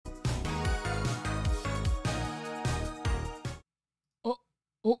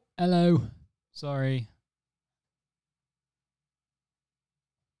Oh, hello. Sorry.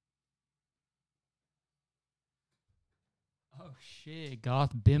 Oh shit,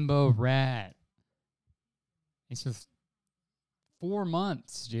 goth bimbo rat. It's just 4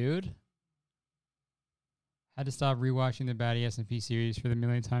 months, dude. Had to stop rewatching the Baddie S&P series for the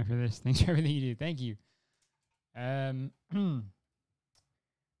millionth time for this. Thanks for everything you do. Thank you.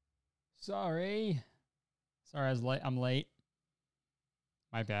 Sorry. Sorry, I was late. I'm late.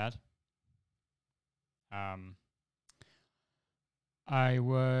 My bad. I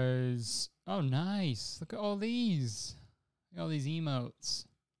was. Oh, nice. Look at all these. Look at all these emotes.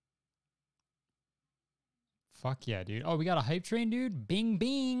 Fuck yeah, dude. Oh, we got a hype train, dude. Bing,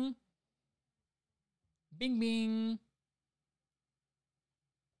 bing. Bing, bing.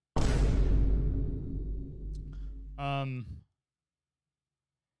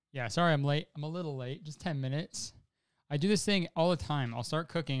 Yeah, sorry I'm late. I'm a little late. Just 10 minutes. I do this thing all the time. I'll start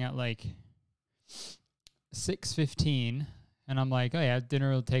cooking at like 6:15, and I'm like, oh yeah,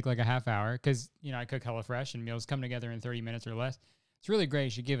 dinner will take like a half hour because, you know, I cook HelloFresh and meals come together in 30 minutes or less. It's really great. You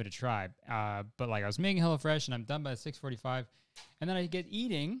should give it a try. But like I was making HelloFresh and I'm done by 6:45, and then I get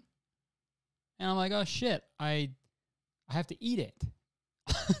eating, and I'm like, oh shit, I have to eat it.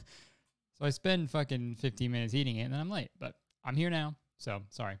 So I spend fucking 15 minutes eating it, and then I'm late. But I'm here now, so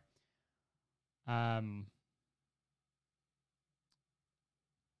sorry.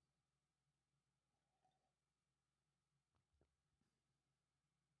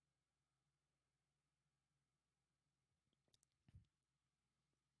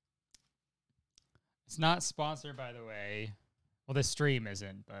 It's not sponsored, by the way. Well, this stream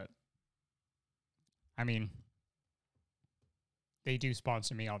isn't, but I mean, they do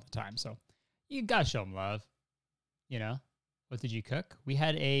sponsor me all the time, so you gotta show them love. You know, what did you cook? We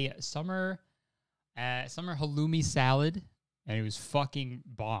had a summer halloumi salad, and it was fucking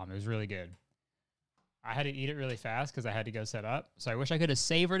bomb. It was really good. I had to eat it really fast because I had to go set up. So I wish I could have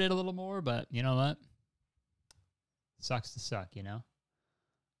savored it a little more, but you know what? Sucks to suck, you know?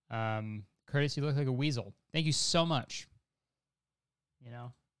 Kurtis, you look like a weasel. Thank you so much. You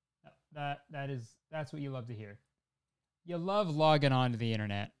know, that's what you love to hear. You love logging on to the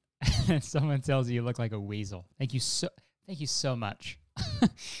internet and someone tells you look like a weasel. Thank you so much.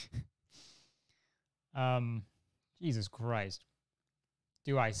 Jesus Christ.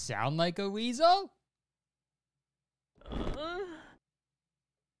 Do I sound like a weasel?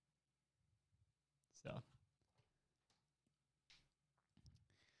 So.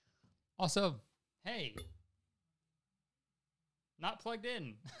 Also, hey. Not plugged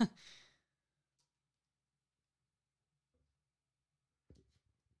in. The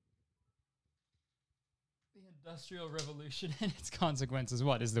Industrial Revolution and its consequences.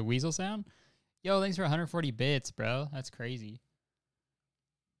 What is the weasel sound? Yo, thanks for 140 bits, bro. That's crazy.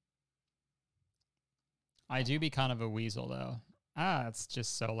 I do be kind of a weasel, though. Ah, it's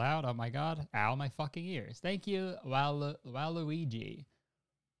just so loud. Oh, my God. Ow, my fucking ears. Thank you, Waluigi.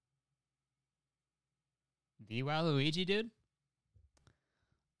 The Waluigi, dude?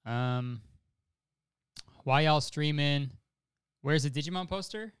 Why y'all streaming? Where's the Digimon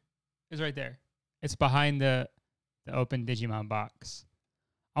poster? It's right there. It's behind the open Digimon box.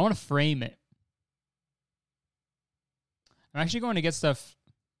 I want to frame it. I'm actually going to get stuff.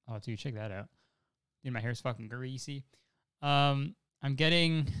 Oh, dude, check that out. Dude, my hair's fucking greasy. I'm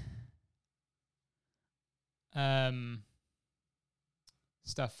getting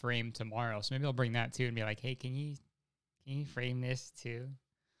stuff framed tomorrow, so maybe I'll bring that too and be like, hey, can you frame this too?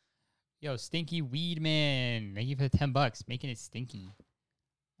 Yo, Stinky Weed Man, thank you for the $10, making it stinky.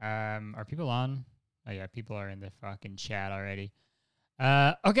 Are people on? Oh yeah, people are in the fucking chat already.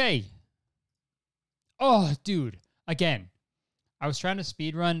 Okay. Oh, dude, again, I was trying to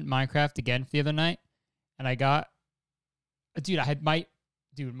speedrun Minecraft again the other night, and I got, dude, I had my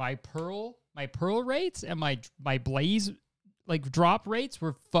pearl rates and my blaze like drop rates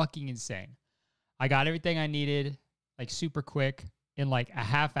were fucking insane. I got everything I needed like super quick in like a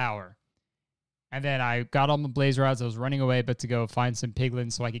half hour. And then I got all my blaze rods. I was running away, but to go find some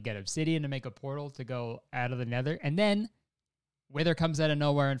piglins so I could get obsidian to make a portal to go out of the nether. And then Wither comes out of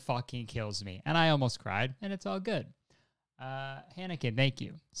nowhere and fucking kills me. And I almost cried, and it's all good. Hannikin, thank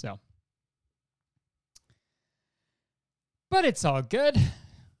you. So, but it's all good.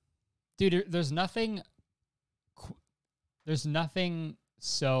 Dude, there's nothing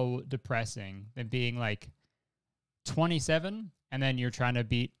so depressing than being like 27 and then you're trying to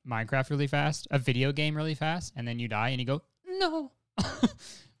beat Minecraft really fast, a video game really fast, and then you die and you go, no.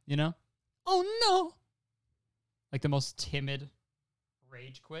 You know? Oh, no. Like the most timid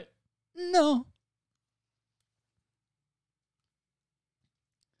rage quit. No.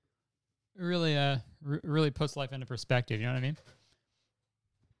 really really puts life into perspective. You know what I mean?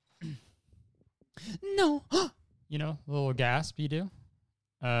 No, you know, a little gasp. You do.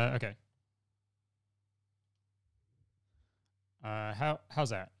 Okay. How's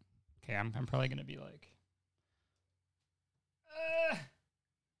that? Okay, I'm probably gonna be like,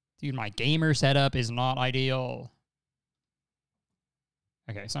 dude, my gamer setup is not ideal.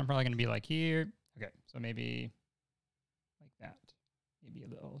 Okay, so I'm probably gonna be like here. Okay, so maybe like that. Maybe a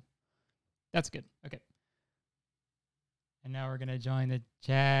little. That's good. Okay. And now we're gonna join the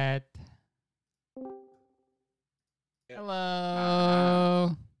chat. Yep.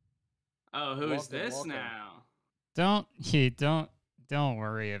 Hello. Oh, who is Welcome, this welcome. now? Don't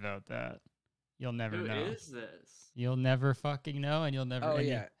worry about that. You'll never Who know. is this? You'll never fucking know, and you'll never Oh, and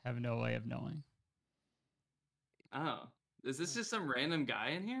you yeah. have no way of knowing. Oh, is this just some random guy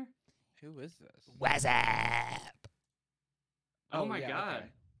in here? Who is this? What's up? Oh my yeah, god. okay.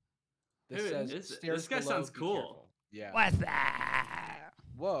 This Who says is it? stairs This guy below, sounds be cool. careful. Yeah. What's up?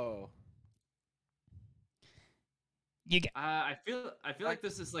 Whoa. You get I feel like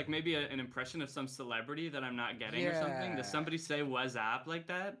this is like maybe an impression of some celebrity that I'm not getting or something. Yeah. Does somebody say "was up" like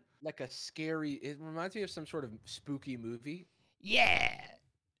that? Like a scary. It reminds me of some sort of spooky movie. yeah.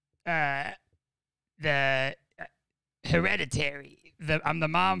 The Hereditary. I'm the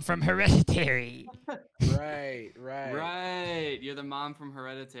mom from Hereditary. Right. Right. You're the mom from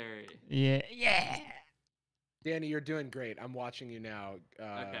Hereditary. Yeah. Danny, you're doing great. I'm watching you now.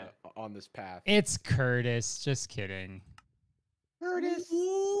 Okay. On this path. It's Curtis. Just kidding. Curtis.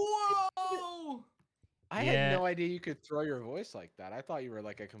 Whoa! I Yeah. had no idea you could throw your voice like that. I thought you were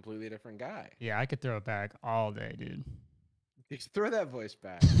like a completely different guy. Yeah, I could throw it back all day, dude. Just throw that voice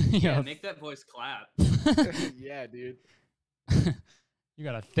back. Yeah, Yeah. make that voice clap. Yeah, dude. You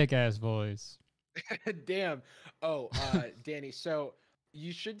got a thick ass voice. Damn. Oh, Danny, so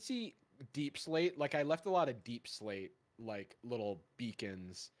you should see deep slate. Like I left a lot of deep slate like little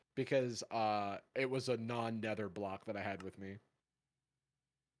beacons because it was a non-nether block that I had with me.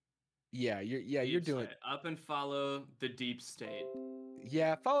 Yeah, you're Deep doing State. Up and follow the deep state.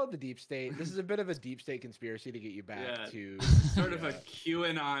 yeah, follow the deep state. This is a bit of a deep state conspiracy to get you back Yeah, to Sort of a yeah.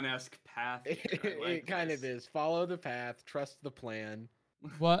 QAnon-esque path. here. I It like kind of this. is. Follow the path, trust the plan.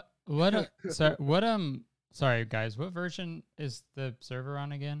 Sorry guys, what version is the server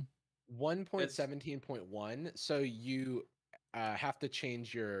on again? 1.17.1. So you have to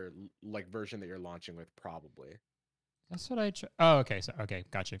change your like version that you're launching with probably. That's what I oh, okay, so okay,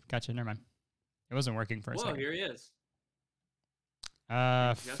 gotcha, never mind. It wasn't working for a Whoa, second. here he is.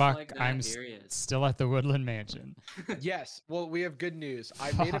 Just Fuck, like that, I'm here he is. still at the Woodland Mansion. Yes. Well, we have good news.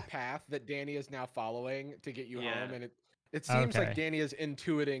 I made a path that Danny is now following to get you Yeah. home, and it seems like Okay. Danny is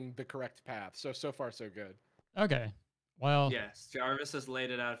intuiting the correct path. So far so good. Okay, well, Yes, Jarvis has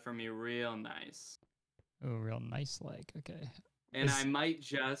laid it out for me real nice. oh, real nice, like, okay. And Is- I might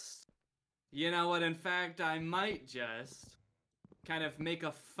just, you know what, in fact, I might just kind of make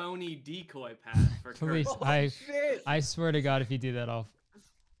a phony decoy path for Please, Curtis. Shit. I swear to God, if you do that, I'll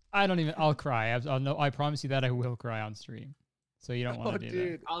cry. I promise you that I will cry on stream. So you don't want to do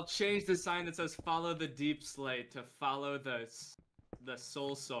dude. I'll change the sign that says "Follow the deep slate" to "Follow the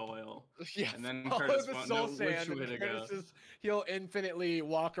soul soil." Yeah. And then follow Curtis the won't soul know sand. which way and to go. He'll infinitely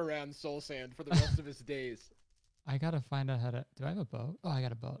walk around soul sand for the rest of his days. that. I gotta find out how to. Do I have a boat? Oh, I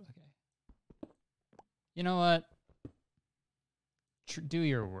got a boat. Okay. You know what? Do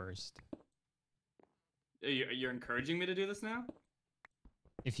your worst. You're encouraging me to do this now?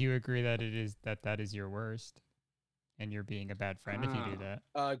 If you agree that that is your worst, and you're being a bad friend if you do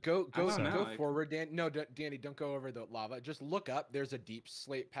that. Go don't know, like- forward, Dan. No, Danny, don't go over the lava. Just look up. There's a deep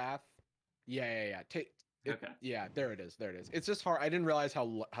slate path. Yeah. Okay. Yeah, there it is. It's just hard. I didn't realize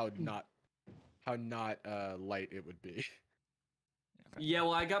how not light it would be. Okay. Yeah,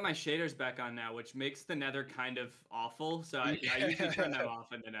 well, I got my shaders back on now, which makes the nether kind of awful. So I usually turn them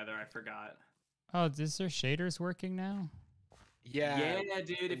off in the nether. I forgot. Oh, is their shaders working now? Yeah. Dude,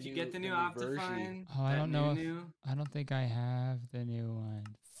 the if you new- get the new the new version. Optifine. Oh, I that don't know new- I don't think I have the new one.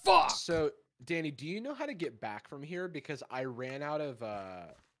 Fuck. So, Danny, do you know how to get back from here? Because I ran out of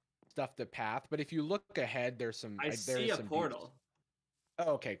stuff to path. But if you look ahead, there's some. I there see is a some deep- portal.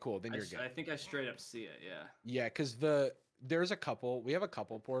 Oh, okay, cool. Then you're good. I think I straight up see it, yeah. Yeah, because there's a couple. We have a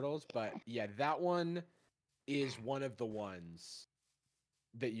couple portals, but yeah, that one is one of the ones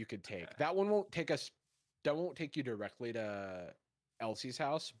that you could take. Okay. That one won't take us. That won't take you directly to Elsie's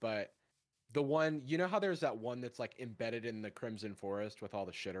house, but the one, you know how there's that one that's like embedded in the Crimson Forest with all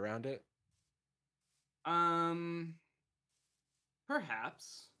the shit around it.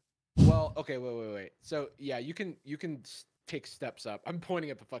 Perhaps. Well, okay, wait. So yeah, you can take steps up. I'm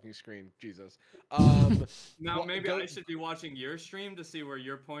pointing at the fucking screen. Jesus. Now well, maybe go- I should be watching your stream to see where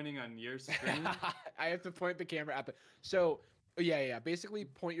you're pointing on your screen. I have to point the camera at the. So yeah. Basically,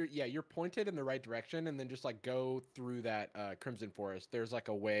 you're pointed in the right direction, and then just like go through that Crimson Forest. There's like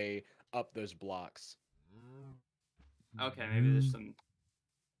a way up those blocks. Okay, maybe there's some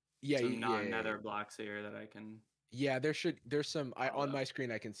Yeah, non-nether blocks here that I can. Yeah, there's some. Follow. On my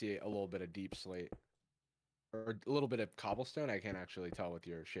screen I can see a little bit of deep slate, or a little bit of cobblestone. I can't actually tell with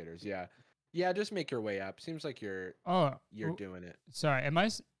your shaders. Yeah. Just make your way up. Seems like you're doing it. Sorry, am I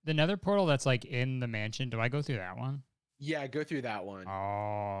the nether portal that's like in the mansion? Do I go through that one? Yeah, go through that one.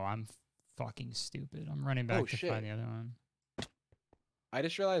 Oh, I'm fucking stupid. I'm running back to shit. find the other one. I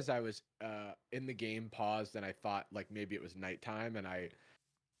just realized I was in the game paused, and I thought like maybe it was nighttime, and I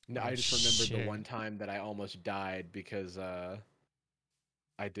just remembered the one time that I almost died because I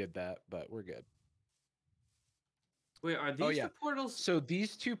did that, but we're good. Wait, are these the portals? So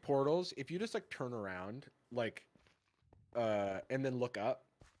these two portals, if you just like turn around, like, and then look up.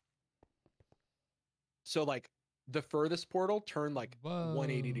 So like the furthest portal, turn like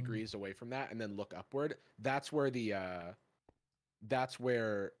 180 degrees away from that, and then look upward. That's where the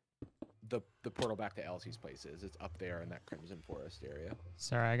portal back to Elsie's place is. It's up there in that Crimson Forest area.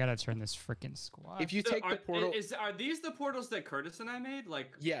 Sorry, I gotta turn this freaking squad. If you take the portal, are these the portals that Kurtis and I made?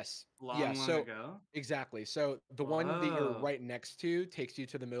 Like yes, long ago. Exactly. So the one that you're right next to takes you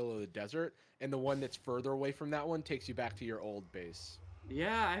to the middle of the desert, and the one that's further away from that one takes you back to your old base.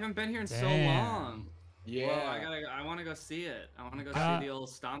 Yeah, I haven't been here in so long. Yeah, whoa, I want to go see it. I want to go see the old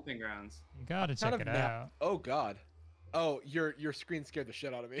stomping grounds. You gotta check it out. Oh God. Oh, your screen scared the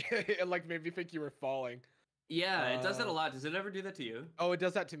shit out of me. It like made me think you were falling. Yeah, it does that a lot. Does it ever do that to you? Oh, it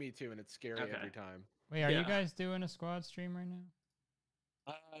does that to me too, and it's scary every time. Wait, are you guys doing a squad stream right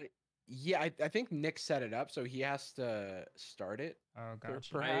now? Yeah, I think Nick set it up, so he has to start it. Oh,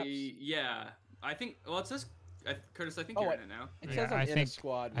 gotcha. Perhaps. I think. Well, it says Kurtis. I think you're in it now. It says I'm in a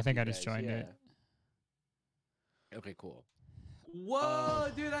squad. I think I just joined it. Okay, cool. Whoa,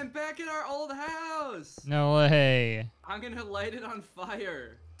 dude, I'm back in our old house. No way. I'm gonna light it on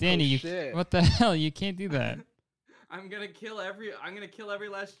fire. Danny, what the hell? You can't do that. I'm gonna kill every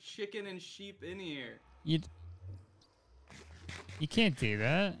last chicken and sheep in here. You can't do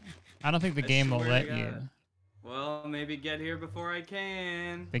that. I don't think the game will let you. Well, maybe get here before I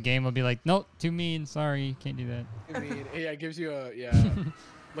can. The game will be like, nope, too mean. Sorry, you can't do that. Too mean. Yeah, it gives you a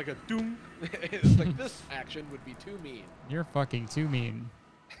like a doom. It's like this action would be too mean. You're fucking too mean.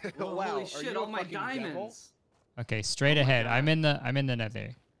 Well, wow, holy shit! All my diamonds. Devil? Okay, straight ahead. I'm in the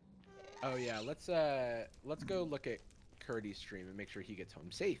nether. Oh yeah, let's go look at Kurtis' stream and make sure he gets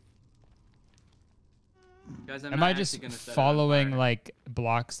home safe. Guys, am I just following like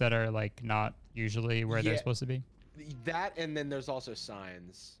blocks that are like not usually where they're supposed to be? That, and then there's also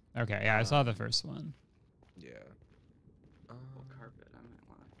signs. Okay, yeah, I saw the first one. Yeah. Carpet. I might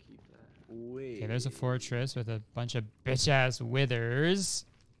want to keep that. Wait. Okay, there's a fortress with a bunch of bitch-ass withers.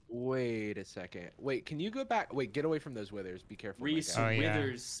 Wait a second. Wait, can you go back? Wait, get away from those withers. Be careful. Reese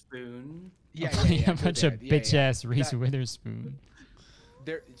Witherspoon. Yeah, a bunch of bitch-ass Reese Witherspoon.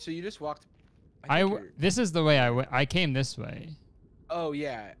 There. So you just walked. This is the way I came this way. Oh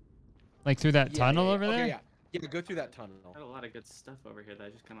yeah. Like through that tunnel over there. Yeah. Yeah, go through that tunnel. Got a lot of good stuff over here that I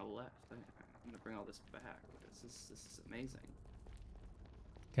just kind of left. I'm gonna bring all this back. This is amazing.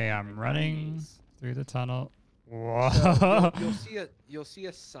 Okay, I'm running through the tunnel. Whoa. So you'll see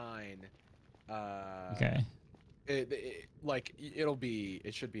a sign. Okay. It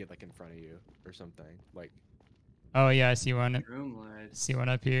should be like in front of you or something. Like. Oh yeah, I see one. See one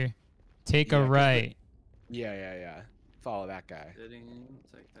up here. Take a right. Yeah. Follow that guy.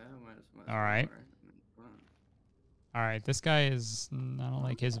 All right. All right, this guy is. I don't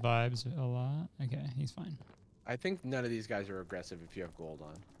like his vibes a lot. Okay, he's fine. I think none of these guys are aggressive if you have gold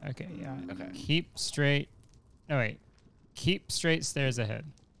on. Okay, yeah. Okay. Keep straight. No, wait. Keep straight stairs ahead.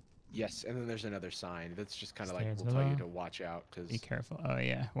 Yes, and then there's another sign that's just kind of like Stairs will tell you to watch out. Be careful. Oh,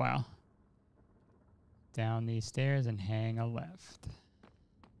 yeah. Wow. Down these stairs and hang a left.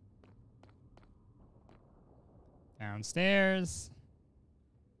 Downstairs.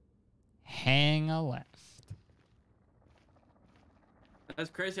 Hang a left. That's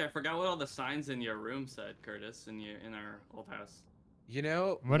crazy. I forgot what all the signs in your room said, Kurtis, in our old house. You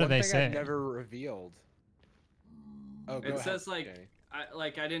know, what do they say? I've never revealed. Oh, it says like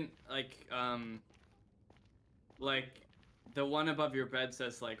I didn't like the one above your bed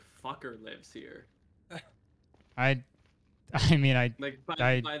says like fucker lives here. I mean like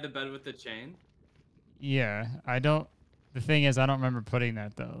by the bed with the chain. Yeah, I don't. The thing is, I don't remember putting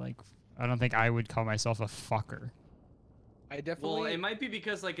that though. Like, I don't think I would call myself a fucker. I definitely. Well, it might be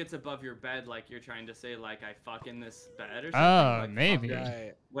because like it's above your bed, like you're trying to say like I fuck in this bed or something. Oh, like, maybe.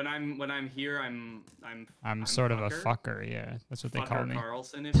 Right. When I'm here, I'm sort of a fucker. fucker. Yeah, that's what they call Fucker me.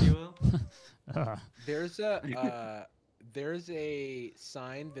 Carlson, if you will. Ugh. There's a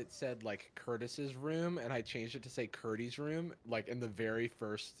sign that said like Curtis's room, and I changed it to say Curdy's room, like in the very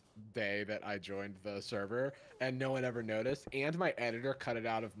first day that I joined the server, and no one ever noticed. And my editor cut it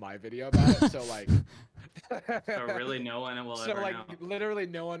out of my video about it, so like. So really, no one will So ever like know. literally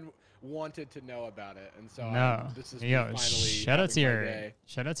no one wanted to know about it, and so No. this is me Yo, finally shout out to having my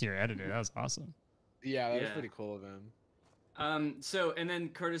your day. editor. That was awesome. Yeah, that was Yeah. pretty cool of him. So and then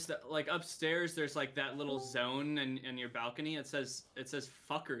Curtis, like upstairs, there's like that little zone in your balcony. It says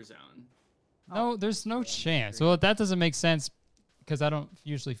fucker zone. No, there's no chance. Well, that doesn't make sense because I don't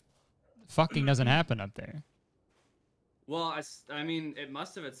usually fucking doesn't happen up there. Well, I mean, it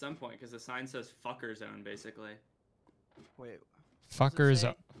must have at some point because the sign says fucker zone basically. Wait.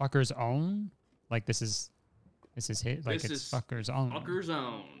 Fucker's own? Like this is hit like This it's is fucker's own. Fucker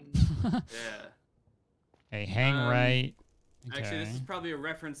zone. Yeah. Hey, hang right. Okay. Actually, this is probably a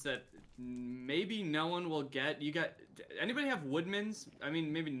reference that maybe no one will get. Anybody have Woodmans? I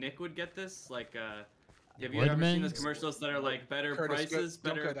mean, maybe Nick would get this. Like, have you ever seen those Woodmans? commercials that are like better Curtis, prices,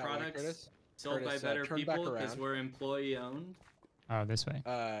 don't go better that way, products, Curtis. sold by Curtis, better turn back people because around. we're employee owned? Oh, this way.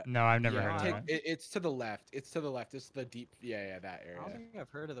 No, I've never heard of that. It's to the left. It's to the left. It's the deep. Yeah, that I don't area. think I've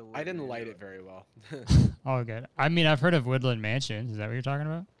heard of the. I didn't Woodman, light but- it very well. Oh, good. I mean, I've heard of Woodland Mansions. Is that what you're talking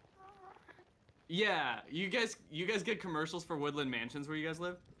about? Yeah, you guys get commercials for Woodland Mansions where you guys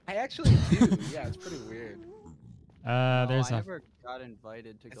live? I actually do. Yeah, it's pretty weird. No, There's I a never got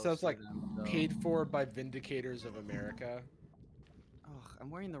invited to It go. sounds see like them, so- paid for by Vindicators of America. Ugh, I'm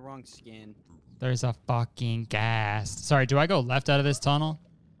wearing the wrong skin. there's a fucking gas. Sorry, do I go left out of this tunnel?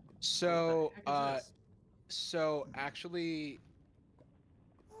 So, What the heck is this? so actually,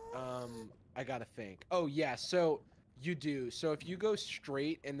 I gotta think. Oh yeah, so you do. So if you go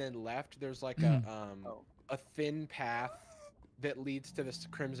straight and then left, there's like Oh. a thin path that leads to this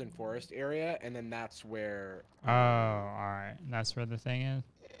Crimson Forest area, and then that's where. Oh, all right. That's where the thing is.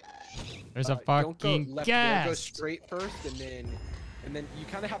 There's a don't go fucking left there, go gas. straight first, and then you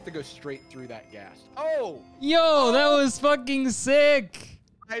kind of have to go straight through that gas. Oh, Yo, that was fucking sick.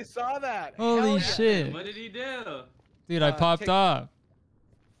 I saw that. Holy Hell yeah. shit. What did he do? Dude, I popped take- off.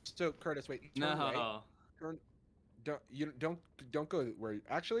 So Curtis, wait. Turn No. right. Don't go where.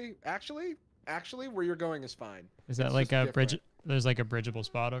 Actually, where you're going is fine. Is that It's like just a bridge? different. There's like a bridgeable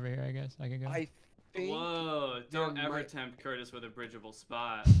spot over here, I guess. I could go. I think. Whoa! Don't there ever might- tempt Curtis with a bridgeable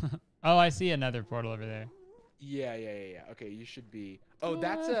spot. Oh, I see another portal over there. Yeah. Okay, you should be. Oh,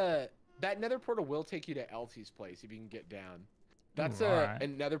 that's that nether portal will take you to Elsie's place if you can get down. That's Alright. a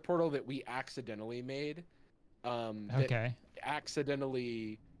nether portal that we accidentally made. That Okay.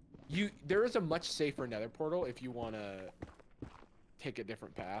 accidentally. There is a much safer nether portal if you want to take a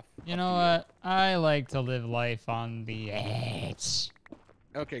different path. You up know to what? I like to live life on the edge.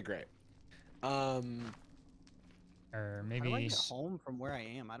 Okay, great. Or How do I maybe get home from where I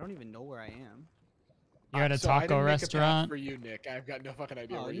am? I don't even know where I am. you're at a So I taco didn't make a path restaurant. for you, Nick. I've got no fucking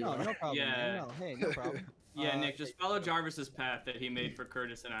idea Oh, where you no, are. no problem. Yeah. Man. No, hey, no problem. Yeah, Uh, Nick, just follow Jarvis's path that he made for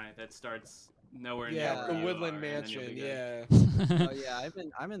Curtis and I. That starts nowhere near Yeah, where the you Woodland are, and then you'll Mansion. be good. Yeah. Oh yeah,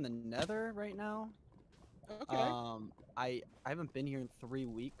 I'm in the Nether right now. Okay. I haven't been here in 3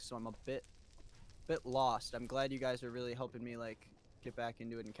 weeks, so I'm a bit lost. I'm glad you guys are really helping me like get back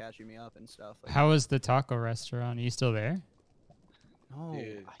into it and catching me up and stuff. Like, How was the taco restaurant? Are you still there? no,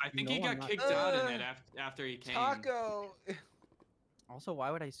 Dude. I think he I'm got not- kicked out in it after he came. Taco. Also,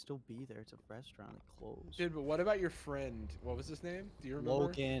 why would I still be there? It's a restaurant. It closed. Dude, but what about your friend? What was his name? Do you remember?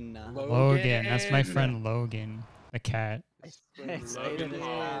 Logan. Logan. That's my friend Logan, the cat. I stayed at Logan his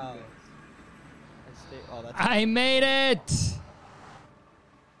Paul. house. Oh, that's I made it.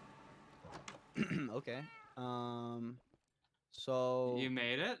 okay. So You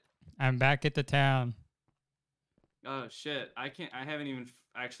made it? I'm back at the town. Oh shit! I haven't even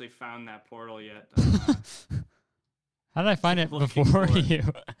actually found that portal yet. How did I find it Looking before for it. you?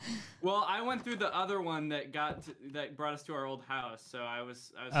 Well, I went through the other one that brought us to our old house. So I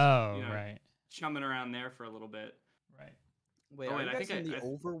was Oh, you know, right. chumming around there for a little bit. Right. wait, Oh, are wait, you I guys think in I- the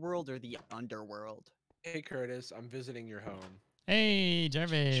overworld or the underworld? Hey Curtis, I'm visiting your home. Hey,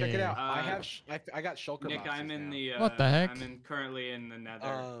 Jarvis. Check it out. I Uh, have I got shulker Nick, boxes I'm in now. the. What the heck? I'm currently in the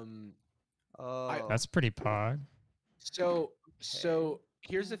Nether. Oh, That's pretty pog. So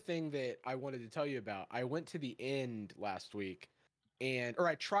here's the thing that I wanted to tell you about. I went to the end last week, or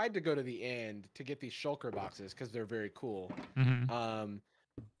I tried to go to the end to get these shulker boxes because they're very cool. Hmm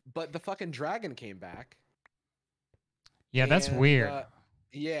But the fucking dragon came back. Yeah, that's And, weird.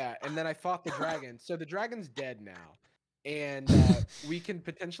 Yeah, and then I fought the dragon. So the dragon's dead now, and we can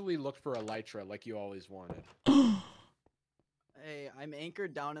potentially look for elytra like you always wanted. Hey, I'm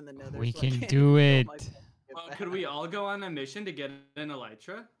anchored down in the nether. We so I can can't do even it. go my best to get Well, back. could we all go on a mission to get an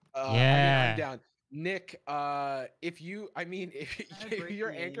elytra? I mean, Yeah. I'm down. Nick, if you, I mean, if, Can I if break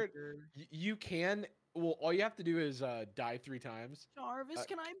you're the anchored, anchor? you can. Well, all you have to do is die 3 times. Jarvis,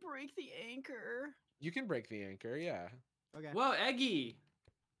 can I break the anchor? You can break the anchor, yeah. Okay. Whoa, Eggy!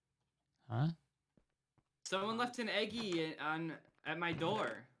 Huh? Someone left an Eggy at my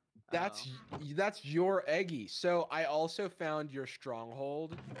door. That's that's your eggy. So I also found your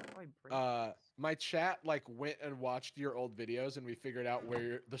stronghold. How do I break this? My chat like went and watched your old videos, and we figured out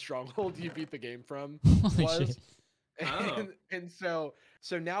where the stronghold you beat the game from Holy was. shit. Oh. And so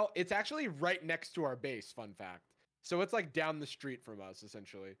now it's actually right next to our base. Fun fact. So it's like down the street from us,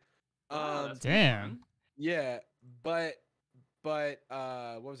 essentially. Wow, that's Damn. fun. Yeah, but what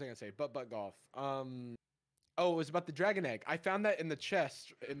was I gonna say? But golf. Oh, it was about the dragon egg. I found that in the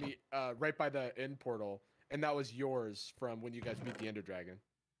chest in the right by the end portal, and that was yours from when you guys beat the Ender Dragon.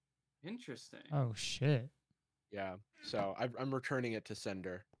 Interesting. Oh shit. Yeah. So I'm returning it to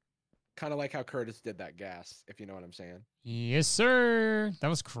sender. Kind of like how Kurtis did that gas, if you know what I'm saying. Yes, sir. That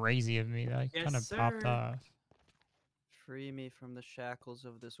was crazy of me. That Yes, kind of popped sir. off. Free me from the shackles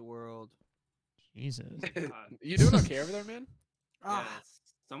of this world. Jesus. God. You doing okay over there, man? Ah, Yes.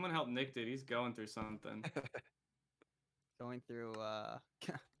 Someone help Nick, dude. He's going through something. going through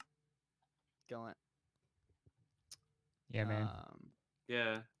going. Yeah, man.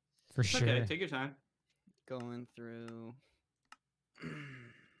 Yeah. For It's sure. okay. Take your time. Going through.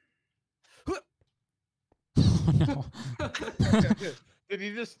 Oh, no. Did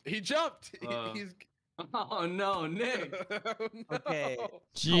he jumped? Uh, He's Oh no, Nick. Oh, no. Okay.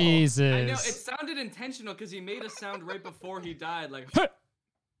 Jesus. I know it sounded intentional because he made a sound right before he died. Like,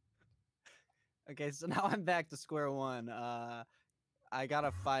 Okay, so now I'm back to square one. I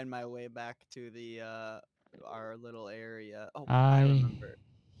gotta find my way back to the our little area. Oh, I I remember.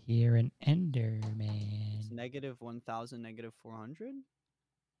 hear an It's Enderman. negative 1,000, negative 400.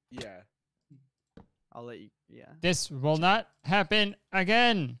 Yeah. I'll let you. Yeah. This will not happen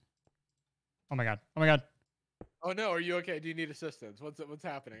again. Oh my god. Oh my god. Oh no, are you okay? Do you need assistance? What's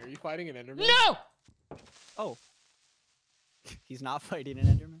happening? Are you fighting an Enderman? No! Oh. He's not fighting an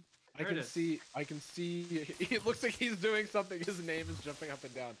Enderman. I can Curtis. see. It looks like he's doing something. His name is jumping up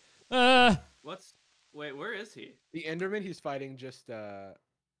and down. what's? Wait, where is he? The Enderman he's fighting just.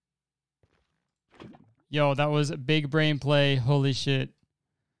 Yo, that was a big brain play. Holy shit.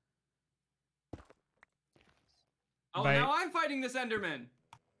 Oh, Bye. now I'm fighting this Enderman.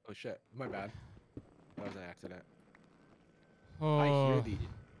 Oh shit! My bad. That was an accident. Oh. I hear the.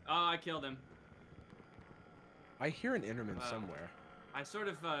 Oh, I killed him. I hear an Enderman Wow. somewhere. I sort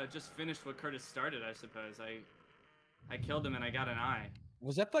of just finished what Curtis started, I suppose. I killed him and I got an eye.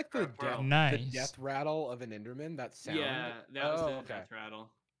 Was that like the Bro. death, Nice. the death rattle of an Enderman? That sound. Yeah, that was Oh, the okay. death rattle.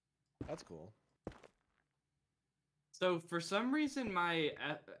 That's cool. So for some reason, my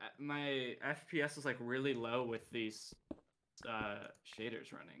FPS is like really low with these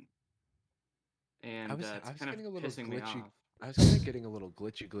shaders running, and was it's kind getting a of little pissing me glitchy. off. I was kind of getting a little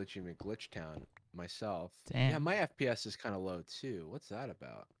glitchy McGlitch town myself. Yeah, Damn. my FPS is kind of low too. What's that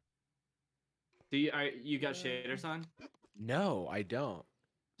about? Do you got shaders on? No, I don't.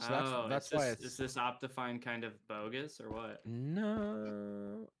 So that's why it's. Is this Optifine kind of bogus or what?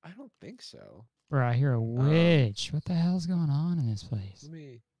 No, I don't think so. Bro, I hear a witch. What the hell's going on in this place? Let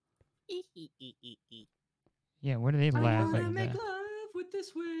me. Yeah, what are they I laughing wanna at? make love with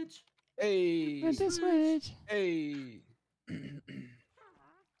this witch. Hey. What's this witch? Hey.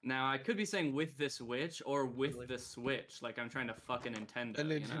 Now I could be saying with this witch or with the Switch, like I'm trying to fuck a Nintendo. The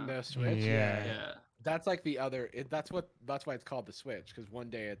you Nintendo know? Switch. Yeah. Yeah. That's like the other. That's why it's called the Switch. Because one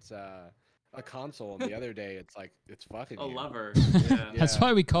day it's a console, and the other day it's like it's fucking A you. lover. Yeah. That's Yeah.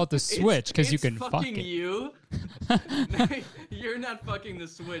 why we call it the Switch, because you It's can fuck fucking it. you. You're not fucking the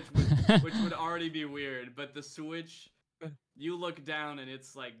Switch, which would already be weird. But the Switch, you look down and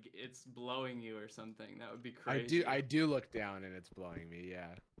it's like it's blowing you or something. That would be crazy. I do look down and it's blowing me.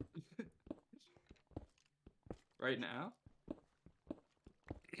 Yeah. Right now.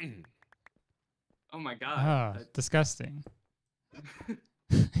 Oh my god. Oh, That's disgusting.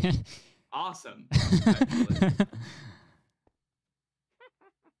 awesome. Actually.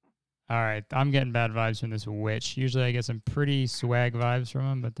 All right, I'm getting bad vibes from this witch. Usually I get some pretty swag vibes from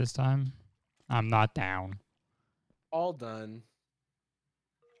him, but this time I'm not down. All done.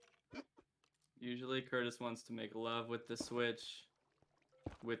 Usually Curtis wants to make love with the Switch.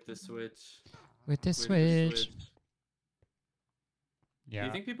 With the Switch. With the With Switch. The Switch. Do Yeah.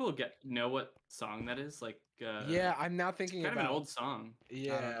 you think people know what song that is? Like, Yeah, I'm now thinking kind of about an old song. I don't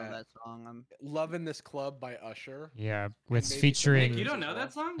know that song. I'm "Loving This Club" by Usher. Yeah, And with maybe some featuring. Nick, you others don't as know well.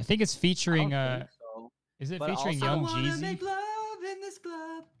 that song? I think it's I featuring. don't think so. Is it But featuring also- Young I wanna Jeezy? make love in this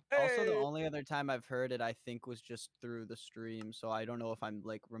club. Also, the Hey! only other time I've heard it, I think, was just through the stream. So I don't know if I'm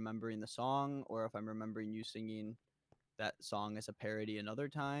like remembering the song or if I'm remembering you singing that song as a parody another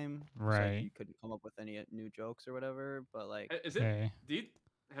time. So Right. you couldn't come up with any new jokes or whatever. But like, Is it? Okay.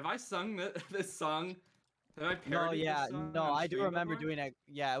 Have I sung this song? Have I no, parodied yeah, this song no, on I do stream remember before? doing it.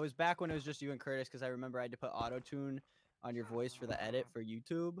 Yeah, it was back when it was just you and Curtis because I remember I had to put auto tune on your voice for the edit for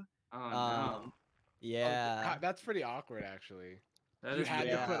YouTube. Oh no. Oh, Yeah, that's pretty awkward, actually. That You is had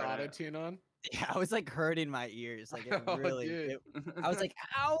pretty to put awkward. auto tune on. yeah, I was like hurting my ears. Like it Oh, really. dude. I was like,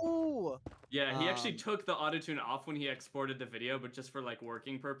 ow. Yeah, he actually Um, took the autotune off when he exported the video, but just for like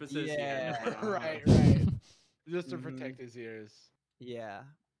working purposes. he had to Yeah. put it on. right. Just to Mhm. protect his ears. Yeah.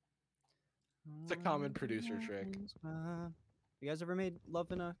 It's a common producer trick. You guys ever made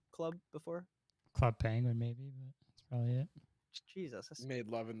love in a club before? Club Penguin, maybe, but that's probably it. Jesus, that's Made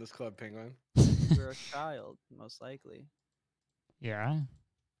love in this club, Penguin. you were a child, most likely. Yeah.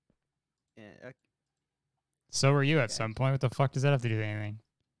 Yeah, So were you at Okay. some point. What the fuck does that have to do with anything?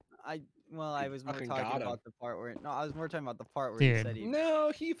 I You was more fucking talking got him. about the part where I was more talking about the part where he Dude. said he.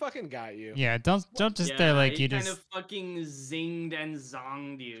 No, he fucking got you. Yeah, don't just Yeah, there like he you kind just of fucking zinged and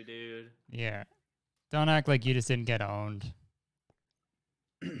zonged you, dude. yeah. Don't act like you just didn't get owned.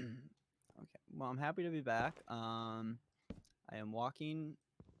 Okay, well, I'm happy to be back. I am walking.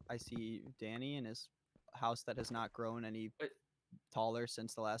 I see Danny in his house that has not grown any Wait. taller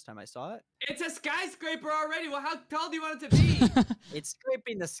since the last time I saw it. It's a skyscraper already. Well, how tall do you want it to be? It's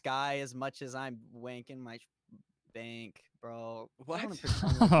scraping the sky as much as I'm wanking my bank, bro. I What? wanna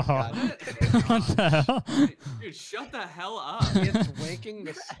pretend like a goddamn- What the hell? Dude, shut the hell up. It's wanking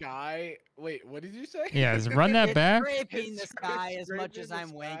the sky. Wait, what did you say? Yeah, just run that It's back. scraping the It's sky as much scraping as the I'm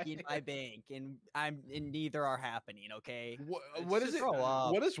sky. wanking my bank, and neither are happening. Okay. What is just it? grow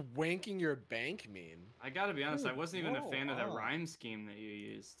up. What does wanking your bank mean? I gotta be honest, I Dude, wasn't even a fan of the grow up. rhyme scheme that you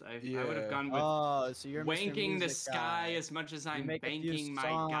used. I would Yeah. have gone with Oh, so you're Mr. wanking the Music sky guy. as much as I'm make a few banking my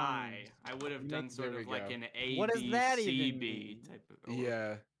guy. songs. I would have You done make- sort There of we like go. an A, What does B, that C, even B mean? type of. or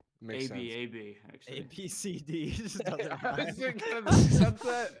Yeah, makes A, sense. B, A, B, A actually. B C D. Just doesn't I was rhyme. thinking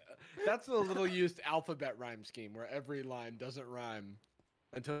of- that's the little used alphabet rhyme scheme where every line doesn't rhyme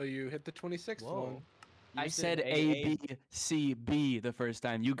until you hit the 26th Whoa. one. You I said A, B, C, B the first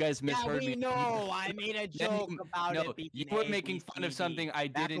time. You guys Yeah, misheard we me. know. I made a Then joke you- about no, it being you were A, making B, fun of C, D. something I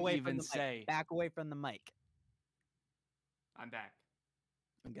Back didn't away from even the mic. say. Back away from the mic. I'm back.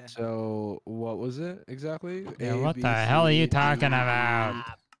 Okay. So what was it exactly? Yeah, A, what B, the hell are you C, talking D, about?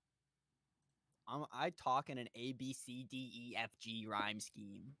 I talk in an A B C D E F G rhyme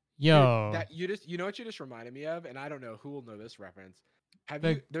scheme. Dude, Yo. that you know what you just reminded me of, and I don't know who will know this reference. Have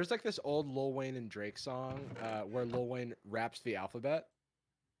The- you? There's like this old Lil Wayne and Drake song where Lil Wayne raps the alphabet.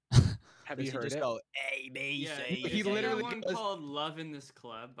 Have Does you he heard just it? go A B Yeah, C? he is there literally one goes- called "Love in This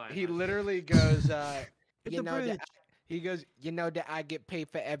Club" by. He Usher? literally goes, It's you a know that bridge. he goes, you know that I get paid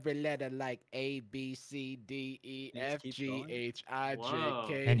for every letter like A B C D E He just F keeps G going? H I J Whoa.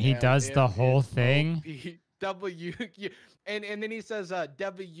 K. And he L, does the M, whole N, O, thing? P, W and then he says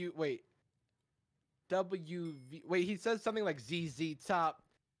wait, he says something like ZZ Top.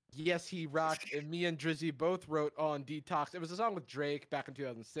 Yes, he rocked, and me and Drizzy both wrote on Detox. It was a song with Drake back in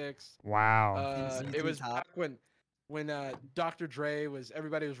 2006. Wow. It ZZ was Top. back when Dr. Dre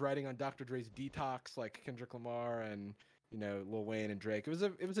everybody was writing on Dr. Dre's Detox, like Kendrick Lamar and Lil Wayne and Drake.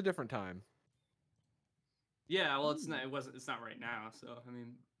 It was a different time. Yeah, well, it's not. It's not right now. So I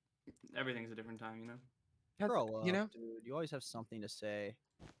mean, everything's a different time, you know. Grow up, you know? dude. You always have something to say.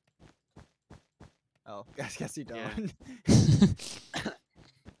 Oh, guess you Yeah. don't.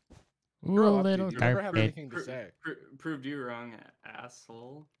 Ooh, Grow up, little dude. You never have carpet. anything to say. Proved you wrong,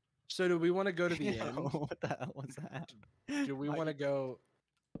 asshole. So do we want to go to the end? What the hell was that? Do we Why want to you- go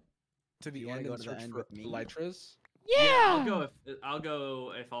to the You wanna end go and to the search end for with me? elytras? I'll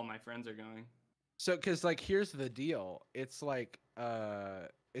go if all my friends are going. So, because like, here's the deal. It's like,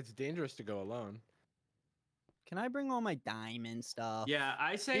 it's dangerous to go alone. Can I bring all my diamond stuff? Yeah,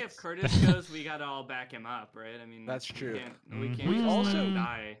 I say if It's- Curtis goes, we gotta all back him up, right? I mean, That's true. We can't We just let also- him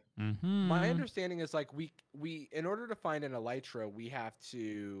die. My Mhm. understanding is like we in order to find an elytra, we have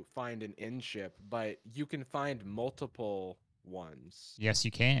to find an in ship, but you can find multiple ones. Yes,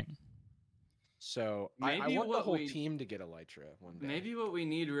 you can. So I Maybe want the what whole we- team to get elytra one day. Maybe what we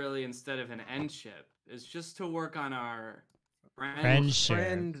need really instead of an end ship is just to work on our Friendship.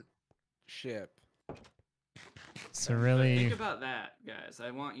 Friendship. So But really, think about that, guys.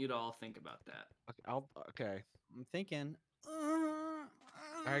 I want you to all think about that. Okay. I'm thinking. All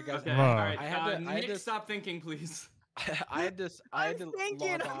right, guys. Okay. Whoa. All right. I had to. Nick, stop thinking, please. I had to. I had to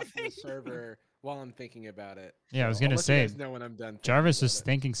thinking, log I'm off the thinking. server while I'm thinking about it. Yeah, I was So gonna I'll let say, you guys know when I'm done. Jarvis thinking was about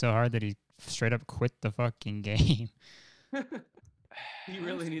thinking so hard that he straight up quit the fucking game. He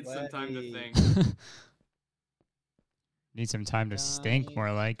really needs some time to sweaty. think. Need some time to stink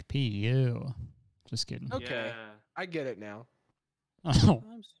more like PU. Just kidding. it. Okay, Yeah. I get it now. Oh,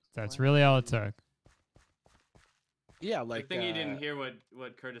 I'm that's really all it sweaty. took. Yeah, like. Good thing you didn't hear what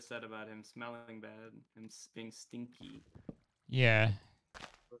Curtis said about him smelling bad, him being stinky. Yeah.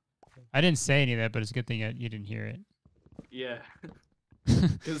 I didn't say any of that, but it's a good thing you didn't hear it. Yeah.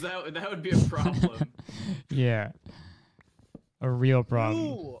 Because that would be a problem. Yeah. A real problem.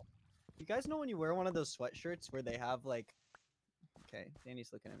 Ooh. You guys know when you wear one of those sweatshirts where they have like, okay,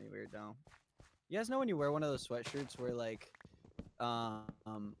 Danny's looking at me weird now. You guys know when you wear one of those sweatshirts where like,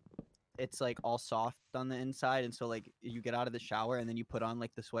 it's like all soft on the inside, and so like you get out of the shower and then you put on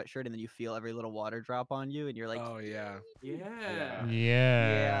like the sweatshirt and then you feel every little water drop on you and you're like, Oh yeah. Yeah.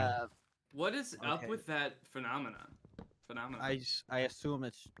 Yeah. What is up Okay. with that phenomenon? I assume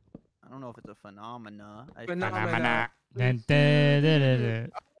it's, I don't know if it's a phenomena. Phenomena. Dun, dun, dun,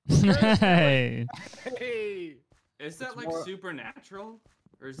 dun, dun. Hey. Hey. Is that It's like more- supernatural?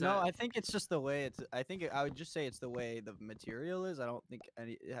 Or is No, that I think it's just the way it's. I think I would just say it's the way the material is. I don't think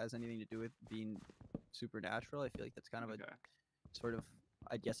it has anything to do with being supernatural. I feel like that's kind of a okay. sort of,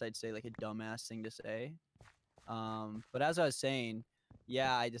 I guess I'd say like a dumbass thing to say. But as I was saying,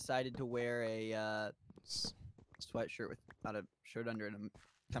 yeah, I decided to wear a sweatshirt without a shirt under it. I'm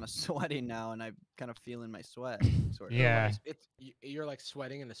kind of sweating now, and I'm kind of feeling my sweat. Sort of. Yeah. You're like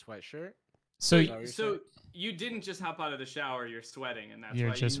sweating in a sweatshirt. So Is that what you're So saying? you didn't just hop out of the shower, you're sweating, and that's you're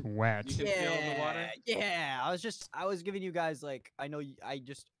why just you wet. can feel the water? Yeah. I was giving you guys like, I know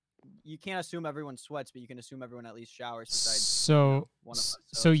you can't assume everyone sweats, but you can assume everyone at least showers besides So one of us.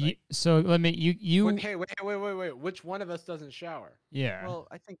 so it's you like, so let me you Wait, hey, wait. Which one of us doesn't shower? yeah. well,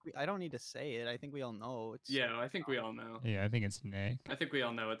 I think I don't need to say it. I think we all know. It's Yeah, I think we all know. Yeah, I think it's Nick. I think we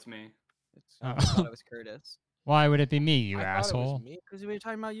all know it's me. It's, Oh. I thought it was Curtis. Why would it be me, you I thought it was asshole? me. Because we were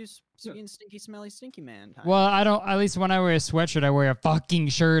talking about you being stinky, smelly, stinky man. Time. Well, I don't. At least when I wear a sweatshirt, I wear a fucking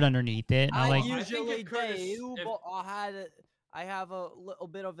shirt underneath it. And I I like. I think usually if Curtis- do, if- but I have a little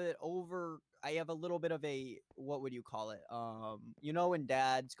bit of it over. I have a little bit of a, what would you call it? You know when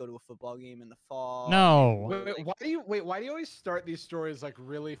dads go to a football game in the fall. No. Wait, why do you always start these stories like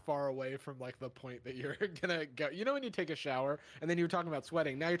really far away from like the point that you're gonna go? You know when you take a shower and then you were talking about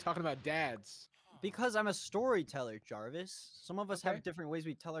sweating. Now you're talking about dads. Because I'm a storyteller, Jarvis. Some of us Okay. have different ways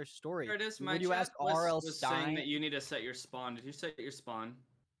we tell our story. Curtis, my Would you chat ask was, R.L. was saying Stein? that you need to set your spawn. Did you set your spawn?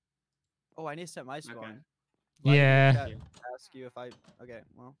 Oh, I need to set my spawn. Okay. Why did the Yeah. chat ask you if I. Okay,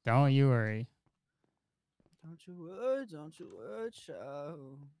 well. Don't you worry. Don't you worry,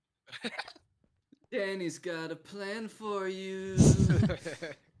 child. Danny's got a plan for you.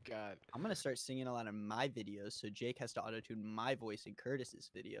 God. I'm gonna start singing a lot of my videos, so Jake has to auto-tune my voice in Curtis's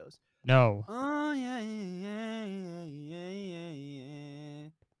videos. No. Oh yeah.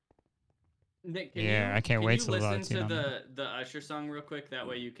 Nick, Yeah, I can't wait you till the listen to auto-tune on the Usher song real quick? That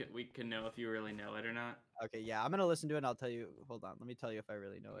way we can know if you really know it or not. Okay, yeah, I'm gonna listen to it and I'll tell you. Hold on, let me tell you if I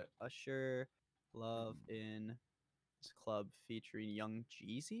really know it. Usher, Love in This Club featuring Young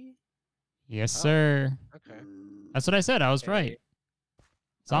Jeezy. Yes, Oh. sir. Okay. That's what I said. I was right.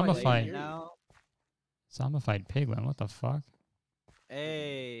 Oh, I didn't Zombified. hear you. Now, Zombified piglin. What the fuck?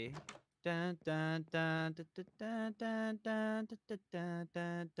 hey. Dun, dun, dun, dun, dun, dun, dun, dun, dun, dun,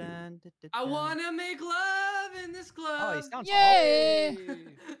 dun, dun, dun, I dun. wanna make love in this club. Oh, he sounds Yeah. Hey.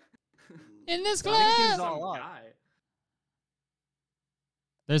 In this I think he's club. all Some up. guy.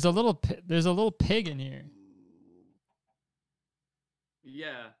 There's a little pig in here.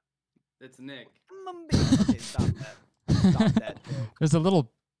 Yeah, it's Nick. Okay, stop that. Stop that joke. There's a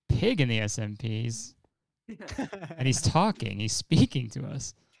little pig in the SMPs, and he's talking. He's speaking to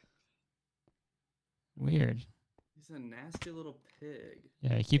us. Weird. He's a nasty little pig.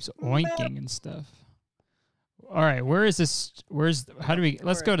 Yeah, he keeps oinking and stuff. All right, where is this? How do we?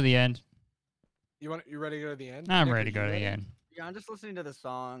 Let's go to the end. You ready to go to the end? I'm Nick, ready are to go you to the ready? end. Yeah, I'm just listening to the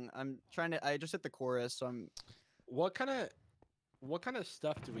song. I just hit the chorus, so I'm. What kind of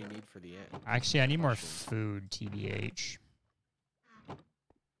stuff do we need for the end? Actually, I need more Question. food, TBH.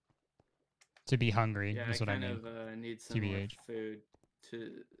 To be hungry Yeah, is what I kind mean. of need some more TBH. food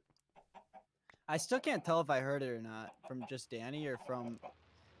to. I still can't tell if I heard it or not from just Danny or from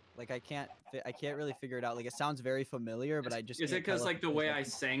Like I can't really figure it out. Like it sounds very familiar, but I just Is it can't tell because if like the feels way like I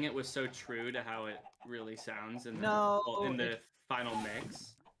sang it was so true to how it really sounds in the No, in the final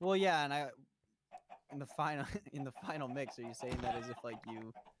mix? Well, yeah, and in the final mix, are you saying that as if like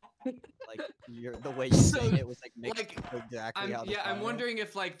you like the way you sang it was like mixed like, exactly how the song I'm was? wondering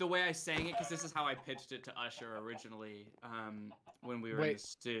if like the way I sang it, because this is how I pitched it to Usher originally, when we were in the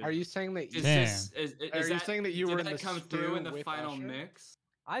stew. Are you saying that? Is Damn. this is Are you saying that you were in did the that come through stew in the with final Usher? mix?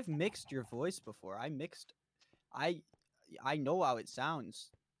 I've mixed your voice before. I know how it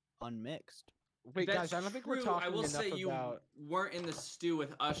sounds unmixed. Wait, That's guys, I don't think we're true. talking I will enough say you about. weren't in the stew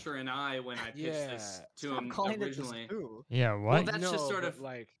with Usher and I when I pitched this to Stop him calling originally. it the stew. Yeah, Well, what? that's just No, sort but, of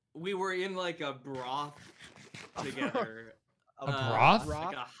like we were in like a broth together. A broth?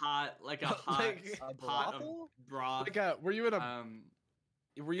 Like a hot Like a pot of brothel? broth. were you in a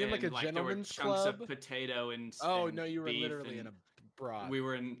were you in like a and, there were gentleman's chunks club? of potato and Oh and no, you were beef literally in and a broth. we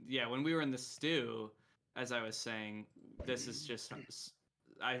were in when we were in the stew, as I was saying, this is just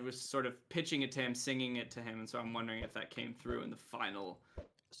I was sort of pitching it to him, singing it to him, and so I'm wondering if that came through in the final.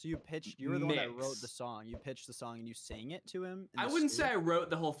 So you were the one that wrote the Mix. song. You pitched the song and you sang it to him. I wouldn't say I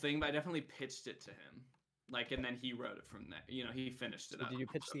wrote the whole thing, but I definitely pitched it to him. Like, and then he wrote it from there. You know, he finished it So up. did you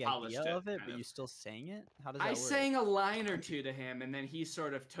pitch the polished idea of it, kind but you still sang it? How does that I work? sang a line or two to him, and then he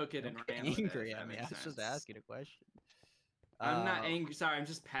sort of took it and ran with it. Angry if that at me. I makes was just sense. asking a question. I'm not angry. Sorry, I'm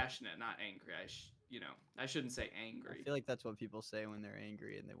just passionate, not angry. I shouldn't say I angry. feel like that's what people say when they're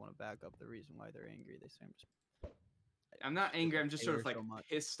angry and they want to back up the reason why they're angry. They say, I'm not angry. I'm just sort of Taylor like so much.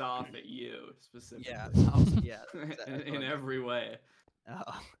 pissed off at you specifically. yeah, that's in every way.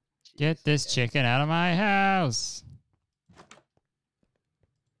 Oh, Get jeez, this okay. chicken out of my house.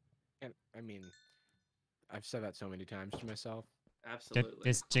 And I mean, I've said that so many times to myself. Absolutely. Get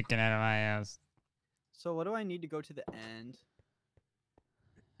this chicken out of my house. So what do I need to go to the end?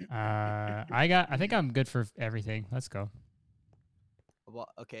 I think I'm good for everything. Let's go. Well,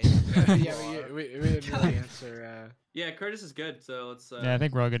 okay. Yeah, we didn't really answer. Yeah, Curtis is good. So let's. Yeah, I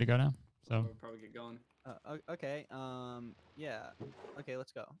think we're all good to go now. So We'll probably get going. Okay. Yeah. Okay,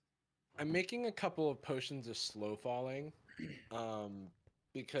 let's go. I'm making a couple of potions of slow falling,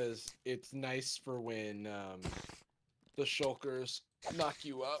 because it's nice for when the shulkers knock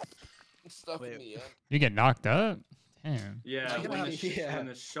you up and stuff in Wait. the end. you get knocked up. Damn. Yeah, Like, when yeah.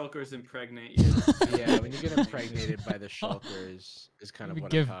 the shulkers impregnate you. Yeah, when you get impregnated by the shulkers is kind of We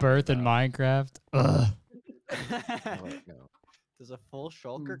what give I'm talking birth in about. Minecraft. Ugh. No. Does a full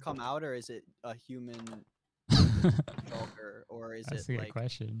shulker come out, or is it a human shulker, or is That's it a good like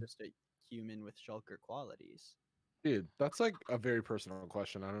question. just a human with shulker qualities? Dude, that's like a very personal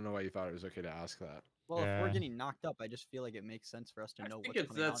question. I don't know why you thought it was okay to ask that. Well, if we're Yeah. getting knocked up, I just feel like it makes sense for us to I know think what's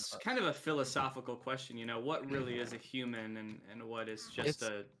coming that's out. kind of a philosophical question. You know, what really is a human and what is just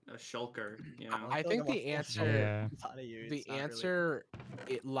a shulker? You know. I feel think like the I'm a full answer, Yeah. the answer,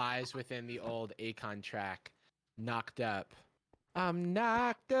 it lies within the old Akon track, "Knocked Up." I'm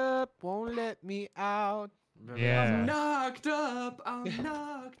knocked up, won't let me out. Remember that Yeah. song? I'm knocked up. I'm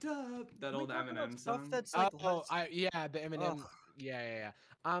knocked up. That old Eminem stuff song. that's like Yeah, the Eminem. Ugh. Yeah.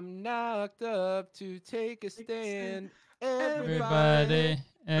 I'm knocked up to take a stand. Everybody,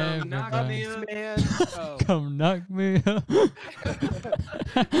 Come knock me everybody. up. Man. Oh. Come knock me up.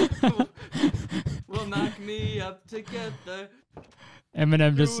 Will knock me up together.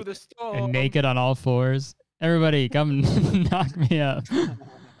 Eminem just Through the storm. and naked on all fours. Everybody, come knock me up.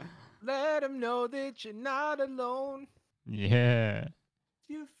 Let them know that you're not alone. Yeah.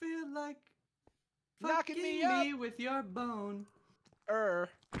 You feel like Knocking me fucking me with your bone.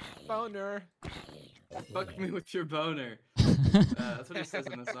 Boner. Fuck me with your boner. That's what he says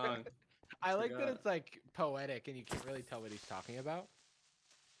in the song. I like that Forgot. it's like poetic and you can't really tell what he's talking about.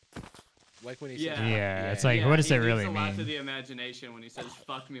 Like when he Yeah. says, Yeah, it's like, what does he it leaves really a lot to mean? the imagination when he says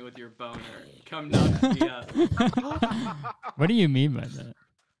 "fuck me with your boner." Come knock me up. What do you mean by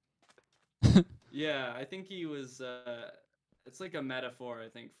that? Yeah, I think he was. It's like a metaphor, I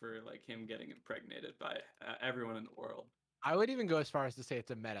think, for like him getting impregnated by everyone in the world. I would even go as far as to say it's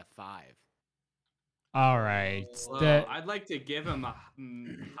a meta 5. All right. Well, That- I'd like to give him a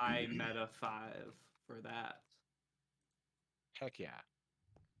high meta 5 for that. Heck yeah.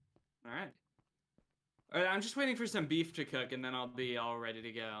 All right. All right, I'm just waiting for some beef to cook, and then I'll be all ready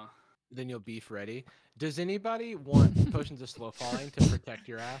to go. Then you'll beef ready. Does anybody want potions of slow falling to protect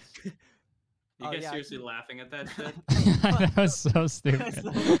your ass? You Oh, guys yeah, I seriously can- laughing at that shit? that was so It's stupid.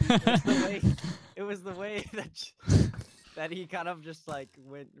 it was the way that that he kind of just like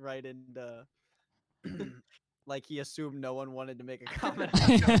went right into like he assumed no one wanted to make a comment.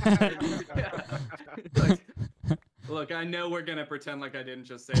 Look, I know we're gonna pretend like I didn't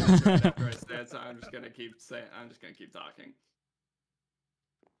just say this right after I said it, so I'm just gonna keep saying. I'm just gonna keep talking.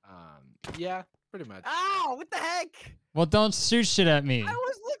 Yeah, pretty much. Ow! What the heck? Well, don't shoot shit at me. I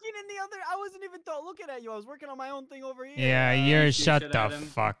was looking in the other. I wasn't even looking at you. I was working on my own thing over here. Yeah, you you're shoot shut shit the at him?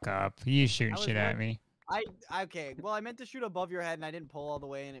 fuck up. You shooting I was shit at work- me. Okay. Well, I meant to shoot above your head, and I didn't pull all the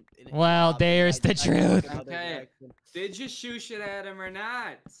way. And it Well, popped, and there's the I took truth. another Okay. direction. Did you shoot shit at him or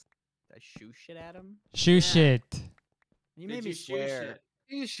not? Did I shoot shit at him? Shoot Yeah. shit. You Did made me you shoot swear. shit?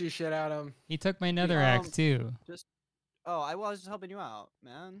 You shoot shit at him. He took my netherrack Um, too. Oh, I was just helping you out,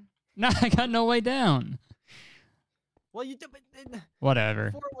 man. No, I got no way down. Well, you did, but Whatever.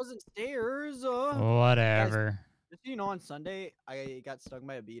 before it wasn't stairs. Whatever. Just so you know, on Sunday I got stung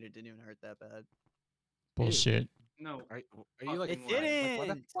by a bee. And it didn't even hurt that bad. Bullshit. No. Are you like? It Fucking right. Like, what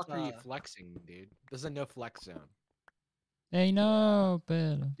the didn't. fuck are you flexing, dude? There's a no flex zone. They know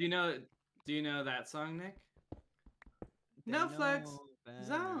better. Do you know that song, Nick? No They flex know better.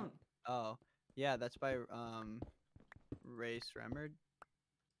 Zone. Oh, yeah, that's by Ray Sremmerd.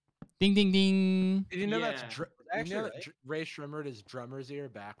 Ding ding ding. Did you know Yeah. that's you Actually, know that right? Ray Shrimmer is drummer's ear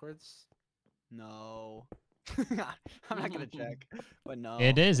backwards? No, I'm not gonna check, but no.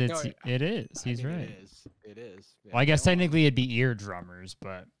 It is. No, It's. It is. I He's mean, right. It is. It is. Well, I guess technically it'd be ear drummers,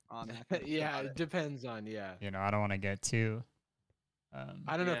 but I'm not gonna yeah, check it depends on you know, I don't want to get too.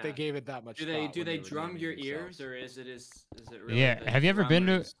 I don't know if they Yeah. gave it that much. Do they thought when do they were drum naming your themselves. ears or is it really Yeah. the Have you ever been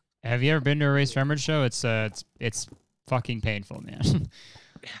to? drummers? Have you ever been to a Ray Sremmerd show? It's fucking painful, man.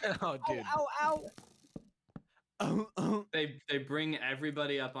 Oh, dude. Ow! Ow! Ow! Oh! They bring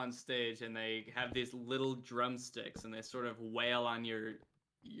everybody up on stage and they have these little drumsticks and they sort of wail on your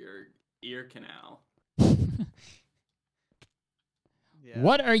ear canal. Yeah.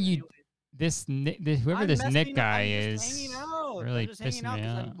 What are you? Anyway, Whoever I'm this messing Nick up- guy I'm just is hanging out. really I'm just hanging pissing out me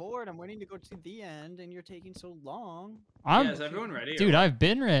 'cause off. I'm bored. I'm waiting to go to the end, and you're taking so long. I'm, Yeah, is everyone ready? or dude, what? I've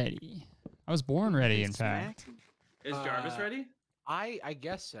been ready. I was born ready, in Smack. fact. Is Jarvis Uh, ready? I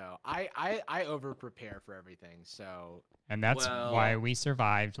guess so. I over prepare for everything. So And that's why Well- we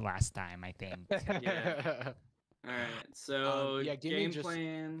survived last time, I think. Yeah. All right. So yeah, give me game just-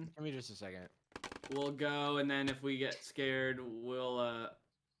 plan. Give me just a second. We'll go, and then if we get scared, we'll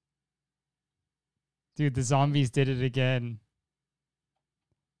Dude, the zombies did it again.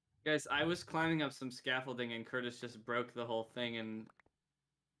 Guys, I was climbing up some scaffolding, and Kurtis just broke the whole thing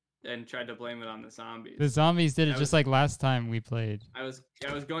and tried to blame it on the zombies. The zombies did it That just was- like last time we played. I was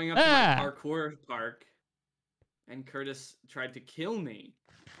going up to Ah! my parkour park, and Kurtis tried to kill me.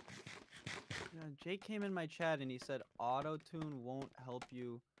 Yeah, Jake came in my chat and he said auto-tune won't help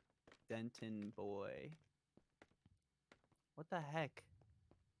you, Denton boy. What the heck?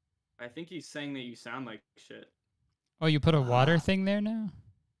 I think he's saying that you sound like shit. Oh, you put a water Ah. thing there now?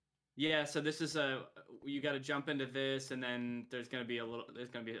 Yeah, so this is you got to jump into this, and then there's gonna be a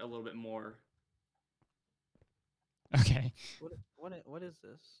little bit more. Okay. What is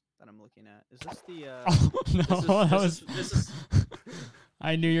this that I'm looking at? Is this the Oh, no, that was... this is-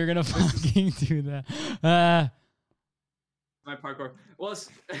 I knew you were gonna fucking do that. My parkour. Well,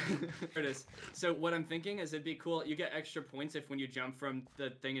 there it is. So what I'm thinking is it'd be cool. You get extra points if when you jump from the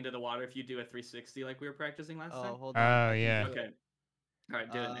thing into the water, if you do a 360 like we were practicing last Oh, time. hold on. Oh, I can yeah. do it. Okay. All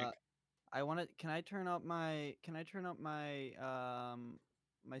right, do it, Nick. I want to. Can I turn up my?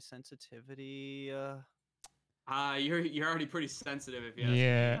 My sensitivity? You're already pretty sensitive if you ask me.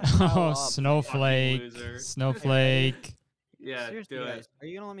 Yeah. How Oh, up, snowflake. loser. Snowflake. Yeah, Seriously, do guys, it. are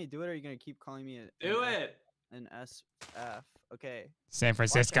you gonna let me do it, or are you gonna keep calling me Do it. an SF? Okay. San Watch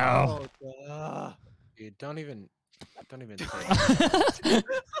Francisco. out, ugh. Dude, don't even say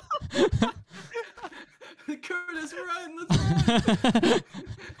Kurtis, run! Let's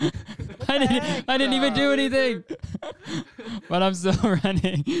run! I didn't even do anything. But I'm still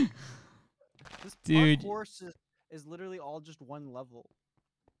running. This Dude. course is literally all just one level.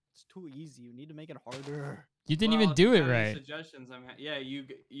 It's too easy. You need to make it harder. You didn't Well, even do it kind of right. Suggestions. Yeah, you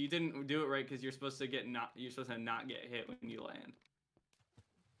didn't do it right because you're supposed to not get hit when you land.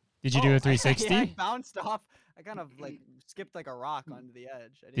 Did you do a I 360? bounced off. I kind of like skipped like a rock onto the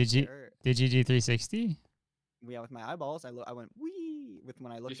edge. I didn't Did you- get hurt. Did you do 360? Yeah, with my eyeballs, I went wee with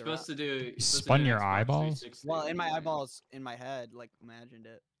when I You're looked supposed around. to do. You're supposed to spun do an your Xbox eyeballs? 360 Well, in when my you land. eyeballs, in my head, like imagined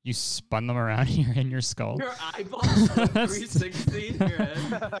it. You spun them around in your skull. Your eyeballs went That's- 360 in your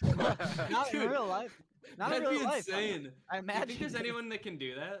head. Not in Dude, real life. Not in That'd be real life. insane. I Do you imagine. think there's anyone that can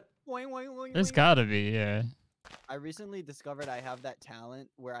do that? Boing, boing, boing, There's boing. gotta be, yeah. I recently discovered I have that talent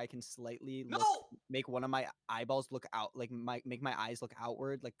where I can slightly No! make one of my eyeballs look out, like make my eyes look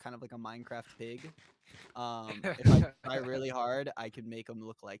outward, like kind of like a Minecraft pig. If I try really hard, I can make them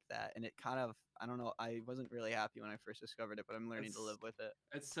look like that, and it kind of, I don't know, I wasn't really happy when I first discovered it, but I'm learning to live with it.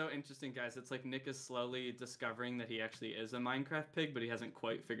 It's so interesting, guys. It's like Nick is slowly discovering that he actually is a Minecraft pig, but he hasn't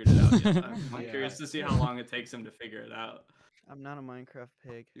quite figured it out yet. I'm curious to see how long it takes him to figure it out. I'm not a Minecraft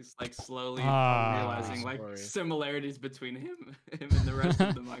pig. He's like slowly Ah. realizing like Sorry. similarities between him and the rest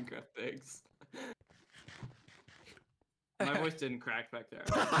of the Minecraft pigs. My voice didn't crack back there.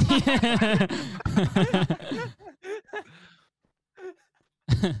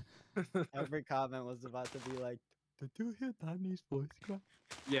 Every comment was about to be like, "Did you hear Danny's voice crack?"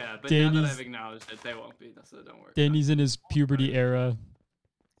 Yeah, but now that Danny's- I've acknowledged it, they won't be, so don't worry. Danny's in his puberty era.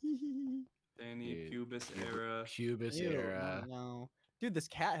 Danny, Dude, pubis era. Pubis Ew, era. no. Dude, this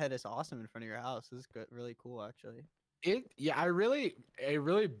cat head is awesome in front of your house. This is good, really cool, actually. It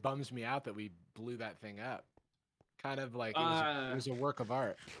really bums me out that we blew that thing up. Kind of like it was a work of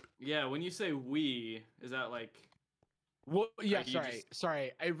art. Yeah, when you say we, is that like Well, yeah, Like, you sorry,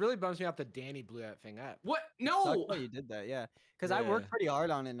 sorry. It really bums me out that Danny blew that thing up. what? Sucks No. that you did that, yeah. Because I worked Yeah. pretty hard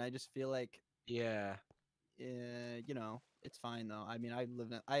on it, and I just feel like, Yeah. you know, it's fine though. I mean, I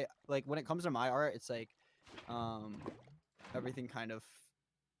live in, I like when it comes to my art, it's like, everything kind of.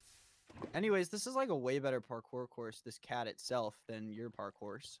 Anyways, this is like a way better parkour course, this cat itself, than your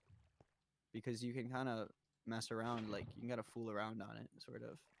parkours, because you can kind of mess around, like you can kind of fool around on it, sort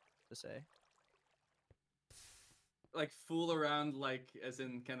of, to say. Like fool around, like as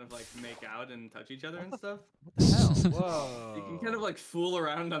in kind of like make out and touch each other and stuff. What the hell? Whoa. You can kind of like fool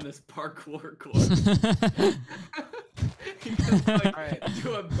around on this parkour course. You can like Alright.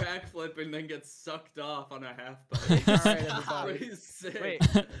 do a backflip and then get sucked off on a half pipe. Alright, everybody. Pretty sick. Wait,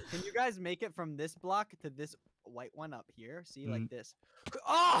 can you guys make it from this block to this white one up here? See, like this.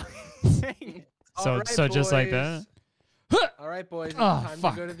 Oh! Dang it. So Alright, so just like boys. that. All right, boys. It's Oh, time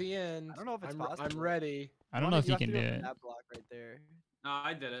fuck. to go to the end. I don't know if it's I'm possible. ready. I don't know if you have to can do do it from it. that block right there. No,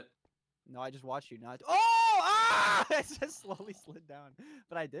 I did it. No, I just watched you. Not. Oh! Ah! It just slowly slid down.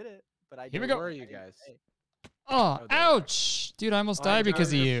 But I did it. But I. Here we did go. it. Where are I you didn't guys? say. Oh, Oh, there you are. ouch. Dude, I almost Oh, died because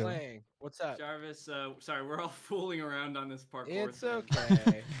of Jarvis, you. playing. What's up? Jarvis, sorry, we're all fooling around on this parkour. It's thing.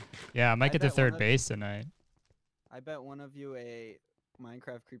 okay. Yeah, I might I get to bet one third of- base tonight. I bet one of you a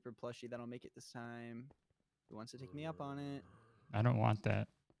Minecraft creeper plushie that'll make it this time. Who wants to take me up on it? I don't want that.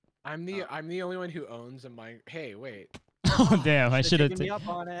 I'm the only one who owns a mine. Hey, wait, Oh, damn. I should have taken me taken.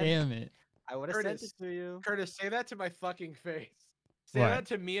 up on it. Damn it. I would have sent Curtis. it to you. Curtis, say that to my fucking face. Say What? that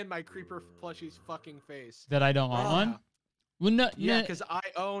to me and my creeper plushie's fucking face. That I don't want Ah. one? Well, no. Yeah, no, because I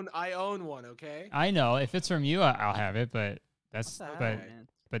own one. Okay. I know. If it's from you, I'll have it, but that's What the but hell, man?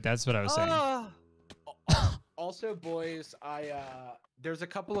 but that's what I was saying. Oh! Also, boys, there's a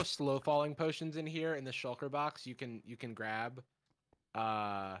couple of slow falling potions in here in the shulker box. You can grab.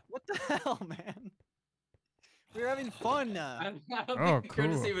 What the hell, man? We're having fun. I don't Oh, think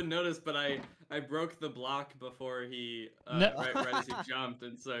Curtis cool. even noticed, but I broke the block before he No. right as he jumped,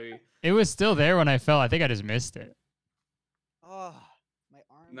 and so he, It was still there when I fell. I think I just missed it. Oh, my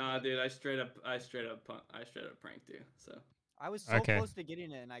arm. nah, dude, I straight up pranked you. So I was so Okay. close to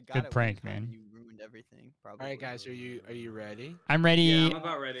getting it, and I got Good it. one prank, time, man. and You ruined everything. Probably. All right, guys, are you ready? I'm ready. yeah, I'm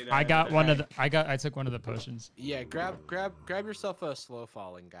about ready to. I got end it. one of the. I took one of the potions. Yeah, grab yourself a slow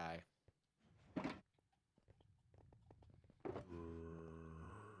falling guy.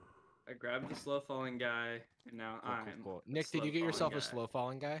 I grabbed the slow falling guy, and now Cool, I'm. cool, cool. the Nick, did you get slow-falling yourself guy. a slow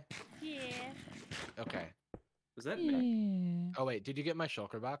falling guy? Yeah. Okay. Was that Nick? Oh wait, did you get my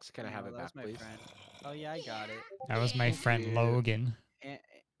shulker box? Can I have No, it that was back, my please? friend. Oh yeah, I got it. That was my friend you. Logan.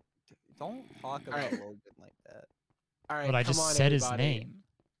 Don't talk about Alright. Logan like that. All right, But I come just on, said his everybody. name.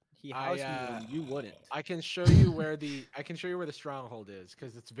 He I, housed you when you wouldn't. I can show you where the stronghold is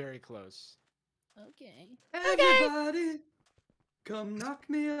because it's very close. Okay. Everybody, come knock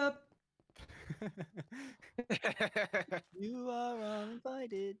me up. You are all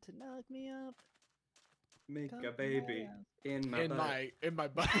invited to knock me up. Make Come a to my baby house. in my in butt. my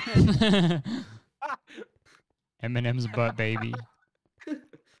butt. Eminem's butt, baby.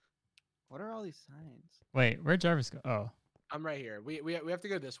 What are all these signs? Wait, where'd Jarvis go? Oh, I'm right here. We have to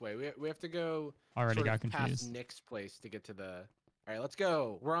go this way. We have to go already sort got of past confused. Nick's place to get to the. All right, let's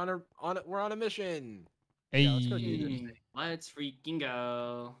go. We're on a mission. Yeah, let's go do this Hey. thing. Let's freaking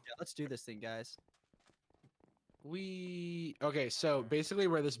go. Yeah, let's do this thing, guys. Okay, so basically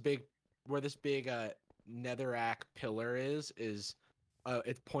where this big netherrack pillar is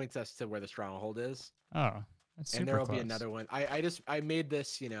it points us to where the stronghold is, Oh, that's super and there will close. be another one. I made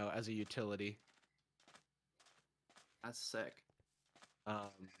this, as a utility. That's sick.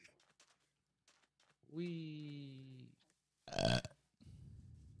 We.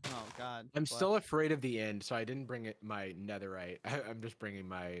 Oh God. I'm what? still afraid of the end, so I didn't bring it my netherite. I'm just bringing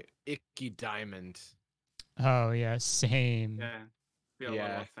my icky diamond. Oh yeah, same. Yeah. Feel a Yeah.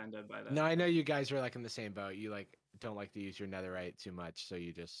 little offended by that. No, I know you guys are like in the same boat. You like don't like to use your netherite too much, so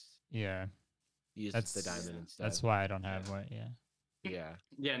you just Yeah, use that's the diamond instead. that's why I don't have one. Yeah. Yeah.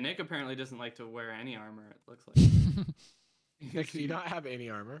 Yeah, Nick apparently doesn't like to wear any armor, it looks like. Nick, do you not have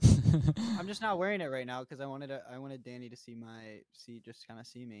any armor? I'm just not wearing it right now because I wanted Danny to see just kind of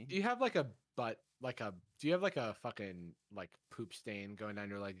see me. Do you have like a do you have like a fucking like poop stain going down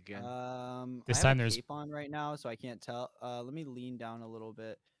your leg again? This I time have a there's- cape on right now, so I can't tell. Let me lean down a little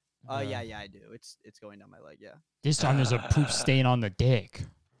bit. Yeah. Yeah, I do. It's going down my leg. Yeah. This time there's a poop stain on the dick.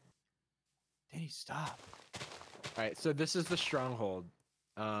 Danny, stop. All right, so this is the stronghold.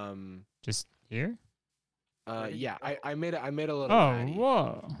 Just here? Where did you Yeah, go? I made a little. Oh, patty.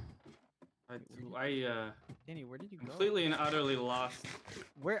 whoa. I Danny, where did you go? completely and utterly lost.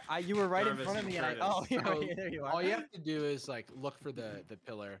 Where you were right in Jarvis front of and me, and I. Curtis. Oh, yeah, So, yeah, there you are. All you have to do is like look for the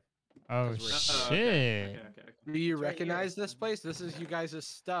pillar. Oh, Because we're- shit. Okay. Do you It's right here. recognize this place? This is you guys'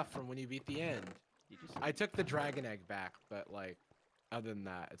 stuff from when you beat the end. You just- I took the dragon egg back, but like, other than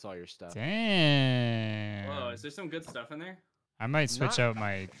that, it's all your stuff. Damn. Whoa, is there some good stuff in there? I might switch Not- out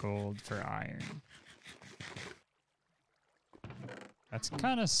my gold for iron. That's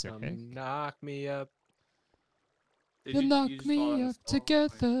kind of sick. Knock me up Did You knock just fall in me a up stall?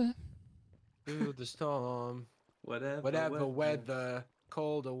 together. through the storm. Whatever. Whatever weather,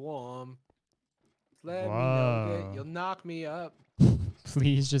 cold or warm. Let me know Whoa. that you'll knock me up.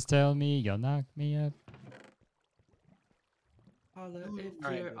 Please just tell me you'll knock me up. Holla if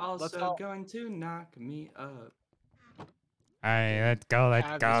Alright, you're let's also all- going to knock me up. Alright, let's go, let's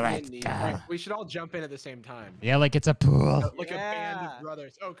Have go, this let's mini- go. Alright, we should all jump in at the same time. Yeah, like it's a pool. Like a band Yeah. of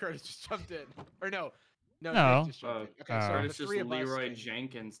brothers. Oh, Curtis just jumped in. Or no. No, No. Nick just jumped in. Okay, so Curtis the just three of us Leroy can-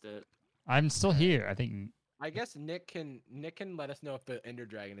 Jenkins did. I'm still here. I think. I guess Nick can let us know if the Ender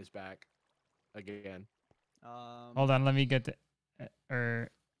Dragon is back again. Hold on, let me get the.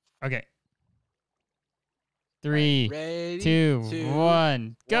 Okay. 3, Ready? 2,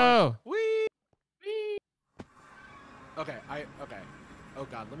 1, go! Whee! Whee! Okay, okay. Oh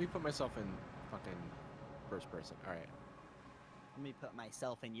god, let me put myself in fucking first person. All right. Let me put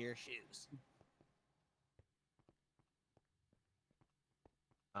myself in your shoes.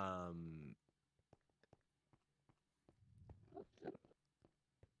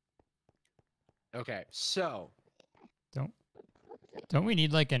 Okay, so Don't we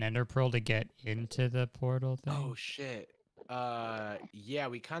need like an ender pearl to get into the portal thing? oh shit. Yeah,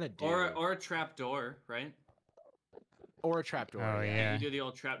 we kind of do. Or a trap door, right? Or a trapdoor. Oh, yeah. You do the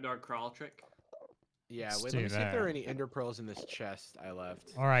old trapdoor crawl trick. Yeah. Let's Wait, do let me see if there are that. any ender pearls in this chest I left.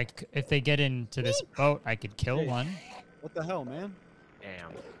 Or if they get into this boat, I could kill Hey. one. What the hell, man?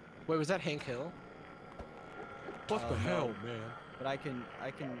 Damn. Wait, was that Hank Hill? What the no. hell, man? But I can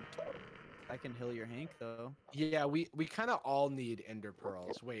heal your Hank though. Yeah, we kind of all need ender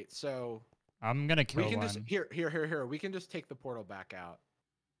pearls. Wait, so I'm gonna kill we can one. just here. We can just take the portal back out.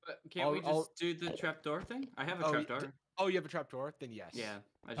 Can't we I'll- just do the trapdoor thing? I have a Oh, trapdoor. Oh, you have a trapdoor? Then yes. Yeah,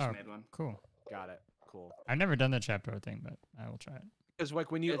 I just Oh. made one. Cool. Got it. Cool. I've never done the trapdoor thing, but I will try it. Because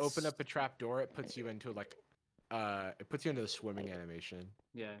like when you open It's- up a trapdoor, it puts you into like it puts you into the swimming animation.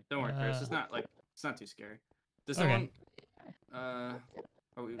 Yeah, don't worry, Chris. It's not too scary. Does Okay. someone?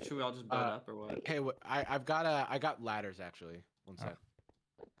 Should we all just build up or what? Hey, I got ladders actually. One Oh. sec.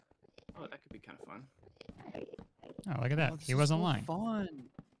 Oh, that could be kind of fun. Oh, look at that. Oh, this He is wasn't so lying. Fun.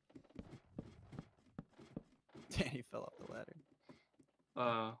 Danny fell off the ladder.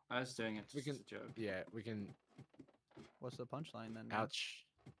 I was doing it We just as a can- joke. Yeah, we can. What's the punchline then? man? Ouch.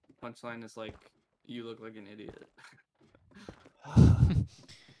 Punchline is like, you look like an idiot.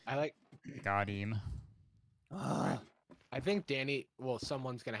 I like. Got him. Ah, I think Danny. Well,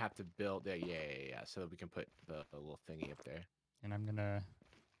 someone's gonna have to build. Yeah. So that we can put the little thingy up there. And I'm gonna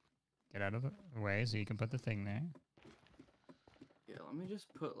get out of the way so you can put the thing there. Yeah, let me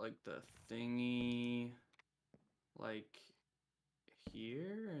just put like the thingy, like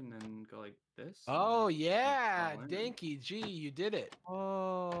here, and then go like this. and Oh then yeah, fall in. Danky G, you did it.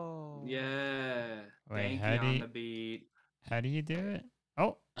 oh. Yeah. Wait, Danky how do on you- the beat. How do you do it?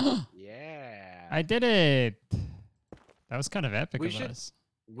 Oh, Yeah. I did it. That was kind of epic We of should- us.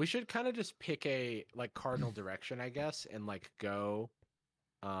 We should kind of just pick a like cardinal direction, I guess, and like go.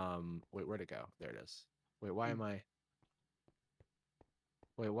 Wait, where'd it go? There it is. Wait, why am I?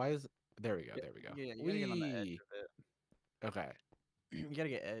 Wait, why is? There we go. There we go. Yeah, you gotta get on the edge Whee! of it. Okay. You gotta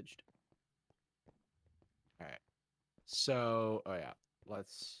get edged. All right. So, oh yeah,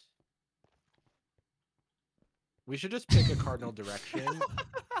 we should just pick a cardinal direction.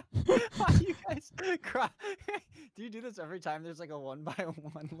 Why you guys cry? Do you do this every time there's like a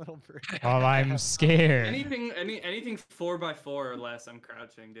 1x1 little bridge? Oh, I'm scared. Anything 4x4 or less, I'm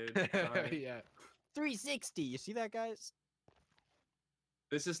crouching, dude. Sorry. Yeah. 360. You see that, guys?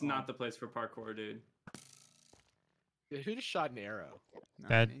 This is not the place for parkour, dude. Dude, who just shot an arrow?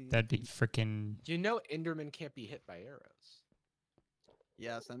 Not me. That'd be freaking. You know Enderman can't be hit by arrows.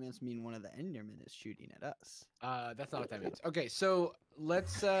 Yes, that must mean one of the Endermen is shooting at us. That's not what that means. Okay, so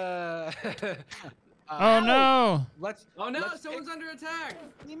let's Oh no! Let's Oh no, let's someone's under attack.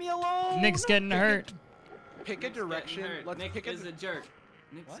 Leave me alone. Nick's getting hurt. pick a Nick's getting direction. hurt. Let's Nick pick is a jerk.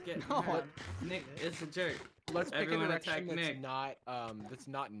 Nick's What? getting No, hurt. I'm- Nick is a jerk. Let's pick a Everyone direction attack that's Nick.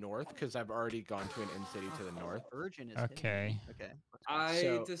 not north because I've already gone to an end city to the north. Virgin is hitting Okay. me. Okay. let's go. I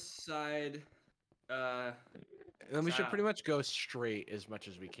So- decide. And then we should pretty much go straight as much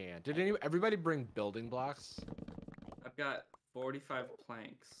as we can. Did everybody bring building blocks? I've got 45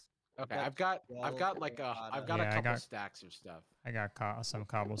 planks. Okay, got I've got like twelve I've got Yeah, a I couple got- stacks of stuff. I got some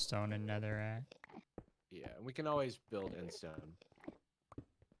cobblestone and netherrack. Yeah, and we can always build in stone.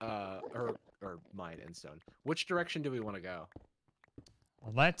 Or mine in stone. Which direction do we want to go?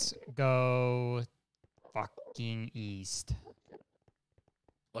 Let's go fucking east.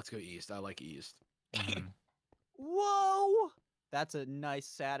 Let's go east. I like east. Mhm. Whoa! That's a nice,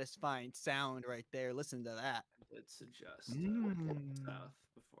 satisfying sound right there. Listen to that. Let's suggest Mm. south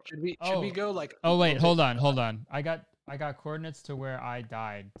before. Should we Oh. go like? Oh a wait, little bit hold on. I got coordinates to where I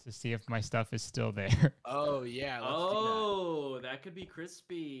died to see if my stuff is still there. Oh yeah. Let's Oh, that could be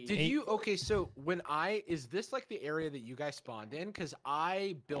crispy. do that. Okay, so is this like the area that you guys spawned in? Because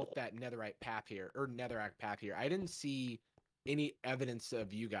I built that netherite path here, or netherrack path here. I didn't see any evidence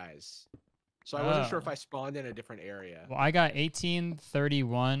of you guys, so I wasn't sure if Oh. I spawned in a different area. Well, I got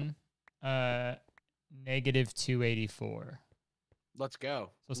 1831, negative 284. Let's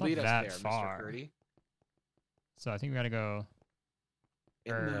go. So it's not Lead us that there, far. Mr. Curdy. So I think we gotta go.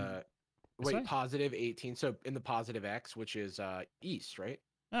 In Or- the this wait, way? positive 18. So in the positive X, which is east, right?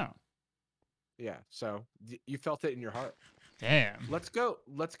 Oh, Yeah. So you felt it in your heart. damn. Let's go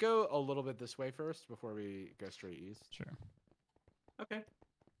a little bit this way first before we go straight east. Sure. Okay.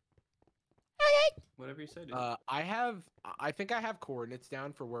 Whatever you say, dude. I think I have coordinates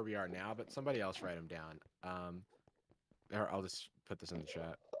down for where we are now, but somebody else write them down. Or I'll just put this in the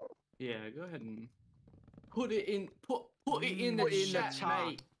chat. Yeah, go ahead and put it in. Put it in Put the it in the chat, chat.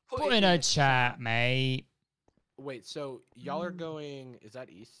 mate. Put in a chat, mate. Wait, so y'all are going? Is that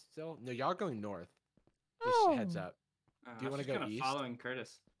east still? No, y'all are going north. Just Oh. heads up. Do you want wanna to go go east? Following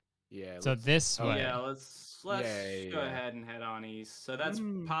Curtis. Yeah. So let's- this Oh, way. Yeah, let's Yeah, go yeah. ahead and head on east. So that's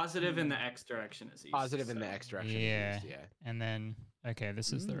Mm. positive in the X direction is east. positive in the so- X direction. is Yeah. east, yeah. And then, okay,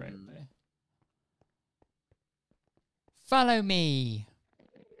 this is the right Mm. way. Follow me.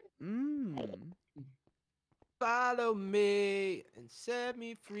 Mmm. Follow me and set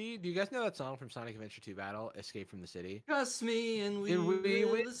me free. Do you guys know that song from Sonic Adventure 2 Battle, Escape from the City? Trust me, and we, And we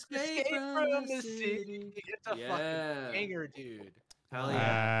will will escape from the city. It's a Yeah. fucking banger, dude. Hell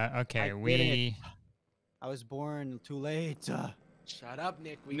yeah. Okay, I did we. I was born too late. Shut up,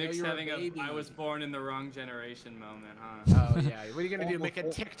 Nick. We Nick's know you're having a baby. I was born in the wrong generation moment, huh? Oh yeah. What are you gonna do? Make a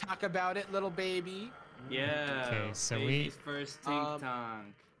TikTok about it, little baby? Yeah. Okay, so we- baby's first tink Um,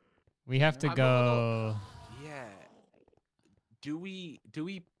 tonk. We have to I'm a go. Yeah. Do we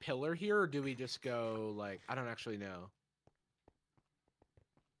pillar here or do we just go like I don't actually know.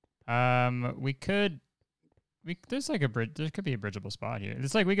 We could. There's like a bridge. There could be a bridgeable spot here.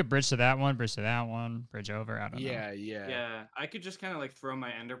 It's like we could bridge to that one, bridge over. I don't know. Yeah. Yeah, I could just kind of like throw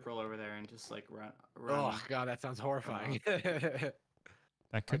my ender pearl over there and just like run. Oh god, that sounds horrifying.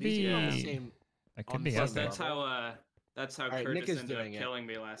 That could these even on the be. same- That on could be the Plus, same epic. level? that's how Alright, Nick Curtis is ended up doing it. killing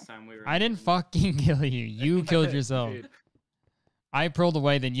me last time we were. I didn't in- fucking kill you. You killed yourself. Dude. I pearled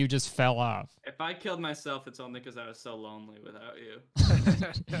away, then you just fell off. If I killed myself, it's only because I was so lonely without you.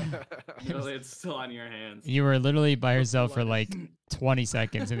 Really, it's still on your hands. You were literally by yourself for like 20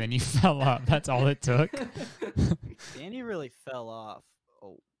 seconds, and then you fell off. That's all it took. Danny really fell off.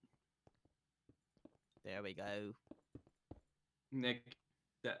 Oh. There we go. Nick,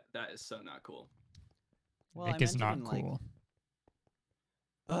 that is so not cool. Well, I Nick is meant it not in, like- cool.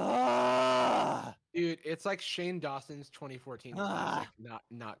 Ah! Dude, it's like Shane Dawson's 2014 classic.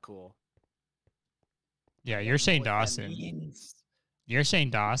 Not cool. Yeah, I you're don't know Shane what that Dawson. means. You're Shane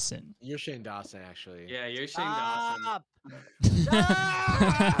Dawson. You're Shane Dawson actually. Yeah, you're Shane Dawson. Stop!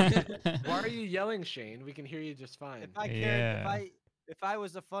 Why are you yelling, Shane? We can hear you just fine. If I cared, Yeah. If I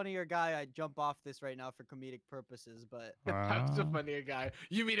was a funnier guy, I'd jump off this right now for comedic purposes. But That's a funnier guy.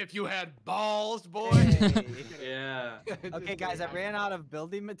 You mean if you had balls, boy? Hey. Yeah. Okay, guys, I ran out of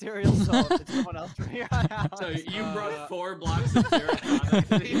building materials, so if it's someone else from here on out. So you brought Uh, 4 blocks of terracotta.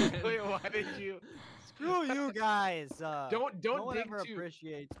 Wait, why did you? Screw you guys. Don't no one dig ever too.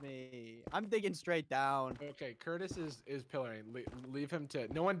 appreciates me. I'm digging straight down. Okay, Curtis is pillaring. Leave him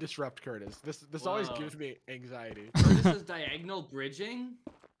to. No one disrupt Curtis. This always Whoa. gives me anxiety. Curtis is diagonal bridging.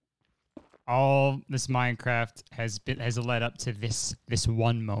 All this Minecraft has led up to this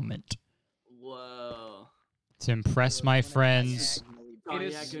one moment Whoa. to impress my friends. It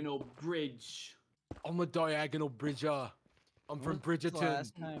is- Diagonal bridge. I'm a diagonal bridger. I'm from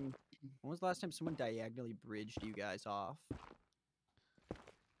Bridgerton. When was the last time someone diagonally bridged you guys off?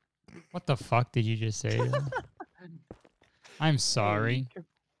 What the fuck did you just say? I'm sorry.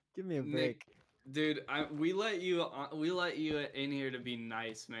 Give me a break. Nick, dude, we let you in here to be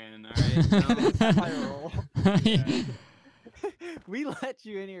nice, man. All right. That's my role. Yeah. We let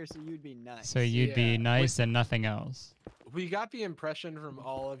you in here so you'd be nice. So you'd Yeah. be nice and nothing else. We got the impression from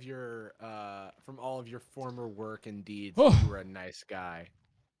all of your former work and deeds Oh. that you were a nice guy.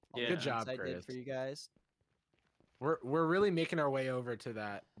 Yeah. Good job, I did Curtis. for you guys. We're really making our way over to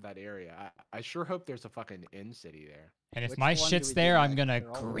that area. I sure hope there's a fucking inn city there. And if Which my one do shit's we do there, I'm next? gonna They're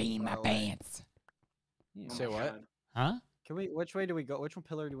all really cream my far away. pants. Yeah. Say Oh my what? God. Huh? Can we? Which way do we go? Which one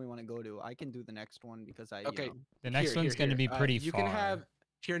pillar do we want to go to? I can do the next one because I. Okay. You know, The next Here, one's here, gonna be here. pretty You far. can have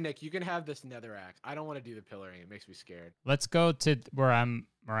here, Nick. You can have this netherrack. I don't want to do the pillaring. It makes me scared. Let's go to where I'm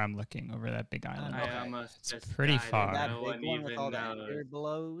looking over that big island. I Okay. almost It's just pretty died and far. that no big one one with all even that knows. weird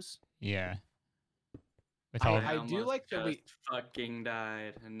blows. Yeah. With I- all I do almost like that we- just fucking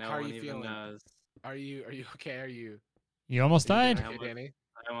died and no How are one you even feeling? knows. Are you okay? Are you? you almost Are you died. doing okay, Danny?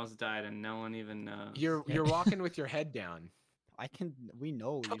 I almost died and no one even knows. You're walking with your head down. I can. We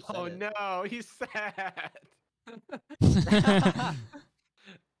know you said Oh it. no, he's sad.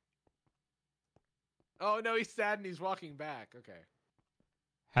 Oh no, he's sad and he's walking back. Okay.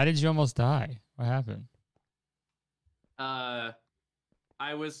 How did you almost die? What happened?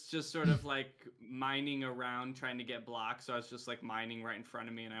 I was just sort of like mining around trying to get blocks, so I was just like mining right in front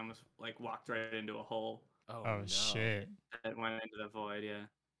of me, and I almost like walked right into a hole Oh, Oh no. shit. that went into the void. Yeah,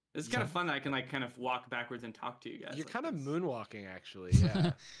 it's kind of fun that I can like kind of walk backwards and talk to you guys. You're like kind of this. moonwalking, actually.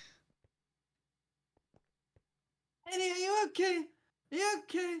 Yeah. Eddie, are you okay? Are you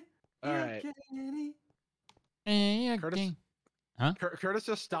okay? All You right. okay, Eddie? Eh, Curtis? okay. Curtis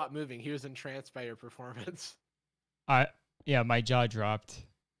just stopped moving. He was entranced by your performance. Yeah, my jaw dropped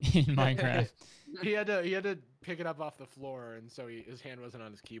in Minecraft. He had to pick it up off the floor, and so his hand wasn't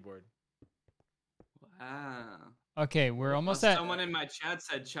on his keyboard. Wow. Okay, we're almost Well, at. Someone in my chat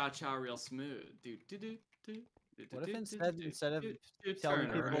said cha cha real smooth. What if instead of telling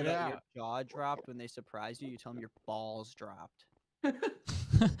turn people it that around. your jaw dropped when they surprise you, you tell them your balls dropped? That'd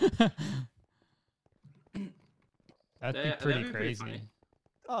be That'd pretty be pretty crazy. funny.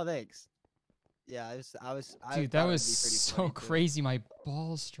 Oh, thanks. Yeah, I was. I Dude, thought that it'd was be pretty so funny, too. crazy. My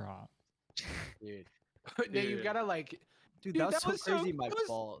balls dropped. Dude. No, you Dude. gotta like. Dude, Dude, that was that so was so- crazy. My that was-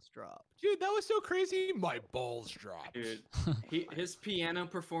 balls dropped. Dude, that was so crazy. My balls dropped. Dude, his piano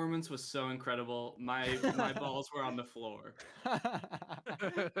performance was so incredible. My balls were on the floor. I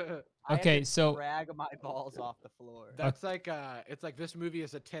had Okay, to so- drag my balls off the floor. That's like it's like this movie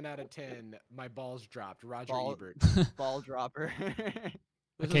is a 10 out of 10. My balls dropped. Roger Ball- Ebert. Ball dropper.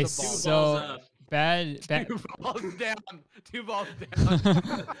 This Okay, is a ball so Balls up. bad. Two balls down. Two balls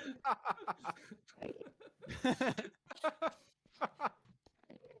down.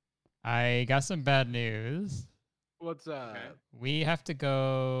 I got some bad news. What's Okay. We have to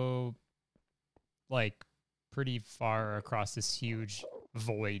go like pretty far across this huge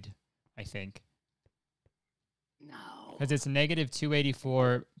void, I think. No. Because it's negative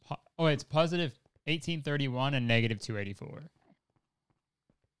 284. Oh, it's positive 1831 and negative 284.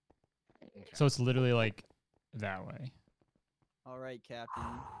 So it's literally like that way. All right, Captain.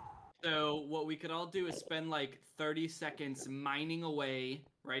 So what we could all do is spend like 30 seconds mining away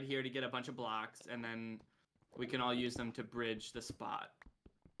right here to get a bunch of blocks, and then we can all use them to bridge the spot.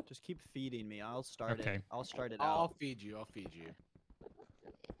 Just keep feeding me. I'll start Okay. it. I'll start it I'll out. feed you. I'll feed you.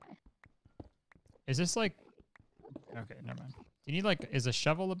 Is this like? Okay, never mind. Do you need like? Is a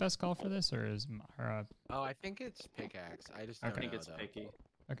shovel the best call for this, or is Oh, I think it's pickaxe. I just don't I think know, it's though. picky.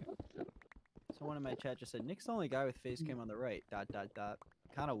 Someone in my chat just said Nick's the only guy with face cam on the right. ...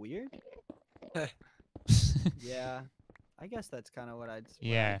 Kind of weird. Yeah, I guess that's kind of what I'd.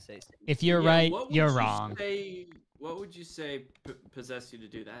 Yeah. Say. If you're Yeah, right, what would you're you wrong. What would you say possessed you to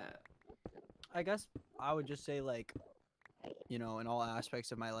do that? I guess I would just say like, you know, in all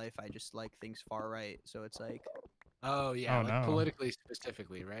aspects of my life, I just like things far right. So it's like, Oh yeah, Oh, like no. politically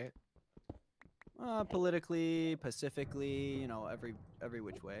specifically, right? politically, pacifically, you know, every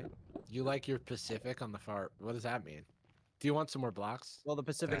which way. You like your Pacific on the far. What does that mean? Do you want some more blocks? Well, the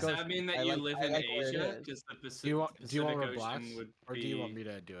Pacific Does Ocean. that mean that I you like- live I in like where it Asia? is. Because the Do you want Pacific more Ocean blocks, would or be do you want me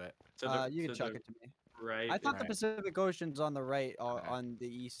to do it? to the, You can to chuck the it to me. right. I thought the Right. Pacific Ocean's on the right, Okay. on the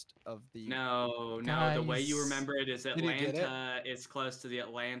east of the. No, the way you Guys. remember it is Did you get it? Atlanta is close to the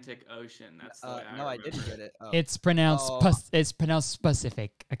Atlantic Ocean. That's the way No, I remember didn't it. get it. Oh. It's pronounced Oh. it's pronounced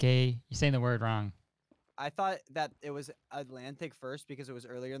Pacific. Okay, you're saying the word wrong. I thought that it was Atlantic first because it was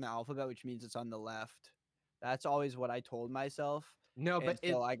earlier in the alphabet, which means it's on the left. That's always what I told myself. No, And but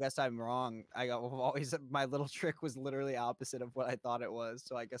so I guess I'm wrong. I got always my little trick was literally opposite of what I thought it was.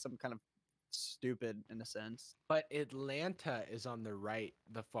 So I guess I'm kind of stupid in a sense. but Atlanta is on the right,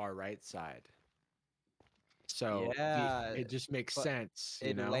 the far right side. So Yeah, it just makes but sense,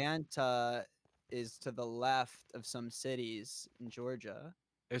 you know. Atlanta is to the left of some cities in Georgia.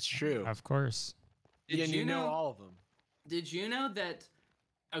 It's true. Of course. Did Yeah, and you you know know- all of them. Did you know that?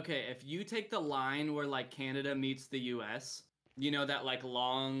 Okay, if you take the line where like Canada meets the U.S., you know that like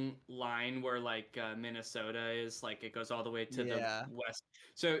long line where like Minnesota is, like it goes all the way to Yeah. the west.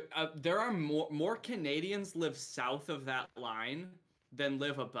 So there are more Canadians live south of that line than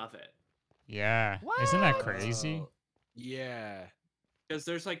live above it. Yeah. Isn't that What? crazy? Oh, yeah. Because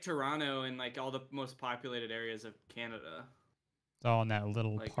there's like Toronto and like all the most populated areas of Canada. It's all in that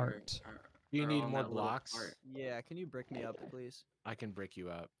little Like part. Do you are need on more that little blocks? part. Yeah, can you brick me up, please? I can break you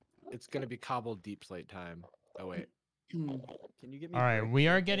up. It's gonna be cobbled deep slate time. Oh wait. Can you get me? All right, brick we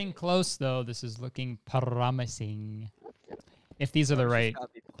real are quick? getting close though. This is looking promising. If these are the It's just right gotta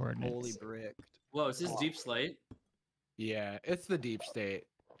be Fully coordinates. bricked. Whoa, is this deep slate? Yeah, it's the deep state.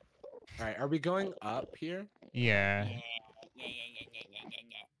 All right, are we going up here? Yeah.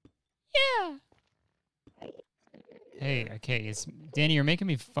 Hey, okay, it's Danny. You're making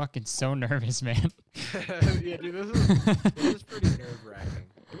me fucking so nervous, man. Yeah, dude, this is pretty nerve wracking.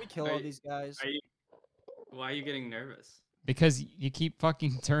 Can we kill Are all you- these guys? Are you? Why are you getting nervous? Because you keep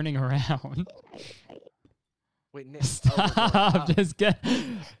fucking turning around. Wait, Nick. Oh, we're going Stop. up. Just get,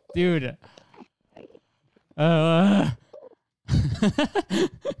 dude.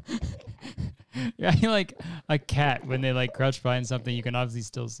 You're acting like a cat when they like crouch behind something. You can obviously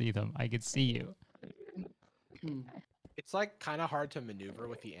still see them. I could see you. It's like kind of hard to maneuver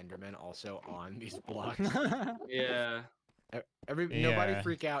with the Enderman also on these blocks. Yeah. Nobody Yeah.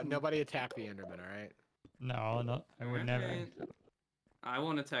 freak out. Nobody attack the Enderman. All right. No, no, I would never. Alright. I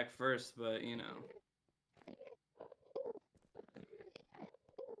won't attack first, but you know.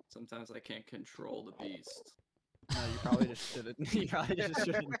 Sometimes I can't control the beast. No, you probably just shouldn't. You probably just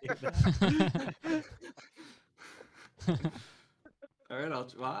shouldn't do that.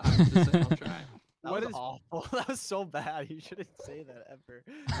 Alright, well, I'm just saying, I'll try. That What was is- awful. That was so bad. You shouldn't say that ever.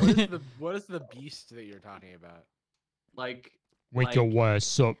 What is the beast that you're talking about? Like, Wake like, your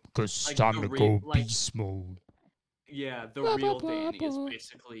ass up, cause it's like time the to re- go like- beast mode. yeah, the Blah, blah, real blah, Danny is blah.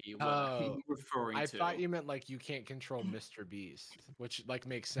 basically what Oh, I'm referring I to. thought you meant like you can't control Mr. Beast, which like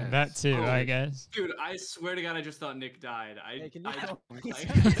makes sense. That too, Oh, I guess. Dude, I swear to God, I just thought Nick died. Hey, can you I throw me like,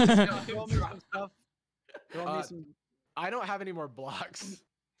 some- I just saw him throw me drop. some stuff? Throw me Uh, some. I don't have any more blocks.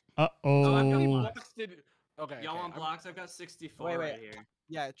 Uh Oh, I've got oh. blocks. Blocks did. Okay. Y'all okay, want I'm- blocks? I've got 64 Wait, right wait. here.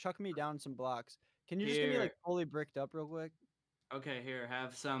 Yeah, chuck me down some blocks. Can you just give me Here. like fully bricked up real quick? Okay, here,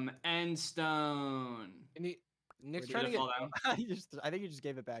 have some end stone. Nick's Did trying Did to it get. fall down? I think you just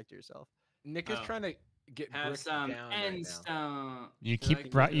gave it back to yourself. Nick is Oh. trying to get Have bricked some down right end now. stone. You Did I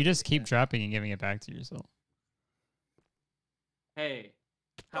keep get you it? just keep dropping and giving it back to yourself. Hey.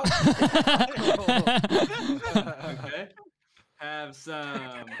 Okay. Have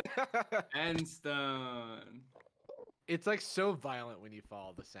some end stone. It's like so violent when you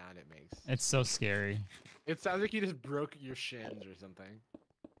fall. The sound it makes. It's so scary. It sounds like you just broke your shins or something.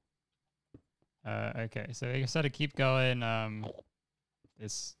 Okay, so I guess I had to keep going.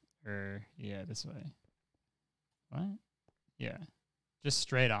 This this way. What? Yeah, just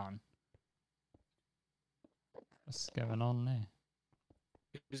straight on. What's going on there?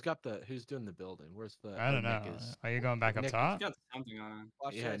 Who's doing the building? Where's the? I don't know. Nick is. Are you going back up Nick- top? Got something on.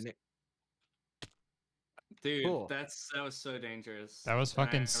 Watch Yeah, this. Nick. Dude, Cool. that was so dangerous. That was and I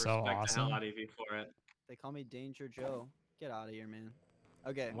fucking so respect the awesome. hell out of you for it. They call me Danger Joe. Get out of here, man.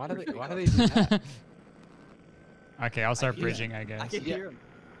 Okay. Why do here they? we Why go. do they do that? Okay, I'll start hear bridging, I I guess. can Yeah. hear him.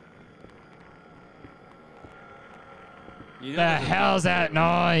 You know The there's a hell's lot that of-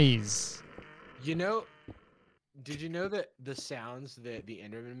 noise? You know, did you know that the sounds that the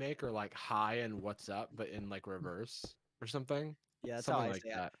Endermen make are like hi and what's up, but in like reverse? or something. Yeah, that's Something how I like say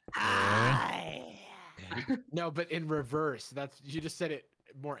that. it. Hi. No, but in reverse. That's you just said it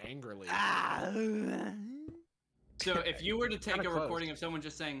more angrily. So if you were to take Kinda a close. recording of someone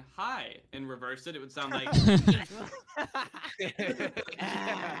just saying hi and reverse it, it would sound like.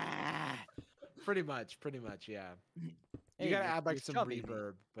 Yeah. Pretty much, yeah. You Hey, gotta you're- add like you're some chubbing me.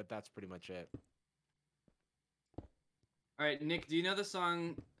 reverb, but that's pretty much it. All right, Nick, do you know the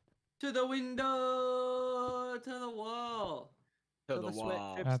song "To the Window, to the Wall"? To So the the sweat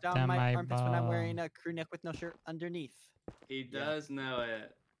wall. drips Up down down my my armpits when I'm wearing ball. a crew neck with no shirt underneath. He Yeah. does know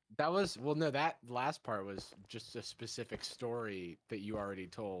it. That was no. That last part was just a specific story that you already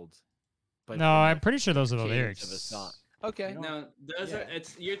told. But No, in I'm the pretty sure those are the cadence of lyrics. a song. Okay. No, those are. Yeah.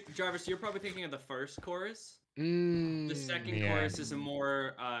 It's Jarvis. You're probably thinking of the first chorus. The Mm, second Yeah. chorus is a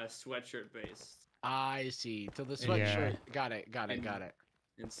more sweatshirt based I see. To the Yeah. sweatshirt. Got it. And- it.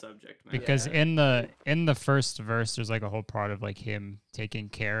 in subject matter. Because Yeah. in the first verse, there's like a whole part of like him taking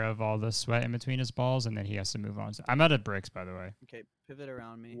care of all the sweat in between his balls, and then he has to move on. So I'm out of bricks, by the way. Okay, pivot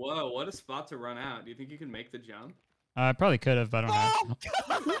around me. Whoa, what a spot to run out. Do you think you can make the jump? I probably could have, but I don't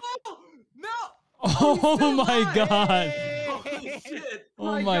have. No! Oh still my alive! god! Holy shit!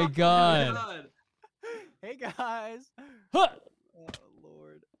 Oh my god! God. Hey guys. Huh! Oh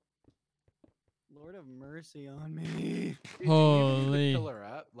Lord. Lord have mercy on me. Dude, Holy. Fill her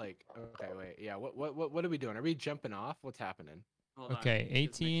up. Like, okay, wait. Yeah. What are we doing? Are we jumping off? What's happening? Hold on, Okay, just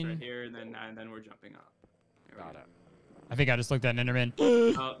make sure 18. here, and then we're jumping up. There we Got go. it. I think I just looked at an Enderman.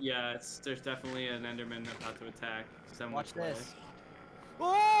 Oh yeah, there's definitely an Enderman about to attack. Watch this.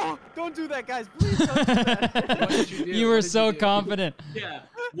 Oh! Don't do that, guys. Please don't do that. What did you do? You What were did you so do? confident. Yeah,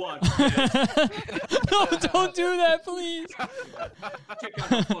 watch this. No, don't do that, please. Check out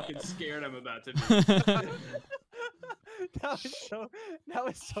how fucking scared I'm about to be. That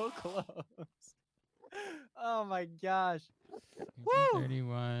was so close. Oh my gosh. Woo!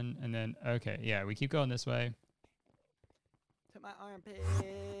 31, and then okay, yeah, we keep going this way. To my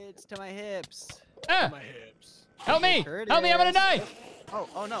armpits, to my hips. Ah! My hips. Help me! Help me! I'm gonna die!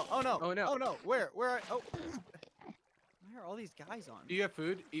 Oh no, oh no. Oh, no. Oh no. Where are oh why are all these guys on? Do you have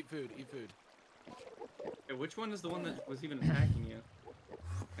food? Eat food. Eat food. Okay, which one is the one that was even attacking you?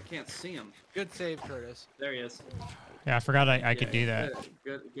 I can't see him. Good save, Curtis. There he is. Yeah, I forgot I could do that.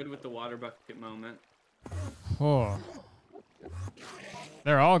 Good with the water bucket moment. Oh.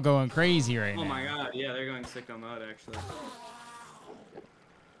 They're all going crazy right Oh now. my god, yeah, they're going sicko mode actually.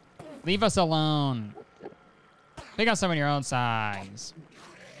 Leave us alone. Pick on someone your own size.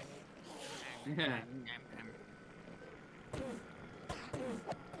 Yeah.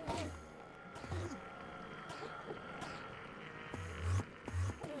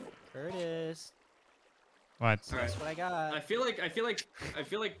 Curtis. What? Alright. That's what I got. I feel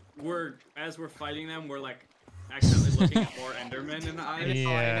like we're as we're fighting them, we're like accidentally looking at more Endermen in the eyes.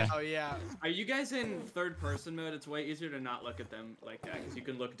 Yeah. Oh yeah. Are you guys in third person mode? It's way easier to not look at them like that because you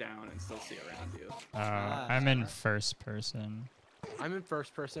can look down and still see around you. I'm in first person I'm in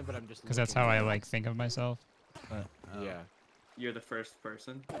first person, but I'm just. because that's looking how I down. like think of myself. But Yeah. You're the first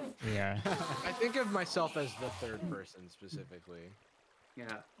person. yeah. I think of myself as the third person specifically. Yeah.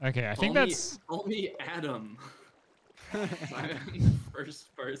 Okay, I think Call me- that's Call me Adam. I'm in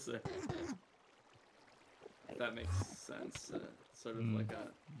first person. If that makes sense. Sort of like a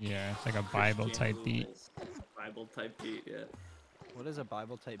yeah, it's like a Bible type beat. Bible type beat, yeah. What does a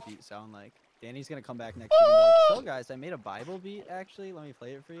Bible type beat sound like? Danny's gonna come back next week and be like, so guys, I made a Bible beat actually. Let me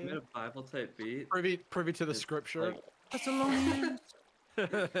play it for I made you. a Bible type beat. Privy to the It's scripture. like,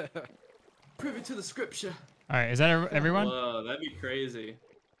 privy to the scripture. All right, is that everyone? Whoa, that'd be crazy.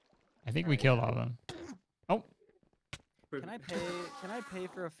 I think we killed all of them. Oh, Can I pay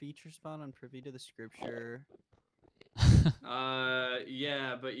for a feature spawn on Privy to the Scripture?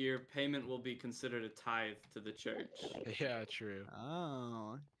 Yeah, but your payment will be considered a tithe to the church. Yeah, true.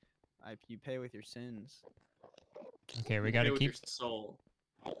 Oh. You pay with your sins. okay, we You gotta pay with keep. your soul.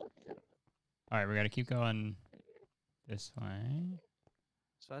 All right, we gotta keep going this way.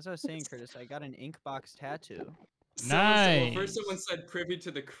 So as I was saying, Curtis, I got an ink box tattoo. Nice. Well, first someone said privy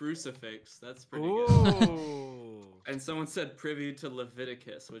to the crucifix. That's pretty good. Ooh. And someone said privy to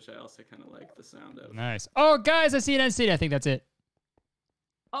Leviticus, which I also kind of like the sound of. Nice. Oh, guys, I see an end state. I think that's it.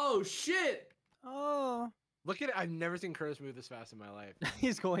 Oh shit! Oh. Look at it. I've never seen Curtis move this fast in my life.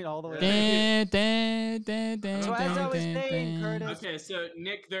 He's going all the way. Yeah. Dun, dun, dun, dun, So as I was dun, saying, dun. Curtis- Okay, so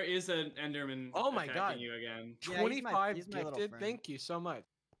Nick, there is an Enderman Oh my attacking God. you again. Yeah, 25 he's my little gifted. friend. Thank you so much.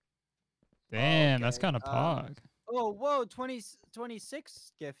 Damn, that's Okay, kind of pog. Oh, whoa,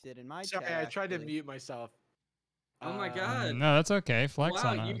 26 gifted in my Sorry, chat. I tried to actually. mute myself. Oh my god. No, that's okay. Flex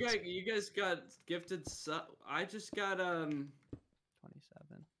Wow, on you us. guys got gifted I just got 27.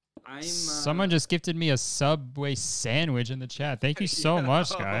 I'm Someone just gifted me a Subway sandwich in the chat. Thank you so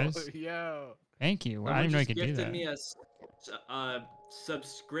much, guys. Yo. Thank you. I someone didn't know you just could do gifted that. me a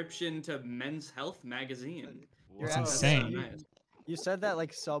subscription to Men's Health magazine. That's Whoa. insane. Nice. You said that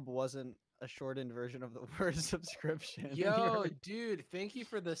like sub wasn't a shortened version of the word subscription. Yo, dude, thank you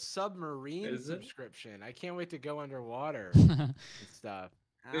for the submarine Is it? subscription. I can't wait to go underwater and stuff.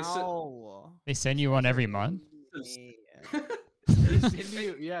 Ow. They send you one every month?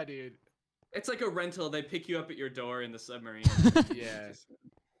 Yeah, dude. It's like a rental. They pick you up at your door in the submarine. Yeah.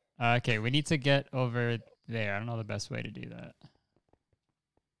 Okay, we need to get over there. I don't know the best way to do that.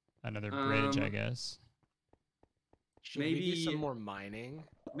 Another bridge, I guess. Should we do Maybe- some more mining? Do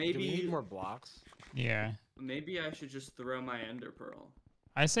we Maybe need more blocks? Yeah. maybe I should just throw my ender pearl.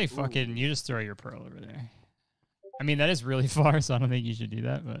 I say fuck it and you just throw your pearl over there. I mean, that is really far, so I don't think you should do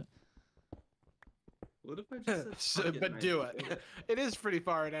that, but... What if I just said fuck But and I do just it. It is pretty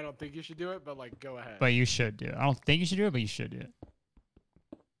far, and I don't think you should do it. But like, go ahead. But you should do it. I don't think you should do it, but you should do it.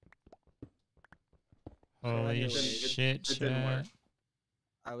 Holy It didn't- shit, it didn't work. chat.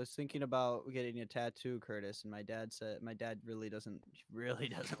 I was thinking about getting a tattoo, Curtis, and my dad said my dad really doesn't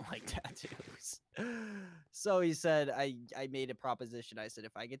like tattoos. So he said I made a proposition. I said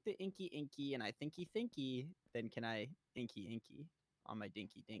if I get the inky and I thinky, then can I inky on my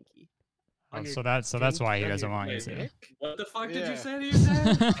dinky? Oh, On your so that's why he on doesn't your want you Wait, to. dick? What the fuck did Yeah. you say to your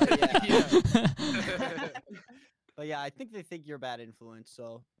dad? But yeah, I think they think you're a bad influence.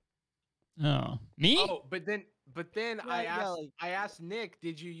 So Oh, me? Oh, but then I Yeah, asked like- I asked Nick,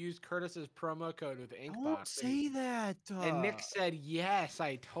 did you use Curtis's promo code with Inkbox? don't say that. And Nick said yes,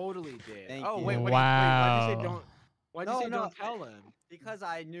 I totally did. Thank Oh you. wait, why'd you say Wow. don't? Why'd you No, say no, don't tell him? because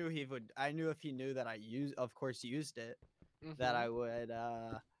I knew he would. I knew if he knew that I used it, that Mhm. I would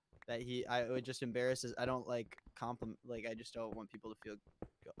I would just embarrass his. I don't like compliment. Like I just don't want people to feel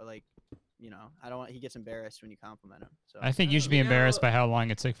like, I don't want. He gets embarrassed when you compliment him. So I think you should be You embarrassed know- by how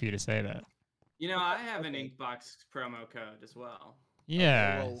long it took for you to say that. You know, I have an Okay. Inkbox promo code as well.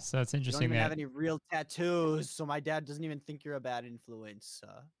 Yeah, well, so it's you don't interesting even have that. any real tattoos, so my dad doesn't even think you're a bad influence.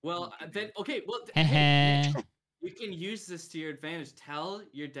 Well, then okay. Well, Heh hey, heh. Nick, you can use this to your advantage. Tell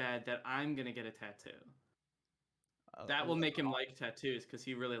your dad that I'm gonna get a tattoo. That will make him like tattoos because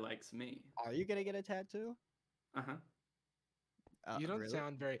he really likes me. Are you gonna get a tattoo? Uh huh. You don't Really?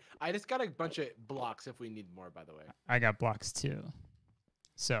 sound very. I just got a bunch of blocks if we need more, by the way. I got blocks too.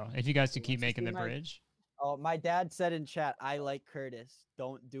 So if you guys could keep wants to making see the my- bridge. Oh, my dad said in chat, "I like Curtis.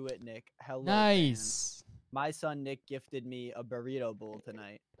 Don't do it, Nick." Hello. fan. Nice. My son Nick gifted me a burrito bowl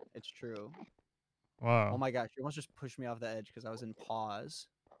tonight. It's true. Oh Whoa. my gosh, you almost just pushed me off the edge because I was in pause.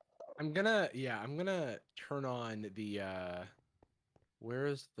 I'm gonna turn on the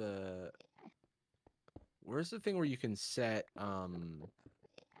where's the thing where you can set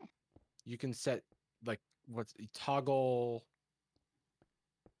like what's toggle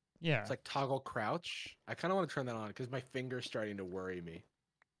Yeah. it's like toggle crouch. I kind of want to turn that on because my finger's starting to worry me.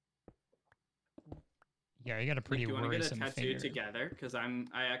 Yeah, you got a pretty Do you want to get a worrisome tattoo finger. together? Because I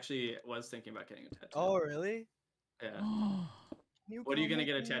actually was thinking about getting a tattoo. Oh, really? Yeah. What are you gonna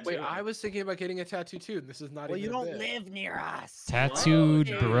get a tattoo? Wait, of? I was thinking about getting a tattoo too. And this is not Well, even you a don't bit. live near us. Tattooed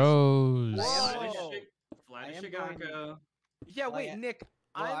Whoa, bros. Whoa. Fly I to am Chicago. Yeah, Well, wait, yeah. Nick.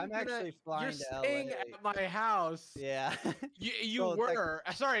 Well, I'm gonna- actually flying You're to staying LA. at my house. Yeah. You So, like- were.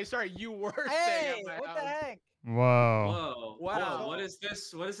 Sorry. You were staying Hey, at my what house. the heck? Whoa. Whoa! Wow. Whoa! What is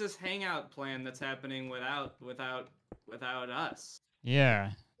this? What is this hangout plan that's happening without us?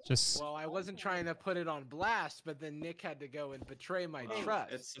 Yeah. Just Well, I wasn't trying to put it on blast, but then Nick had to go and betray my Oh,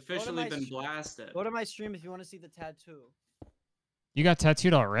 trust. It's officially my been s- blasted. Go to my stream if you want to see the tattoo. you got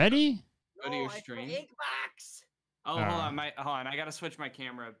tattooed already? Go to your stream. Box. Oh, Uh. hold on! I gotta switch my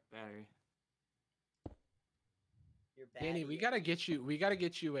camera battery. Danny, we gotta get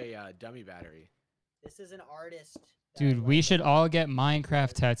you a dummy battery. This is an artist. that Dude, I we like. should all get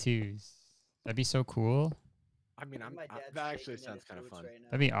Minecraft tattoos. That'd be so cool. I mean, My dad's that actually shaking in sounds his kind of boots fun. right now.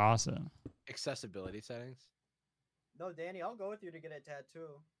 That'd be awesome. Accessibility settings. No, Danny, I'll go with you to get a tattoo.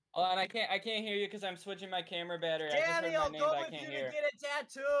 Hold on, I can't hear you because I'm switching my camera battery. Danny, I'll go with you to get a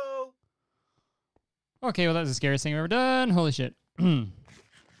tattoo. Okay, well, that's the scariest thing I've ever done. Holy shit. I'm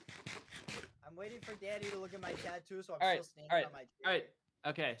waiting for Danny to look at my tattoo, so I'm Alright, still standing alright, on my chair. alright.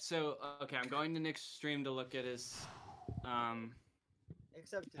 Okay, so I'm going to Nick's stream to look at his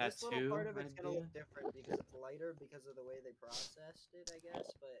Except this little tattoo part of it's gonna idea. look different because it's lighter because of the way they processed it, I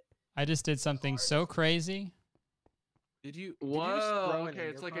guess. But I just did something so crazy. Did you just throw Whoa. an Okay,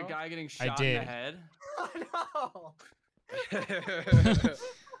 it's like a Ender guy getting shot in the did. head. Oh, pearl?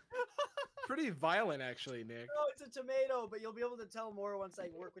 Pretty violent, actually, Nick. no, it's a tomato, but you'll be able to tell more once I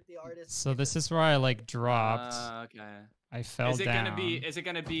work with the artist. So this is where I like dropped. Okay. I fell Is it down. gonna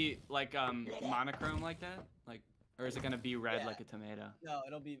be like monochrome like that? Like, or is it gonna be red Yeah. like a tomato? No,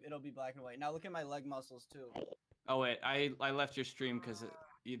 it'll be black and white. Now look at my leg muscles too. Oh wait, I left your stream because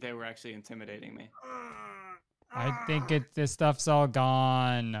they were actually intimidating me. I think this stuff's all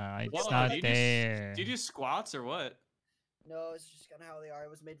gone. It's Whoa, not do you there. Do you do squats or what? No, it's just kind of how they are. I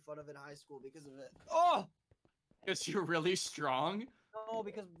was made fun of in high school because of it. Oh Because you're really strong. no,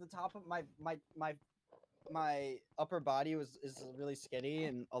 because the top of my upper body is really skinny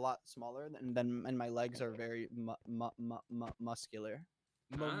and a lot smaller, and my legs are very muscular.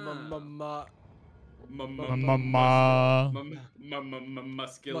 Mama.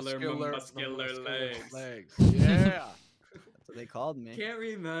 Muscular legs. Yeah. That's what they called me.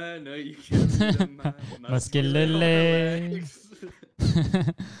 Carry mine, no, you can't see mine. Muscular legs.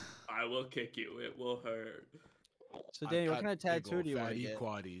 I will kick you. It will hurt. So Danny, what kind of tattoo do you want to Fatty get?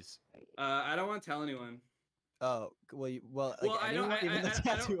 quaddies. I don't want to tell anyone. Oh, well, Well, I anyone, don't. even the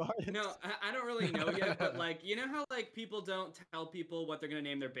I tattoo don't. artist. No, I don't really know yet. But like, you know how like people don't tell people what they're gonna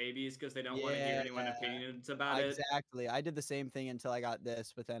name their babies because they don't want to hear anyone's Yeah. opinions about it. Exactly. I did the same thing until I got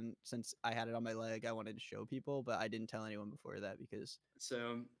this, but then since I had it on my leg, I wanted to show people, but I didn't tell anyone before that because.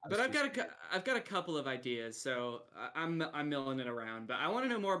 So, I but was I've got a couple of ideas. So I'm milling it around. But I want to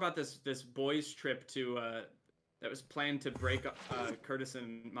know more about this boys trip to that was planned to break Kurtis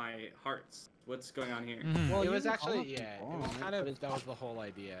and my hearts. What's going on here? Mhm. Well, It you was can actually, call it yeah, it was wrong, kind but of, it's- that was the whole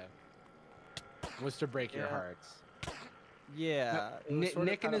idea. Was to break your Yeah. hearts. Yeah. it was sorta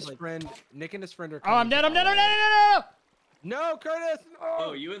Nick and kind of his like- friend are Oh, I'm coming dead. to I'm dead. I'm LA. dead. No. No, Curtis! No!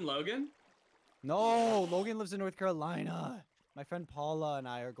 Oh, you and Logan? No, Logan lives in North Carolina. My friend Paula and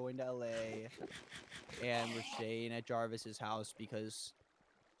I are going to LA, and we're staying at Jarvis's house because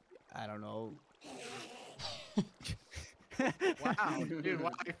I don't know. Wow, dude,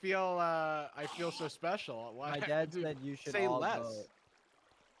 why I feel so special. Why, My dad dude, said you should say all less. vote.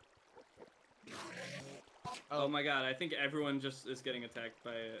 Oh my god, I think everyone just is getting attacked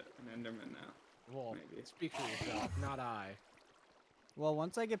by an Enderman now. Well, Maybe. speak for yourself, not I. Well,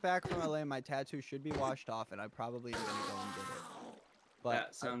 once I get back from LA, my tattoo should be washed off, and I probably am gonna go and get it. But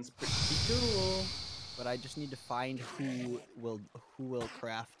That sounds pretty cool. but I just need to find who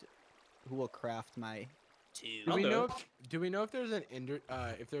will craft my tattoo. Do I'll we do know? it. Do we know if there's an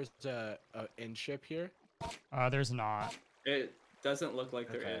if there's a end ship here? There's not. It doesn't look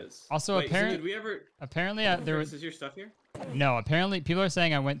like there Okay. is. Also, Wait, so apparent- did we ever? Apparently, there was Is your stuff here? no. Apparently, people are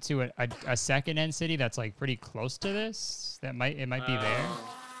saying I went to a second end city that's like pretty close to this. It might be there.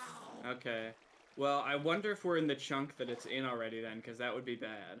 Oh, okay. Well, I wonder if we're in the chunk that it's in already then, because that would be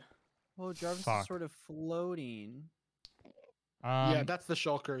bad. Oh, Jarvis Fuck. is sort of floating. Yeah, that's the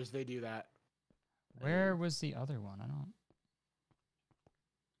shulkers. They do that. Where was the other one?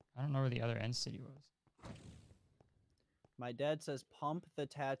 I don't know where the other end city was. My dad says pump the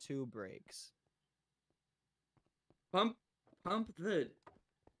tattoo brakes. Pump the.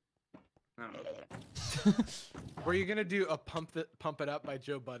 I don't know. Were you gonna do a pump it up by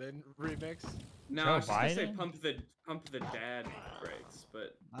Joe Budden remix? No, Joe I was just gonna say Biden? pump the dad brakes,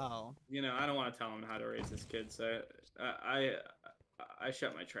 but Oh. you know I don't want to tell him how to raise his kids, so I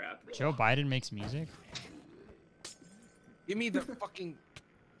shut my trap. Joe Biden makes music. Give me the fucking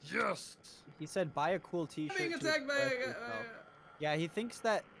yes. He said buy a cool t-shirt. Being to attacked by express a yourself." Yeah, he thinks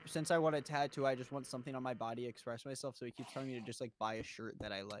that since I want a tattoo, I just want something on my body to express myself, so he keeps telling me to just like buy a shirt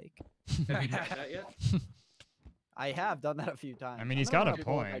that I like. Have you tried that yet? I have done that a few times. I mean, I'm he's gonna got wanna a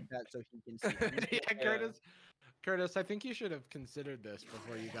pull it like point. that so he can see. Yeah, Curtis, I think you should have considered this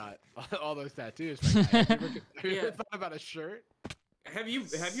before you got all those tattoos. My guy. Have you ever Yeah. thought about a shirt? Have you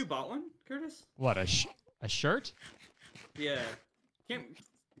bought one, Curtis? What a shirt? Yeah. Can't.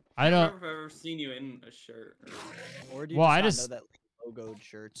 I I don't don't. know if I've ever seen you in a shirt. Or do you Well, just I not just- know that like, logoed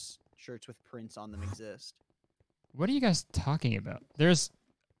shirts with prints on them exist? What are you guys talking about? There's.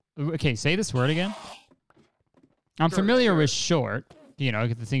 Okay, say this word again. I'm Shirt, familiar with shirt. short. You know,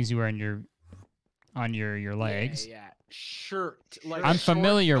 the things you wear on your legs. Yeah, shirt. Like I'm short,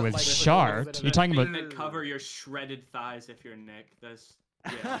 familiar but with like with a little shart. bit of You're a- talking about- Thing that cover your shredded thighs if you're Nick. That's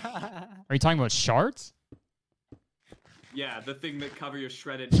yeah. Are you talking about sharts? Yeah, the thing that cover your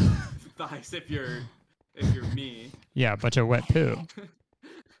shredded thighs if you're me. Yeah, a bunch of wet poo.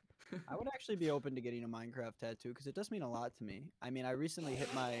 I would actually be open to getting a Minecraft tattoo because it does mean a lot to me. I mean, I recently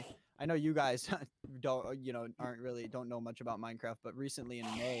hit my. I know you guys don't know much about Minecraft, but recently in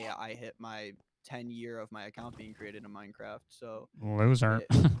May I hit my 10-year of my account being created in Minecraft. So Loser.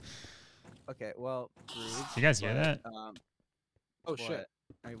 okay, well, rude, You guys hear that? Oh shit!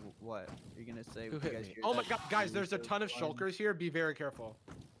 What are you gonna say? Who You hit guys me? hear Oh my that? god, guys! There's a Rude ton of one. shulkers here. Be very careful.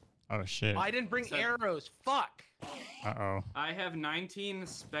 Oh shit. I didn't bring So- arrows. Fuck. Uh-oh. I have 19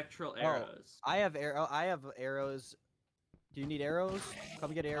 spectral Oh, arrows. I have arrows. Do you need arrows?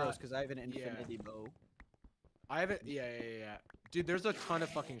 Come get arrows because I have an infinity bow. I haven't. Yeah. Dude, there's a ton of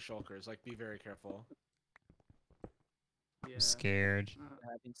fucking shulkers. Like, be very careful. Yeah. I'm scared.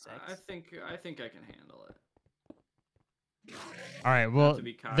 Having sex. I think I can handle it. All right, Not well, to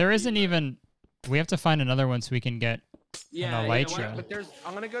be there cocky, isn't but- even... We have to find another one so we can get... Yeah, light why- show. But there's.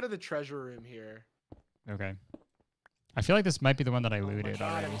 I'm gonna go to the treasure room here. Okay. I feel like this might be the one that I Oh my looted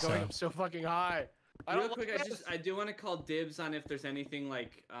god, already, I'm so... going up so fucking high. I Real don't quick, like this. I do want to call dibs on if there's anything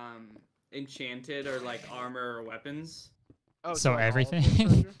like enchanted or like armor or weapons. Oh, So like all of the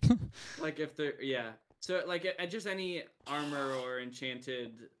everything? treasure? Like if there, yeah. So like just any armor or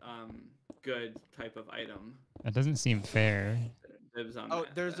enchanted good type of item. That doesn't seem fair. Dibs on Oh,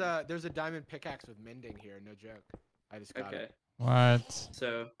 that there's a diamond pickaxe with mending here. No joke. I just got Okay. it. What?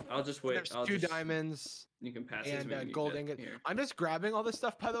 So I'll just wait. There's I'll 2 just, diamonds You can pass this and when a you gold get ingot. here. I'm just grabbing all this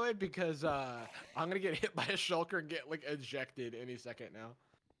stuff, by the way, because I'm gonna get hit by a shulker and get like ejected any second now.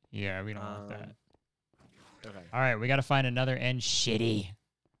 Yeah, we don't want that. Okay. All right, we got to find another end shitty.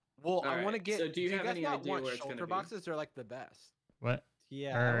 Well, I Alright, want to get. so do you have guys any not idea want where it's gonna shulker be? boxes? They're like the best. What?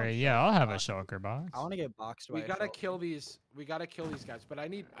 Yeah. I want Yeah, I'll have a box. shulker box. I want to get boxed. We by a gotta shulker. kill these. We gotta kill these guys, but I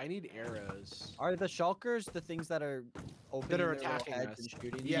need arrows. Are the shulkers the things that are opening are their little attacking heads us. and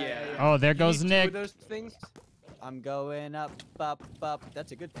shooting? Yeah. Oh, there You goes need 2 Nick. of those things. I'm going up.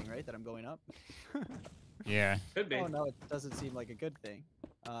 That's a good thing, right? That I'm going up. Yeah. Could be. Oh no, it doesn't seem like a good thing.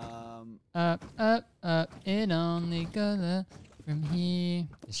 Up, it only goes up from here.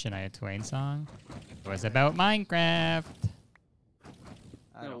 The Shania Twain song was about Minecraft.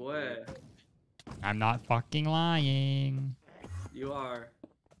 I No don't way. I'm not fucking lying. You are.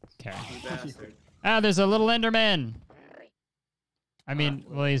 Okay. You bastard. Ah, there's a little Enderman. I mean,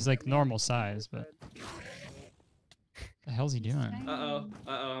 well, he's like normal size, but the hell's he doing? Uh-oh.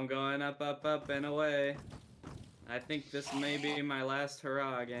 I'm going up, and away. I think this may be my last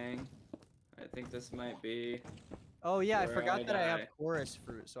hurrah, gang. I think this might be... Oh yeah, I Where forgot I that I have die. chorus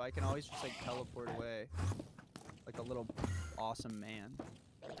fruit, so I can always just like teleport away, like a little awesome man.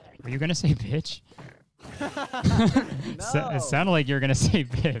 Were you gonna say bitch? No. It sounded like you were gonna say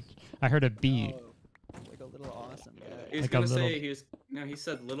bitch. I heard a beat. No, like a little awesome guy. He was Like a gonna little- say he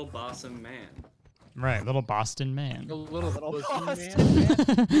said little bossum man. Right, little Boston man. A little Awesome, pussy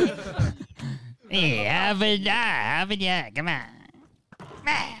man. Hey, haven't ya? Come on.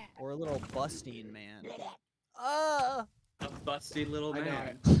 Or a little busting man. A busty little I know.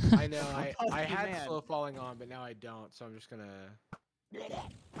 man. I know. I Pussy had man. slow falling on, but now I don't. So I'm just gonna.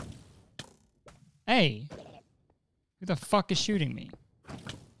 Hey, who the fuck is shooting me?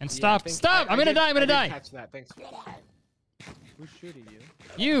 And Yeah, stop! thanks- Stop! I I'm gonna did- die! I'm I gonna did die! Catch that. Thanks. Who's shooting you?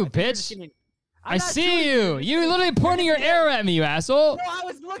 You I think you're just bitch! getting- I I'm not see shooting you! just You're getting- literally pointing your arrow at me, you asshole! No, I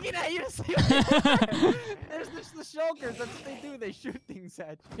was looking at you to see what you were. There's just the shulkers. That's what they do. They shoot things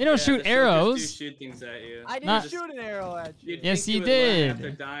at you. You don't Yeah, shoot the shulkers do arrows. shoot things at you. I didn't Not- shoot an arrow at you. You'd Yes, think you would learn did.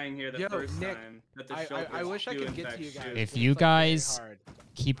 After dying here the Yo, first Nick, time, that the I shulkers wish I do could in get fact to you guys. shoot. If but you it's, like, very guys hard.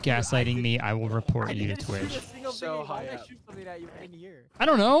 keep gaslighting me, I will report I you to didn't shoot a Twitch. single So thing. Why high would I up. shoot something at you in here? I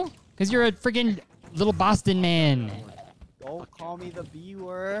don't know, cause you're a freaking little Boston man. Don't call me the B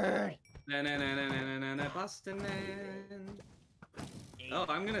word. Na-na-na-na-na-na-na, Boston man. Oh,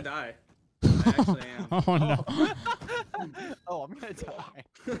 I'm gonna die. I actually am. Oh no. Oh, I'm gonna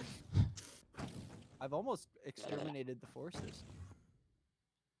die. I've almost exterminated the forces.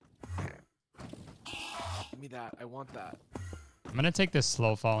 Give me that. I want that. I'm gonna take this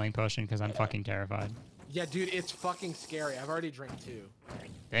slow falling potion because I'm fucking terrified. Yeah, dude, it's fucking scary. I've already drank 2.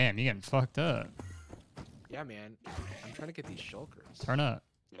 Damn, you getting fucked up. Yeah, man. I'm trying to get these shulkers. Turn up.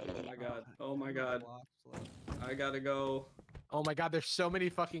 Oh my god. Oh my god. Block slow. I gotta go. Oh my god, there's so many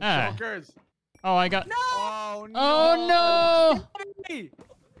fucking Ah. shulkers. Oh, I got. Oh no! Oh no!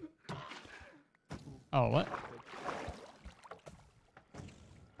 Oh, what?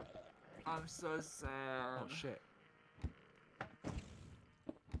 I'm so sad. Oh shit.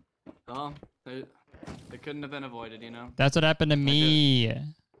 Oh, they couldn't have been avoided, you know? That's what happened to me.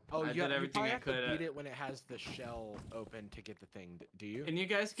 Oh, I you, did you everything probably I have to could. beat it when it has the shell open to get the thing. Do you? Can you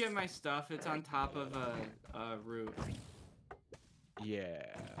guys get my stuff? It's on top of a roof. Yeah.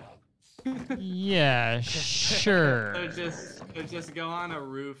 Yeah, sure. So just go on a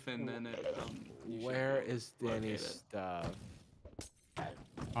roof and then it. You should Where is locate Danny's it. stuff?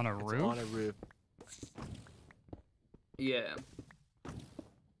 On a It's roof? on a roof. Yeah.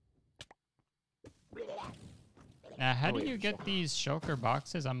 Now, how Oh, do wait, you get shulker. these shulker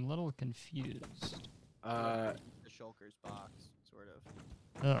boxes? I'm a little confused. Uh, The shulker's box, sort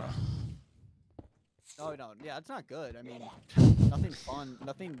of. Ugh. Oh no, yeah, it's not good. I mean, nothing fun,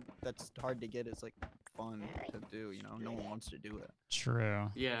 nothing that's hard to get is like fun to do. You know, no one wants to do it.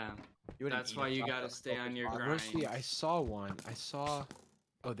 True. Yeah. You wouldn't That's eat why a you chocolate gotta stay on shulker's your box. where's the? grind. I saw one. I saw.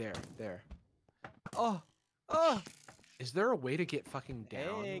 Oh, there. Oh, oh, Is there a way to get fucking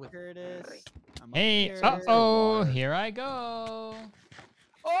down? hey with... Curtis. I'm up Hey, here. uh-oh, water. here I go.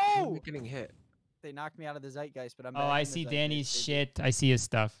 I'm Oh! getting hit. They knocked me out of the zeitgeist, but I'm Oh, back I in the see zeitgeist, Danny's baby. shit. I see his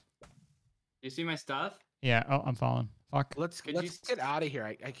stuff. You see my stuff? Yeah, oh, I'm falling. Fuck. Let's Could you let's get out of here.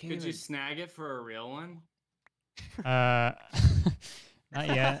 I can't Could even. you snag it for a real one? Not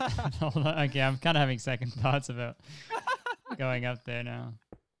yet. Hold on. Okay, I'm kind of having second thoughts about going up there now.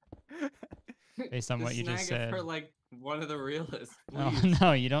 Based on what you just snag it said. for like one of the realists, Oh, please.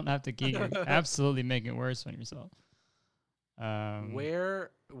 no, you don't have to keep absolutely making it worse on yourself. Where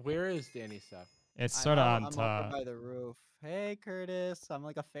is Danny's stuff? It's I sort of know, on I'm top. up by the roof. Hey Curtis, I'm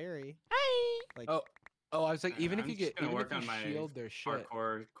like a fairy. Hi. Like, Oh, I was like, even if I'm you just get, gonna even work if on you my shield their shit.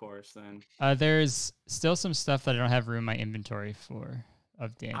 Hardcore course then. There's still some stuff that I don't have room in my inventory for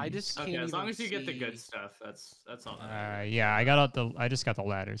of Danny's. I just can't Okay, as long even as you get the good see- stuff, that's all. That matters. Yeah, I just got the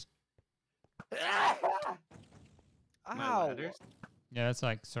ladders. My ow. ladders? Yeah, that's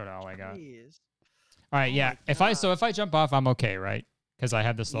like sort of all I got. Jeez. All right, Oh yeah. my If I jump off, I'm okay, right? Because I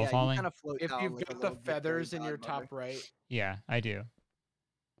have the slow Yeah, falling. you kind of float If down you've like a got the little bit fairy feathers in your godmother. top right, Yeah, I do.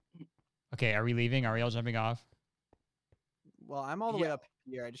 Okay, are we leaving? Are we all jumping off? Well, I'm all the way Yeah. up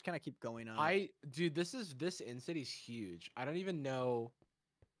here. I just kind of keep going up. dude, this in city's huge. I don't even know,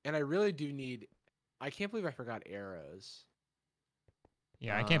 and I really do need. I can't believe I forgot arrows.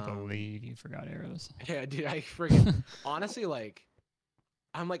 Yeah, I can't Um, believe you forgot arrows. Yeah, dude, I friggin' honestly like.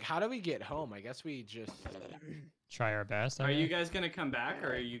 I'm like, how do we get home? I guess we just. Try our best. I Are you guess. guys gonna come back,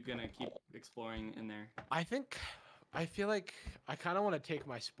 or are you gonna keep exploring in there? I feel like I kind of want to take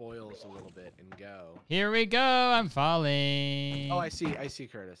my spoils a little bit and go. Here we go. I'm falling. Oh, I see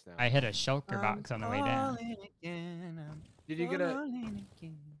Curtis now. I hit a shulker box on the way down. Did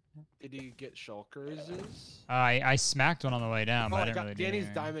you get shulkers? I smacked one on the way down, Oh, but I I didn't got really do Danny's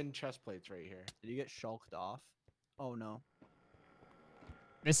anything. diamond chest plates right here. Did you get shulked off? Oh no.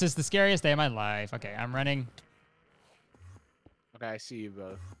 This is the scariest day of my life. Okay, I'm running. Okay, I see you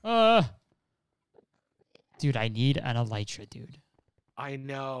both. Dude, I need an elytra, dude. I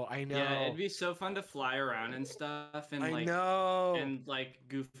know. Yeah, it'd be so fun to fly around and stuff, and I like know. and like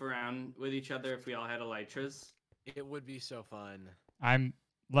goof around with each other if we all had elytras. It would be so fun. I'm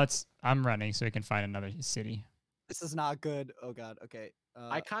running so we can find another city. This is not good. Oh god. Okay.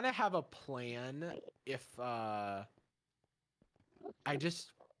 I kind of have a plan if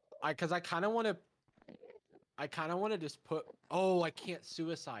because I kind of want to just put. Oh, I can't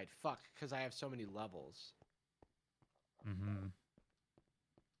suicide. Fuck, because I have so many levels. Mm-hmm.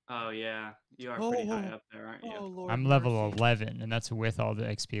 Oh yeah, you are pretty high up there, aren't you? Oh lord. I'm level mercy. 11, and that's with all the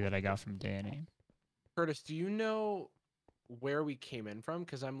XP that I got from Danny. Curtis, do you know where we came in from?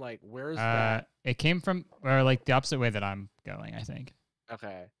 Because I'm like, where's that? It came from, or like the opposite way that I'm going, I think.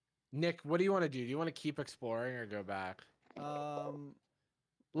 Okay, Nick, what do you want to do? Do you want to keep exploring or go back?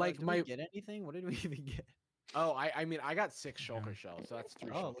 Like did my we get anything? What did we even get? Oh, I mean, I got 6 Yeah. shulker shells, so that's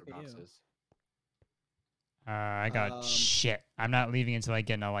 3 Oh, shulker look at you. boxes. I got Um, shit. I'm not leaving until I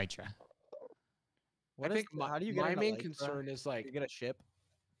get an elytra. What I is think the- how do you get my an main elytra? concern is Do like, you get a ship?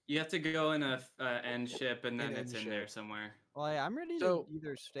 You have to go in a end ship, and then An it's end in there ship. somewhere. Well, I'm ready So- to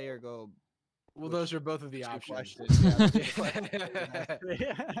either stay or go. well, Which- those are both of the two options. questions. Yeah, those are two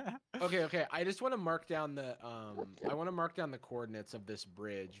Yeah. questions. Okay. I just want to mark down the I want to mark down the coordinates of this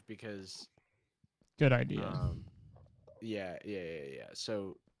bridge because Good idea. yeah.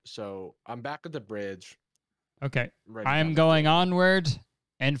 So I'm back at the bridge. Okay. Right. I'm going onward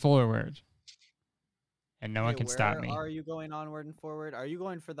and forward. And no one Okay, can stop where me. Are you going onward and forward? Are you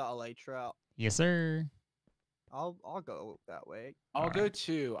going for the elytra? Yes, sir. I'll go that way. I'll go Alright.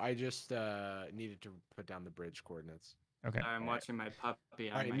 too. I just needed to put down the bridge coordinates. Okay. I'm watching my puppy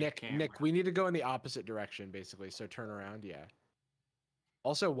on All right, my Nick. camera. Nick, we need to go in the opposite direction, basically. So turn around. Yeah.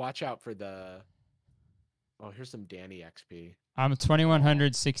 Also, watch out for the. Oh, here's some Danny XP. I'm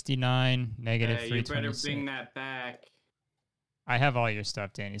 2169, negative Hey, you better 326. bring that back. I have all your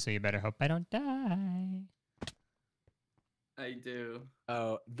stuff, Danny, so you better hope I don't die. I do.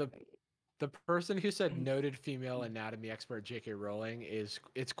 Oh, the person who said noted female anatomy expert J.K. Rowling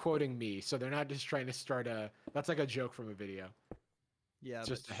it's quoting me, so they're not just trying to start a. That's like a joke from a video. Yeah,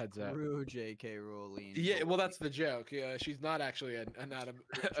 Just but a heads up. screw J.K. Rowling. Yeah, well, that's the joke. Yeah, she's not actually an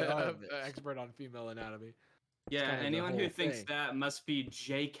Jarvis. expert on female anatomy. Yeah, kind of the anyone who whole thinks thing. that must be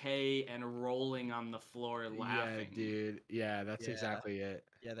JK and rolling on the floor laughing. Yeah, dude. Yeah, that's Yeah. exactly it.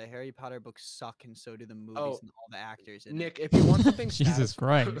 Yeah, the Harry Potter books suck, and so do the movies Oh, and all the actors in Nick, if you want something Jesus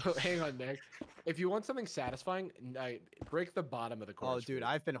Christ. hang on, Nick. If you want something satisfying, break the bottom of the it. course. Oh, dude,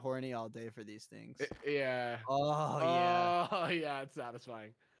 I've been horny all day for these things. Yeah. Oh yeah. Oh yeah, it's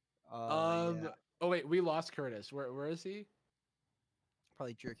satisfying. Oh yeah. Oh wait, we lost Curtis. Where is he?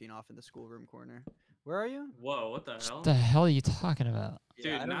 Probably jerking off in the schoolroom corner. Where are you? Whoa, what the hell? What the hell are you talking about?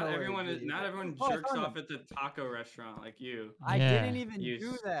 Dude, I don't know not where everyone he is. not everyone Oh, I jerks found off him. at the taco restaurant like you. I Yeah. didn't even You do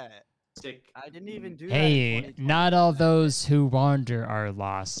s- that. Sick. I didn't even do that. in Hey, 2020. not all those who wander are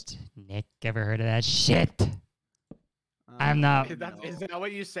lost. Nick, ever heard of that shit? I'm not- Is that, no. is that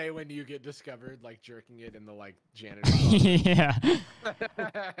what you say when you get discovered, like jerking it in the like janitor? Yeah.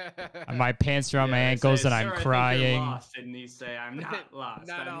 My pants are on my Yeah, they ankles say, and "Sir, I'm I think you're crying. lost," and you say, "I'm not lost.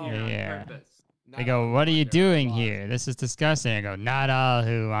 Not I'm all. here Yeah. on purpose." They go, "What are you doing here? This is disgusting." I go, "Not all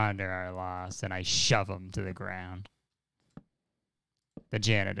who wander are lost," and I shove them to the ground. The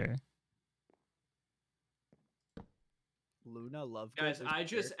janitor. Luna Lovegood. Guys, is I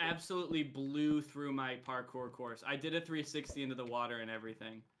just character? absolutely blew through my parkour course. I did a 360 into the water and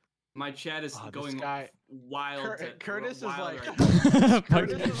everything. My chat is Oh, this going guy- wild. Curtis is wild like, right now.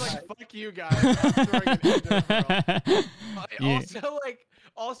 Curtis is like, fuck you guys. I'm throwing an ender pearl. Yeah.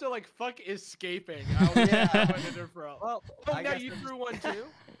 Also like, fuck escaping. Oh yeah, I went ender pearl. Well, Oh, I now guess you I'm threw one too.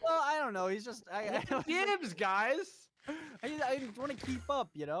 Well, I don't know. He's just. I Dibs, guys. I want to keep up.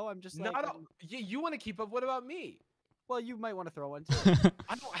 You know, I'm just like. Not yeah, you want to keep up. What about me? Well, you might want to throw one too.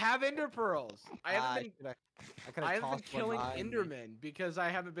 I don't have ender pearls. I haven't been. I I haven't been killing Endermen because I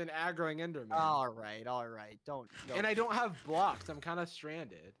haven't been aggroing Endermen. All right. Don't. And I don't have blocks. I'm kind of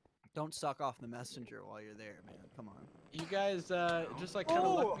stranded. Don't suck off the messenger while you're there, man. Come on. You guys just like kind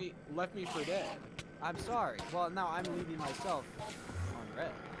of left me for dead. I'm sorry. Well, now I'm leaving myself on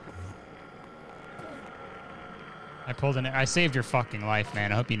red. I pulled an. I saved your fucking life,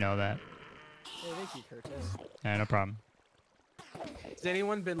 man. I hope you know that. Hey, thank you, Curtis. Yeah, no problem. Has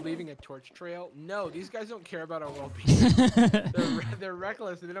anyone been leaving a torch trail? No, these guys don't care about our well-being. They're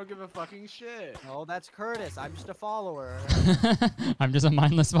reckless and they don't give a fucking shit. No, that's Curtis. I'm just a follower. I'm just a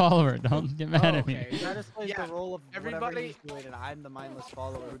mindless follower. Don't get mad at me. Okay. Curtis plays Yeah, the role of whatever everybody- he's doing, and I'm the mindless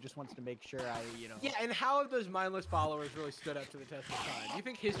follower who just wants to make sure I, Yeah, and how have those mindless followers really stood up to the test of time? You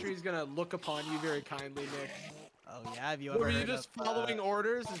think history is gonna look upon you very kindly, Nick? Oh yeah, have you Or ever were you heard just of, following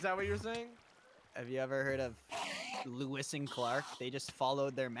orders? Is that what you're saying? Have you ever heard of Lewis and Clark? They just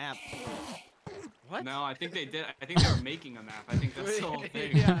followed their map. What? No, I think they did. I think they were making a map. I think that's the whole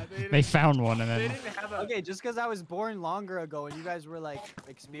thing. Yeah, They found one and they then. didn't have a Okay, just because I was born longer ago and you guys were like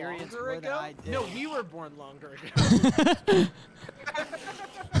experienced longer more ago. than I did. No, we were born longer ago.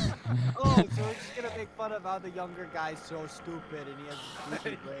 Oh, so we're just gonna make fun of how the younger guy's so stupid and he has a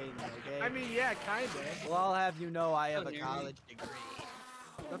stupid brain, okay? I mean, yeah, kinda. well, I'll have you know I have a Don't hear me. college degree.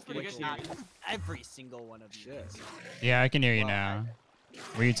 That's You pretty guys cool. hear Not every single one of you. Shit. Yeah, I can hear you Well, now.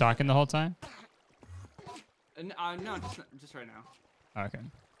 Were you talking the whole time? No, just right now. Okay.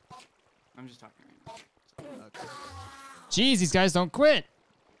 I'm just talking right now. Okay. Jeez, these guys don't quit.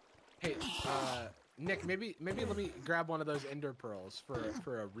 Hey, Nick, maybe let me grab one of those ender pearls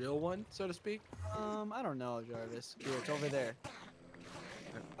for a real one, so to speak. I don't know, Jarvis. Here, it's over there.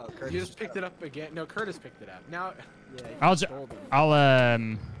 Oh, Curtis You just picked it up again. No, Curtis picked it up. Now, Yeah, he I'll stole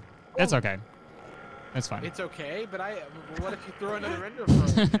them. That's okay. That's fine. it's okay, but what if you throw another ender pearl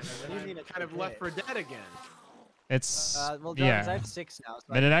again? And do then you mean I'm it's kind of left okay? for dead again. It's Well, Jarvis, I yeah, have 6 now. So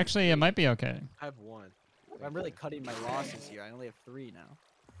but it actually it might be okay. I have one. I'm really cutting my losses here. I only have 3 now.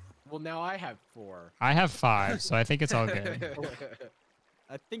 Well, now I have 4. I have 5, so I think it's all good.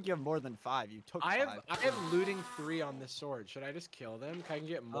 I think you have more than 5. You took 5. I have looting 3 on this sword. Should I just kill them? I can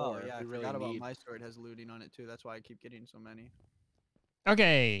get more. Oh yeah, I if we really forgot about need. my sword has looting on it too. That's why I keep getting so many.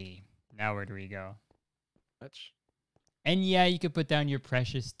 Okay, now where do we go? Much. And yeah, you could put down your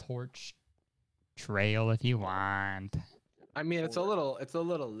precious torch trail if you want. I mean, it's a little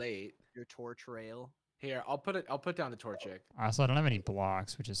late. Your torch rail. Here, I'll put down the torchic. Also, I don't have any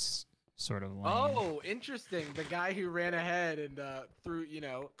blocks, which is sort of lame. Oh, interesting. The guy who ran ahead and threw,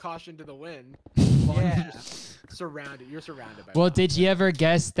 caution to the wind. Yeah. You're surrounded by. Well, blocks. did you ever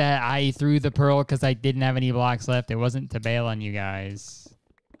guess that I threw the pearl because I didn't have any blocks left? It wasn't to bail on you guys.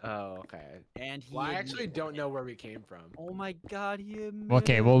 Oh, okay. And he. Well, I actually admitted don't it. know where we came from. Oh my God, he.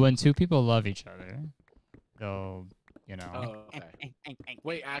 Okay, well, when two people love each other, they'll, Oh, okay.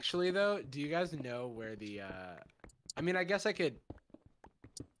 Wait, actually though, do you guys know where the? I mean, I guess I could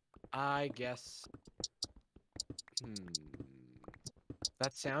I guess.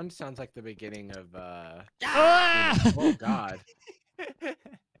 That sounds like the beginning of. Ah! Oh God.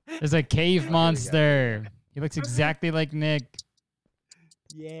 There's a cave we go. monster. He looks exactly like Nick.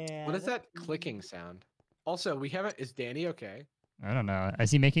 Yeah. What is that clicking sound? Also, we haven't. Is Danny okay? I don't know.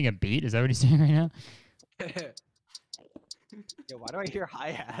 Is he making a beat? Is that what he's doing right now? Yo, why do I hear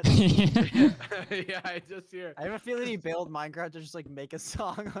hi-hats? Yeah, I just hear. I have a feeling he bailed Minecraft to just like make a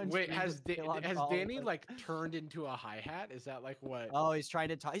song on Wait, stream has to kill on has call, Danny but- like turned into a hi hat? Is that like what? Oh, he's trying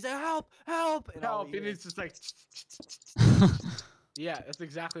to talk. He's like, help, help! And all Help! he And it's hears- just like. Yeah, that's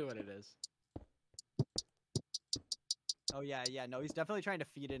exactly what it is. Oh yeah, yeah. No, he's definitely trying to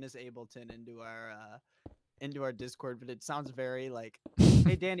feed in his Ableton into our Discord, but it sounds very like,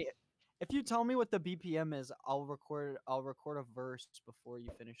 hey Danny, if you tell me what the BPM is, I'll record a verse before you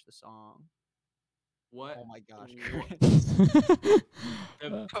finish the song. What? Oh my gosh.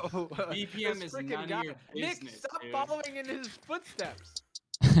 The Oh, BPM this is frickin' none of guy. your Nick, business, stop dude. following in his footsteps.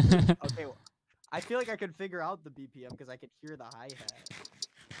 Okay, well, I feel like I could figure out the BPM because I could hear the hi-hat.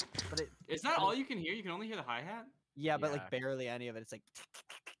 But it, Is that all you can hear? You can only hear the hi-hat? yeah, but Yeah. like barely any of it. It's like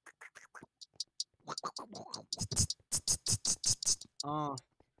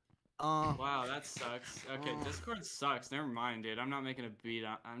Wow, that sucks. Okay, Oh. Discord sucks. Never mind, dude. I'm not making a beat.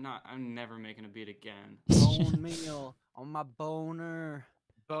 I'm never making a beat again. bone meal on my boner.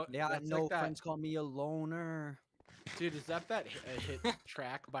 But Yeah, that's no like that. friends call me a loner. Dude, is that hit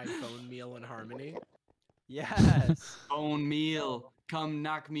track by Bone Meal and Harmony? Yes. Bone meal, come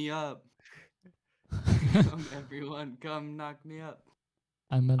knock me up. Come, everyone, come knock me up.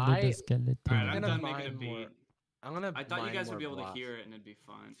 I'm a little I- skeleton. Alright, I'm gonna done making a mine more. beat. I'm gonna. I thought you mine guys would more be able to blocks. hear it and it'd be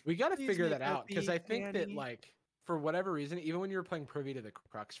fun. We gotta Please figure make that a out because I beat, think that Danny. like for whatever reason, even when you were playing Privy to the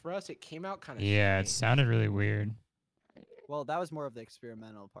Crux for us, it came out kind of. Yeah, it sounded really weird. Well, that was more of the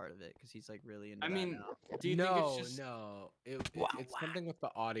experimental part of it because he's like really into I that mean, now. do you no, think it's just no, Wah, it's wah. something with the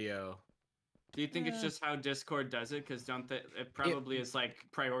audio. do you think it's just how Discord does it? Because don't they? It probably is like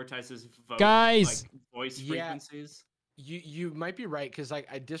prioritizes vote, Guys! like voice Yeah. frequencies. You might be right because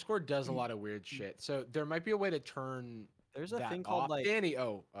like Discord does a lot of weird shit. So there might be a way to turn There's a that thing called off. like Danny.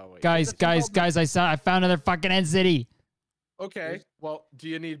 Oh wait. Guys, a thing called, like- I found another fucking end city. Okay. there's- Well, do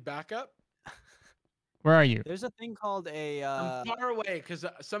you need backup? Where are you? there's a thing called a I'm far away because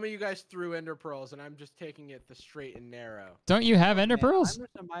some of you guys threw ender pearls, and I'm just taking it the straight and narrow. Don't you have ender man, pearls? I'm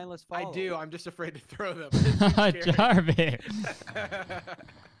just a mindless I follower. do. I'm just afraid to throw them. It's too scary. Jarvis.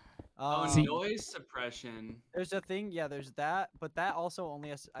 Oh, See- noise suppression. There's a thing, yeah, there's that, but that also only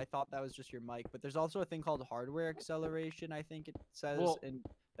has, I thought that was just your mic, but there's also a thing called hardware acceleration, I think it says, Well- and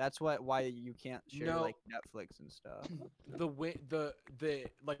that's why you can't share No. like Netflix and stuff. the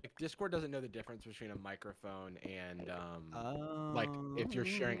like Discord doesn't know the difference between a microphone and like if you're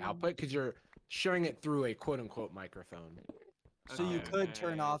sharing output because you're sharing it through a quote unquote microphone. So you could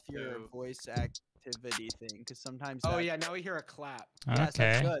turn Okay, off your so- voice activity thing, because sometimes Oh that- yeah, now we hear a clap. yes, Okay.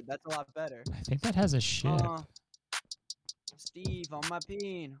 that's good, that's a lot better. I think that has a ship. Steve on my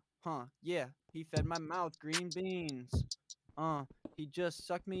peen. Huh, yeah, he fed my mouth green beans. He just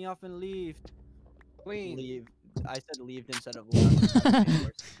sucked me off and leaved. Clean. Leave. I said leaved instead of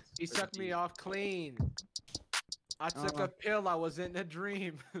left. He sucked me off clean. I took a pill. I was in a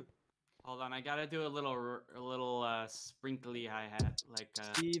dream. Hold on, I gotta do a little sprinkly hi hat, like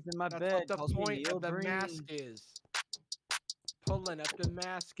Steve in my That's bed what the calls me point Neil of the Breen. mask is. Pulling up the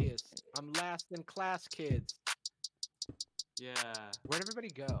mask is. I'm last in class, kids. yeah. Where'd everybody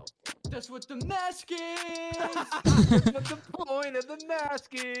go? That's what the mask is. That's what the point of the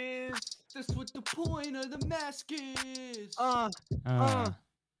mask is. That's what the point of the mask is. Uh,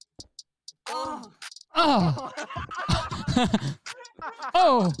 Oh. oh.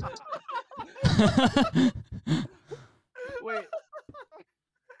 Oh. Wait.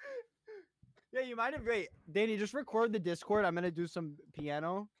 Yeah, you might have. Wait, Danny, just record the Discord. I'm gonna do some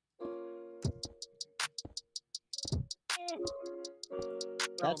piano.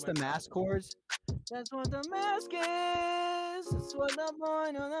 That's the mask chords. That's what the mask is. That's what the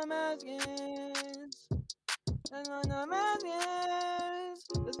point of the mask is. That's what the mask is.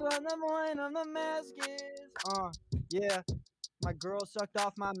 That's what the point of the mask is. Yeah. My girl sucked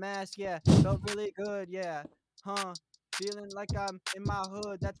off my mask. Yeah, felt really good. Yeah, feeling like I'm in my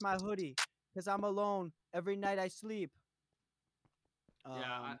hood. That's my hoodie. Cause I'm alone every night I sleep.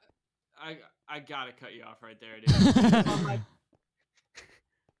 Yeah, I gotta cut you off right there, dude. I'm like-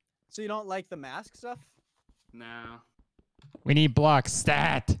 so you don't like the mask stuff? No. We need blocks.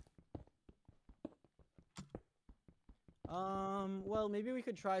 Stat. Well, maybe we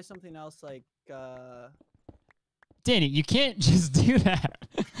could try something else like Danny, you can't just do that.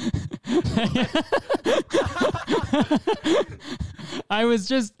 I was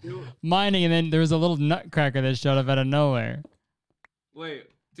just mining, and then there was a little nutcracker that showed up out of nowhere. Wait,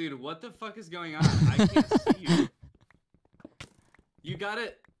 dude, what the fuck is going on? I can't see you. You got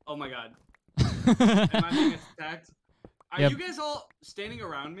it. Oh my god. Am I being attacked? Are Yep. you guys all standing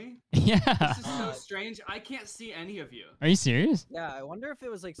around me? Yeah. This is so strange. I can't see any of you. Are you serious? Yeah, I wonder if it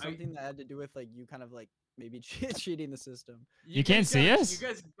was like something that had to do with like you kind of like maybe cheating the system. You can't see us? You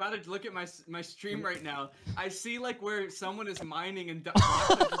guys gotta look at my stream right now. I see like where someone is mining and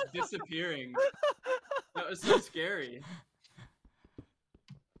blocks are just disappearing. That was so scary.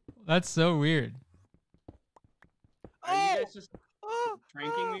 That's so weird. Are you guys just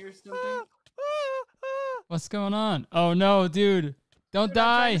pranking me or something? What's going on? Oh no, dude. Don't Dude, I'm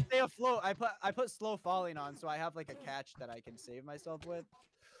trying die. to stay afloat. I put slow falling on, so I have like a catch that I can save myself with.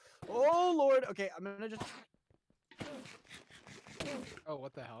 Oh lord. Okay, I'm gonna just. Oh,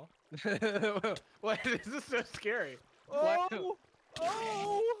 what the hell? What? This is so scary. Oh. What?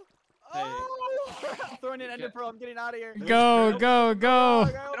 Oh. Oh. Throwing an ender pearl. I'm getting out of here. Go, go, go.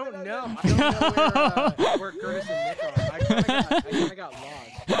 I don't know. I don't know where Kurtis and Nick are. I kinda got lost.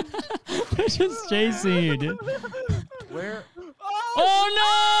 They're just chasing you, dude. Where?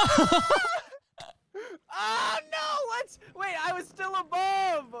 Oh no! Oh no! What? Wait, I was still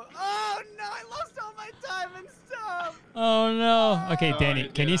above. Oh no! I lost all my time and stuff. Oh no. Okay, Oh, Danny,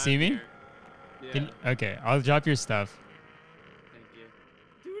 dude, can you see I'm me? here. Yeah. Okay, I'll drop your stuff. Thank you.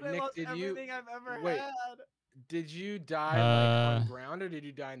 Dude, I Nick, lost did you- everything I've ever wait. had. Did you die like on Uh, the ground or did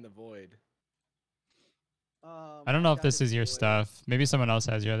you die in the void? I don't know if died this in is the your void. stuff. Maybe someone else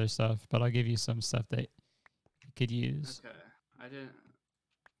has your other stuff, but I'll give you some stuff that you could use. Okay. I didn't.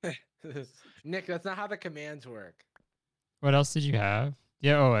 Nick, that's not how the commands work. What else did you have?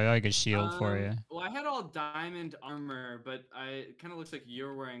 Yeah, oh, I like a shield for you. Well, I had all diamond armor, but it kind of looks like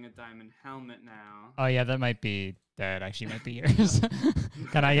you're wearing a diamond helmet now. Oh yeah, that might be that actually might be yours.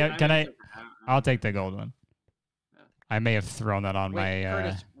 Can I I'll take the gold one. Yeah. I may have thrown that on Wait, my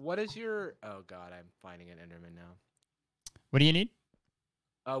Kurtis, what is your? Oh God, I'm finding an Enderman now. what do you need?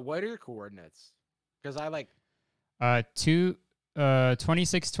 What are your coordinates? Because I like.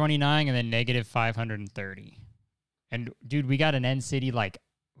 26, 29, and then negative 530. And dude, we got an end city like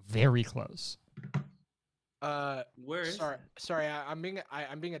very close. Where is? Sorry, I'm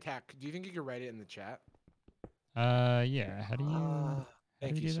being attacked. Do you think you could write it in the chat? Yeah. How do you?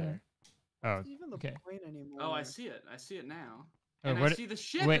 Thank do you, you do sir. Oh, What's even the okay. point anymore? Oh, I see it. I see it now. Oh, And I what- see the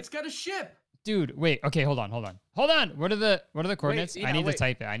ship. wait. It's got a ship. dude, wait. Okay, hold on. What are the coordinates? yeah, I need wait. to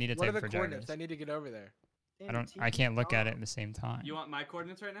type it. I need to What are type the for coordinates? Jarvis. I need to get over there. I can't look at it at the same time. You want my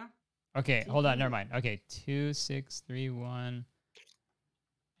coordinates right now? Okay, hold on. Never mind. Okay, 2, 6, 3, 1,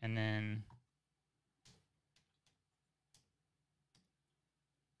 and then.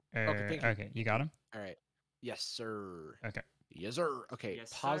 thank you. Okay, you got him. All right. Yes, sir. Okay. Yes, sir. Okay.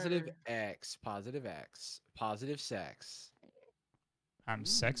 Yes, Positive sir. X. Positive X. Positive sex. I'm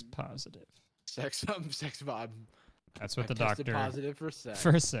sex positive. Sex. Sex Bob. That's what I the tested doctor positive for sex.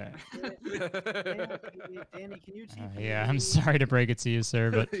 first said. Danny, can you TP? Yeah, I'm sorry to break it to you,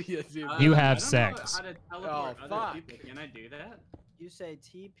 sir, but Yes, you You I have don't sex. Know how to teleport Oh, other fuck. people. Can I do that? You say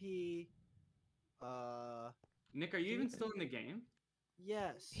TP. Nick, are you even still in the game?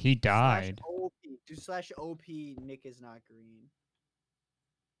 Yes. he died. /OP. Do /OP. Nick is not green.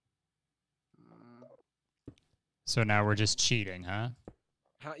 So now we're just cheating, huh?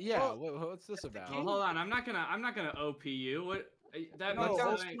 Yeah. What's this about? Well, hold on. I'm not gonna OP you. What? That That makes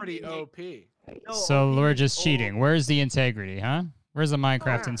sounds sense. pretty OP. No, So OP we're is just cheating. Where's the integrity, huh? Where's the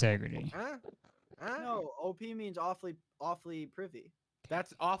Minecraft Ah. integrity? Huh? Huh? No, OP means awfully privy.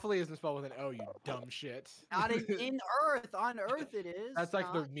 That's awfully isn't spelled with an O, you dumb shit. Not in Earth. On Earth it is. That's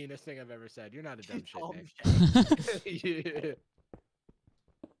like the not meanest thing I've ever said. You're not a dumb dumb shit, shit. Nick. Yeah.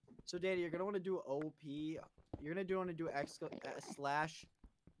 So, Danny, you're gonna want to do OP. You're gonna want to do /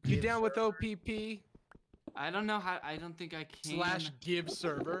 You give down with server. OPP I don't know how. I don't think I can. / give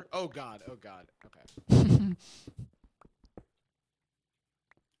server? Oh god. Oh god. Okay.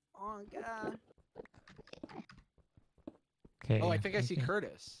 Oh God. Okay. Oh, I think I see okay.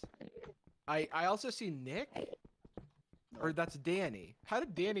 Kurtis. I also see Nick. Or that's Danny. How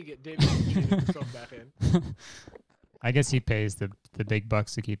did Danny get David himself back in? I guess he pays the big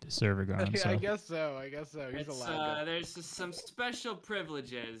bucks to keep the server going. Yeah, So. I guess so. He's It's, allowed. there's just some special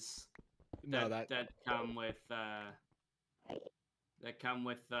privileges No, that that. come with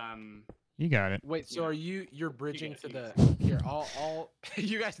You got it. Wait, so yeah. are you're bridging guys, to you the here? All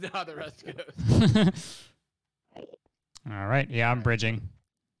you guys know how the rest goes. All right. Yeah, I'm bridging.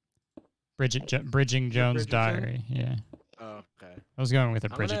 Bridging Jones' Bridgerton? diary. Yeah. Oh, okay. I was going with a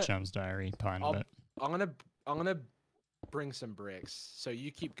I'm Bridget gonna- Jones Diary pun, I'll- but I'm gonna bring some bricks. So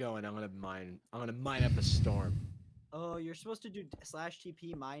you keep going. I'm gonna mine up a storm. Oh, you're supposed to do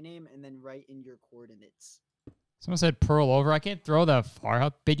 /TP my name and then write in your coordinates. someone said pearl over. I can't throw that far.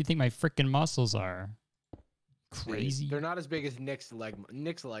 How big do you think my freaking muscles are? See, Crazy. They're not as big as Nick's leg.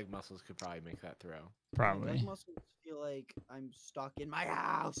 Nick's leg muscles could probably make that throw. My Probably. leg muscles feel like I'm stuck in my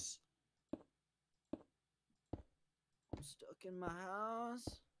house. I'm stuck in my house.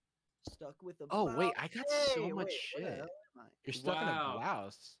 Stuck with a. Oh wait, I got so Hey, much wait, where the shit. hell am I? You're stuck in Wow. a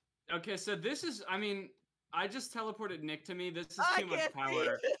blouse. Okay, so this is. I mean, I just teleported Nick to me. This is I too much can't see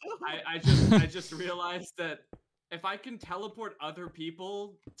power. you. I just realized that if I can teleport other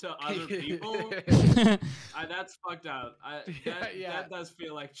people to other people, that's fucked up. Yeah. That does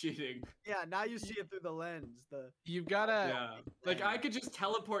feel like cheating. Yeah, now you see it through the lens. The You've gotta. Yeah, like I could just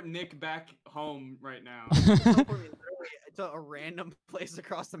teleport Nick back home right now. teleport me literally to a random place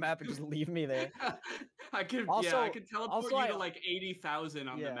across the map and just leave me there. I could, yeah, Also- I could teleport also you I- to like 80,000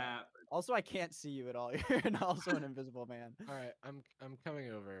 on the Yeah. map. Also, I can't see you at all. You're also an invisible man. All right, I'm coming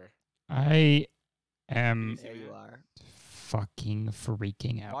over. I am See There you that? are. fucking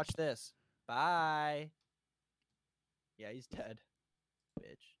freaking out. Watch this. Bye. Yeah, he's dead.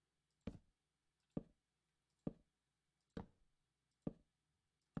 Bitch.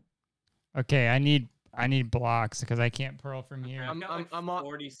 Okay, I need blocks because I can't pearl from here. I've got like I'm on-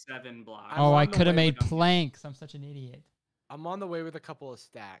 47 blocks. I'm Oh, I on the could have way made with- planks. I'm such an idiot. I'm on the way with a couple of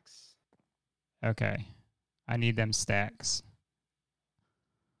stacks. Okay. I need them stacks.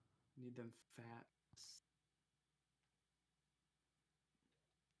 Need them fat.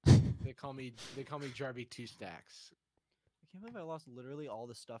 They call me Jarby Two Stacks. I can't believe I lost literally all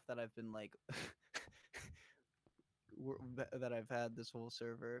the stuff that I've been like that I've had this whole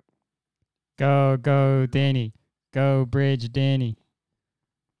server. Go, Danny. Go, Bridge, Danny.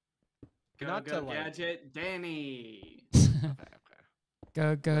 Go, Not go, to, like- gadget, Danny. Okay.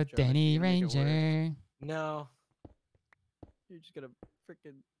 Go, Jarvis, Danny you can make it work. Ranger. No. You're just gonna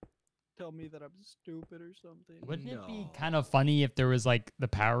freaking tell me that I'm stupid or something. Wouldn't it be No. kind of funny if there was like the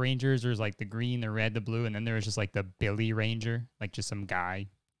Power Rangers, there's like the green, the red, the blue, and then there was just like the Billy Ranger, like just some guy?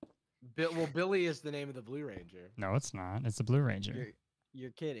 Well, Billy is the name of the Blue Ranger. No, it's not. It's the Blue Ranger.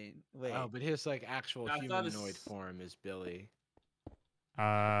 You're kidding. Wait. Oh, but his like actual I thought humanoid it's- form is Billy.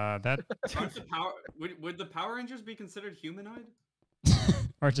 That Aren't the power, would the Power Rangers be considered humanoid?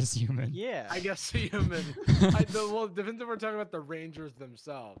 or just human. yeah. I guess human. Well, it depends if we're talking about the Rangers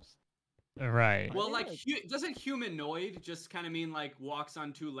themselves. Right. Well, think like, like- doesn't humanoid just kind of mean like walks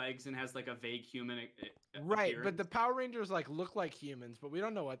on two legs and has like a vague human Right, but the appearance? Power Rangers like look like humans, but we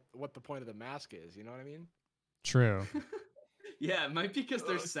don't know what the point of the mask is. You know what I mean? True. Yeah, it might be because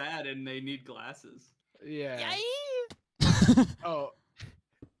they're sad and they need glasses. Yeah. Oh.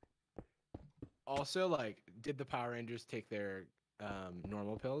 Also, like, did the Power Rangers take their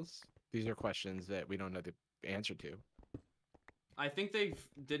normal pills? These are questions that we don't know the answer to. I think they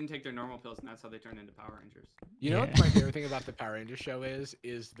didn't take their normal pills, and that's how they turned into Power Rangers. You know what Yeah. my favorite thing about the Power Rangers show is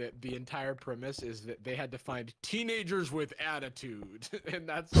that the entire premise is that they had to find teenagers with attitude, and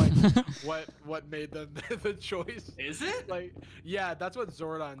that's like what made them the choice. Is it? Like, yeah, that's what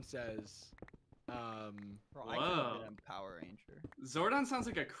Zordon says. Bro, I could have Whoa. been a Power Ranger. Zordon sounds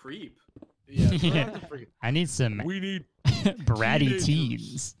like a creep. Yeah, Yeah. Zordon's a freaking- I need some we need. bratty teenagers.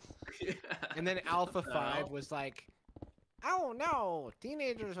 teens. Yeah. And then Alpha 5 Oh. was like, "Oh no,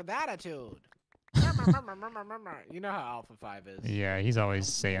 teenagers with attitude." You know how Alpha 5 is. Yeah, he's always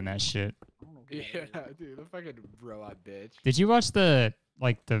saying that shit. I don't know who that Yeah, is. dude, the fucking robot bitch. Did you watch the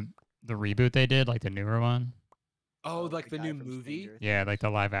reboot they did, like the newer one? Oh, like the guy new from movie? Stranger Yeah, like the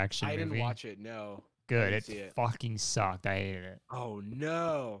live action I movie. didn't watch it. No. Good. didn't It see it. fucking sucked. I hated it. Oh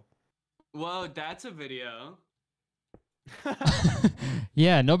no. Whoa, that's a video.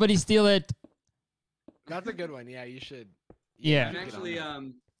 Yeah, nobody steal it. That's a good one. Yeah, you should. Yeah. I'm you should get on actually,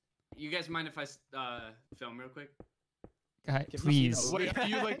 that. you guys mind if I film real quick? Guy, Give me please. some- Wait, are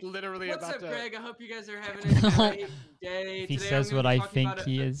you like literally What's about up, to? Greg? I hope you guys are having a great day. If he Today says I'm gonna what be I talking think about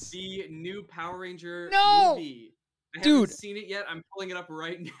he is. the new Power Ranger No! movie. I Dude. haven't seen it yet. I'm pulling it up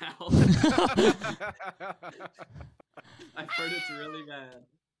right now. I've heard it's really bad.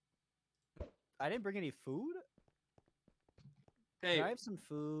 I didn't bring any food. Hey, Can I have some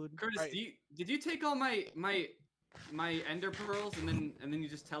food? Curtis, Alright. did you take all my ender pearls and then you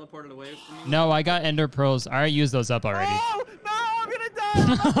just teleported away from me? No, I got ender pearls. I already used those up already. Oh no! I'm gonna die!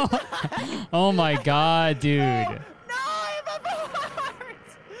 I'm about to die! Oh my god, dude. No, I'm about to heart!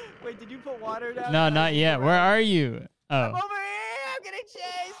 Wait, did you put water down? No, not yet. Where are you? I'm Oh. over here! I'm getting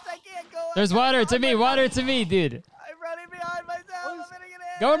chased! I can't go! There's I'm water to running me. behind Water to me, dude. I'm running behind myself!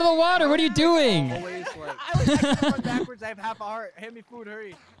 Go to the water. What are you doing? Always like I was actually going backwards. I have half a heart. Hand me food,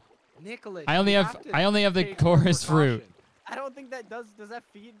 hurry. Nicholas. I only you have to I only have the take more chorus fruit. precaution. I don't think that does that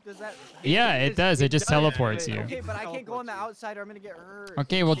feed? Does that? Yeah, it does. It just does. teleports you. Okay, but I can't go on the Teleports outside or I'm gonna get hurt.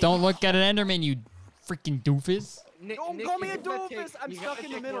 Okay, well, don't look at an Enderman, you freaking doofus. Don't Nick, call me you a gotta doofus. I'm you stuck gotta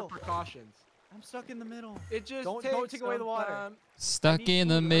in the take more middle. Precautions. I'm stuck in the middle. It just Don't takes take away the some water. time. Stuck need in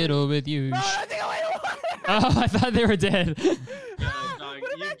the food, middle with you. No, don't take away the water. Oh, I thought they were dead. Dog,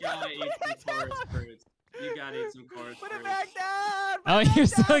 you gotta eat some chorus fruits. You gotta eat some chorus Put it fruits. back down. Put Oh, it back you're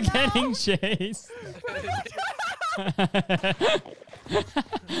still down now. getting chased.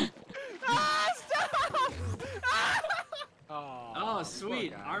 Ah, stop. Oh, poor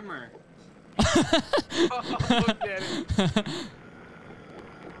sweet guy. armor. Oh, look at it.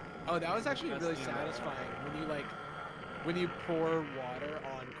 Oh, that was actually That's really the- satisfying when you pour water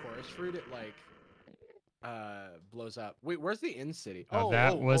on chorus fruit. It like blows up. Wait, where's the in city? Oh,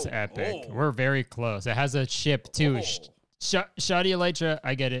 that was epic. We're very close. It has a ship too. Shoddy Elytra,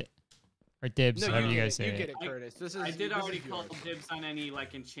 I get it. Or dibs, No, however you get guys it. say You it. get it, Curtis. This is. I did this already is call yours. dibs on any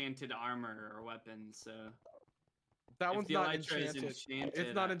like enchanted armor or weapons, so That if one's the not Elytra is enchanted. enchanted.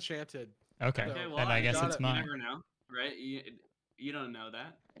 It's not enchanted. Okay, Okay, well, then I guess got it's it. You mine. never know, right? You don't know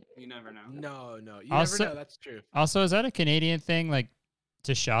that. You never know. No. You Also- never know. That's true. Also, is that a Canadian thing, like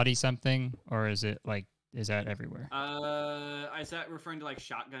to shoddy something, or is it like is that everywhere? Is that referring to like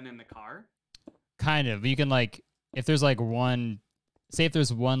shotgun in the car? Kind of. You can like if there's like one. Say if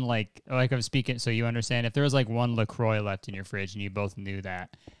there's one like I'm speaking, so you understand. If there was like one LaCroix left in your fridge and you both knew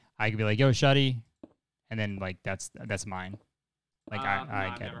that, I could be like, "Yo, Shuddy," and then like that's mine. Like No, I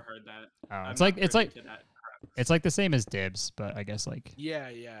I've get never it. heard that. Oh, I'm it's not like privy to that crap. it's like the same as dibs, but I guess like Yeah.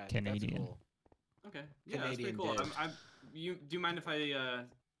 That's Canadian. cool. Okay. Yeah, that's pretty Canadian cool. dibs. Do you mind if I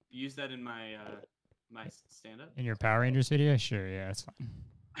use that in my my stand up? in your Power Rangers video. Sure, yeah, that's fine.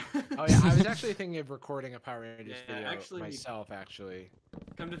 Oh yeah, I was actually thinking of recording a Power Rangers Yeah, video actually- myself. Actually.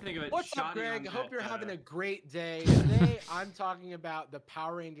 Come to think of it, What's up, shoddy Greg? on I hope that, you're having a great day. Today, I'm talking about the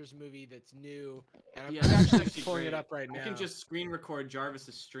Power Rangers movie that's new, and I'm Yeah, that's actually actually pulling it great. up right now. I can just screen record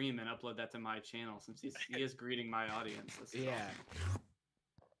Jarvis's stream and upload that to my channel since he is greeting my audience. That's Yeah. awesome.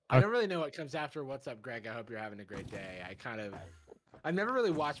 I don't really know what comes after What's Up, Greg. I hope you're having a great day. I've never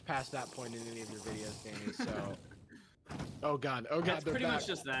really watched past that point in any of your videos, Danny, so. Oh god, That's they're pretty back. much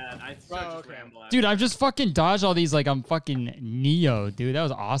just that. I Oh, just okay. ramble. Dude, I've just fucking dodged all these like I'm fucking Neo, dude. That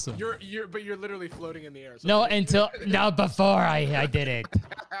was awesome. But you're literally floating in the air. So No, it's no, before I did it.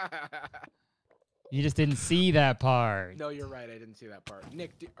 You just didn't see that part. No, you're right. I didn't see that part.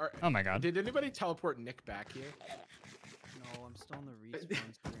 Nick, Oh my god. did anybody teleport Nick back here? No, I'm still on the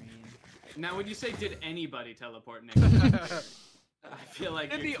respawn screen. Now, when you say did anybody teleport Nick, I feel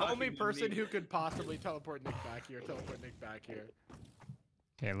like Did you're the talking only to person me. who could possibly teleport Nick back here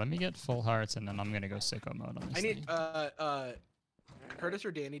Okay, let me get full hearts and then I'm gonna go sicko mode on this. I need thing. Curtis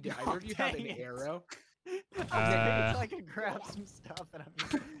or Danny, do either of you have an dang it. arrow? Uh, so I can grab some stuff and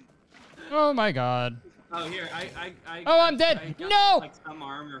I'm. Oh my god. Oh, here, I Oh, I'm dead. I got, No! Like some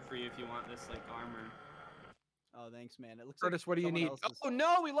armor for you if you want this like armor. Oh, thanks, man. It looks Curtis, like what do you someone need? else's- Oh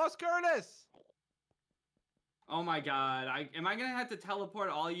no, we lost Curtis! Oh my god, am I gonna have to teleport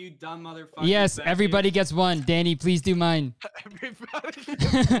all you dumb motherfuckers? Yes, back everybody here? gets one. Danny, please do mine. Everybody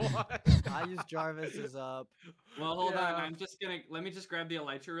gets one. I use Jarvis's up. Well, hold Yeah. on. Let me just grab the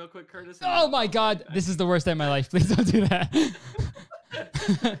elytra real quick, Curtis. and Oh I'll my teleport god, back. this is the worst day of my life. Please don't do that.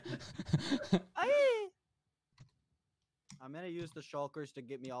 Aye. I'm gonna use the shulkers to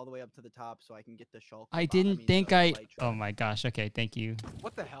get me all the way up to the top so I can get the shulker. I didn't mean, think the I. elytra. Oh my gosh. Okay, thank you.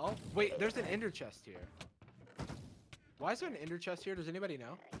 What the hell? Wait, there's an ender chest here. Why is there an ender chest here? Does anybody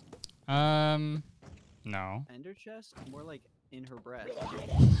know? No. Ender chest? More like in her breast.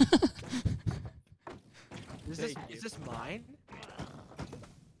 Is Thank you. this mine?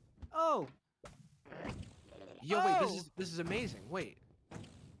 Oh, Yo, wait, Oh! this is amazing. Wait,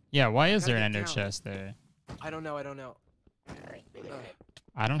 Yeah, why is Gotta there an get ender down. chest there? I don't know. I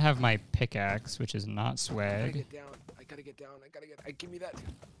don't have my pickaxe, which is not I gotta swag. get down. Give me that.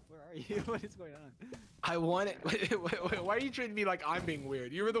 where are you? What is going on? I want it. Wait, why are you treating me like I'm being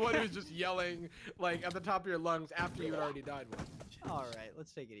weird? You were the one who was just yelling like at the top of your lungs after you had already died once. All right,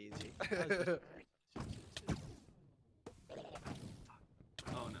 let's take it easy. That was just-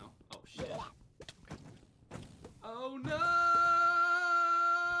 Oh no. Oh shit. Oh no!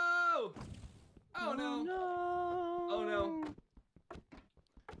 Oh no! Oh no!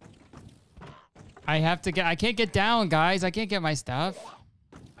 I have to get. I can't get down, guys. I can't get my stuff.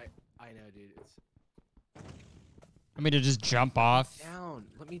 I know, dude. It's Want me to just jump off? down.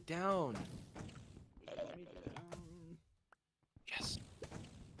 Let me down. Yes.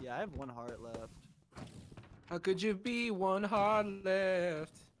 Yeah, I have 1 heart left. How could you be 1 heart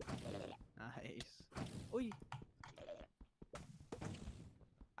left? Nice. Oi.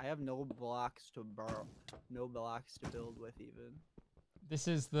 I have no blocks to borrow. No blocks to build with even. This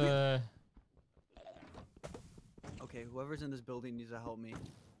is the. Okay, whoever's in this building needs to help me.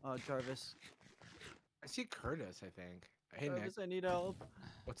 Jarvis. I see Kurtis, I think. Hey, Nick. Jarvis, I need help.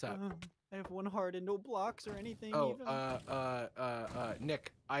 What's up? I have 1 heart and no blocks or anything Oh, even.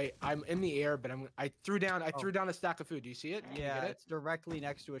 Nick, I'm in the air, but I threw down a stack of food. Do you see it? Can you Yeah, get it? it's directly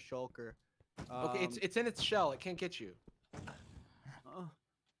next to a shulker. Okay, it's in its shell. It can't get you.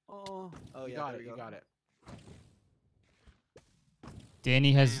 Oh, You yeah, got there it. we You go. got it.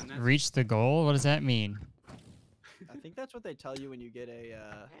 Danny has Damn, that's- reached the goal. What does that mean? I think that's what they tell you when you get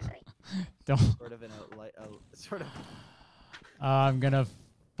a Don't. sort of sort of. I'm gonna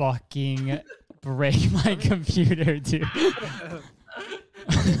fucking break my computer, dude.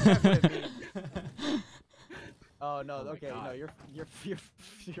 Oh no, Oh my okay, no, God.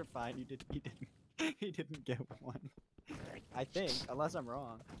 you're fine. He didn't get one. I think, unless I'm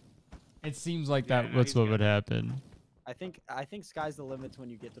wrong. It seems like Yeah, that. no, That's he's what good. would happen. I think sky's the limits when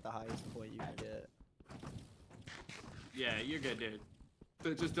you get to the highest point you can get. Yeah, you're good, dude.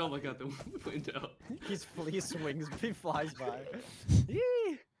 But just don't look out the window. He swings, he flies by.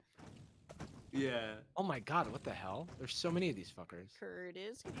 Yee! Yeah. Oh my God, what the hell? There's so many of these fuckers.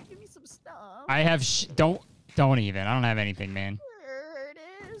 Curtis, can you give me some stuff? I have. Don't even. I don't have anything, man.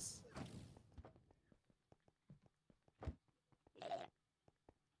 Curtis.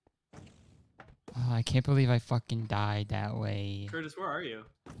 Oh, I can't believe I fucking died that way. Curtis, where are you?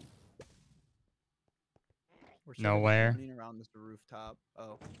 We're sort of Nowhere. running around this rooftop.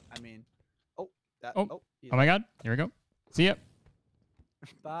 Oh, I mean, that. Oh. he's Oh my god. Here we go. See ya.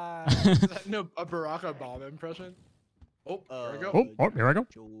 Bye. Is that no a Barack Obama impression? Oh, here we go. Here I go.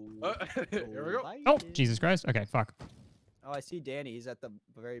 Here we go. Oh, Jesus Christ. Okay, fuck. Oh, I see Danny. He's at the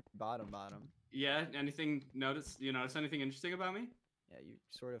very bottom. Yeah. Anything notice? You notice anything interesting about me? Yeah, you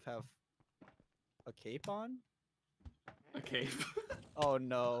sort of have a cape on. A cape. Oh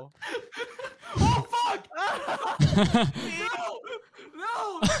no. Oh fuck!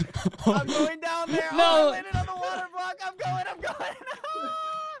 No! I'm going down there. No. Oh, I landed on the water block. I'm going.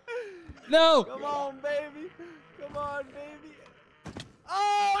 No. Come on, baby. Come on, baby.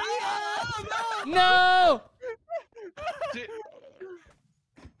 Oh, yeah! No.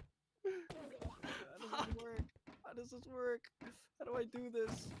 How does this work? How do I do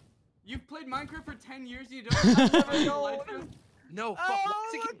this? You've played Minecraft for 10 years and you don't have never know. No, fuck. Why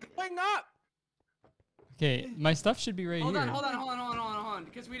does it keep going up? Okay, my stuff should be right Hold here. on,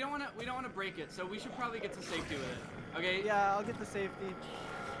 because we don't want to break it, so we should probably get to safety with it. Okay? Yeah, I'll get the safety.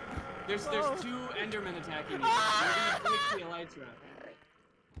 There's Oh. 2 Endermen attacking you. You're gonna break the elytra.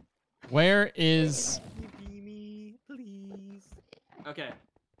 Where is? Be me, please. Okay,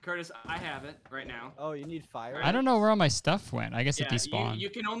 Curtis, I have it right now. Oh, you need fire. I don't know where all my stuff went. I guess it Yeah, despawned.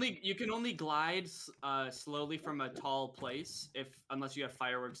 you can only glide slowly from a tall place unless you have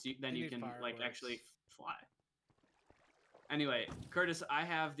fireworks. Then You you need can like fireworks. actually fly. Anyway, Curtis, I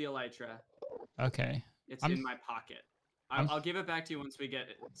have the elytra. Okay. It's I'm- in my pocket. I'm- I'll give it back to you once we get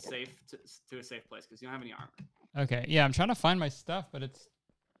it safe to a safe place because you don't have any armor. Okay. Yeah, I'm trying to find my stuff, but it's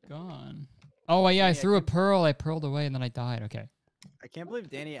gone. Oh, yeah, I threw a pearl. I pearled away, and then I died. Okay. I can't believe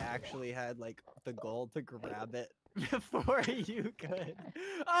Danny actually had like the goal to grab it before you could.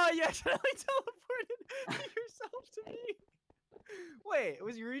 Oh, you accidentally teleported yourself to me. Wait,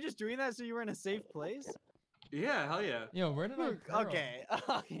 were you just doing that so you were in a safe place? Yeah, hell yeah. Yo, where did I pearl? Okay,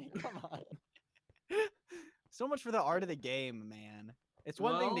 come on. So much for the art of the game, man. It's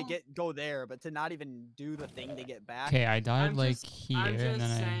one thing Well- to go there, but to not even do the thing to get back. Okay, I died I'm like just- here, I'm just and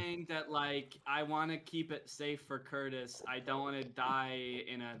then saying that like I want to keep it safe for Curtis. I don't want to die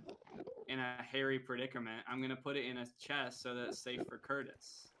in a hairy predicament. I'm gonna put it in a chest so that it's safe for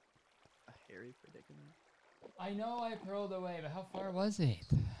Curtis. A hairy predicament. I know I pearled away, but how far was it?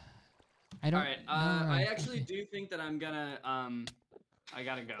 I don't. All right. know where I I actually fucking- do think that I'm gonna I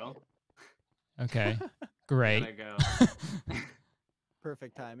gotta go. Okay. I Great. gotta go.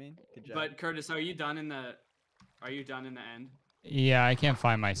 Perfect timing. Good job. But Curtis, are you done in the end? Yeah, I can't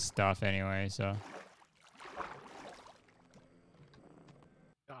find my stuff anyway, so.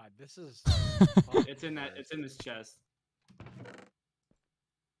 God, this is. It's in this chest.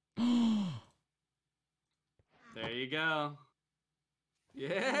 There you go.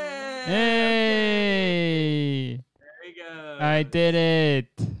 Yeah. Hey! There you go. I did it.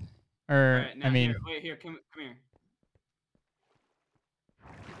 All Or right, now I mean, here, wait here, come here.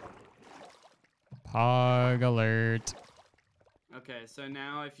 Pog alert. Okay, so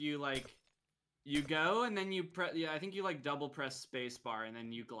now if you like, you go and then you press. Yeah, I think you like double press spacebar and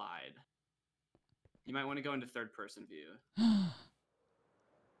then you glide. You might want to go into third person view.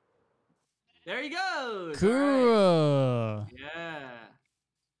 There he goes. Cool. All right. Yeah.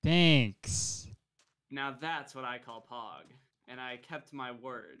 Thanks. Now that's what I call Pog, and I kept my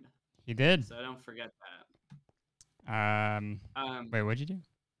word, You did. so don't forget that. Wait, what'd you do?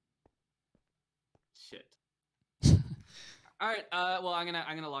 Shit. All right. Well, I'm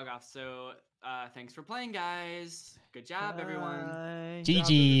gonna log off. So, thanks for playing, guys. Good job, everyone. Bye.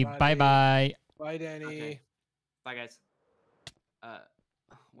 GG. Bye bye. Bye, Danny. Okay. Bye, guys.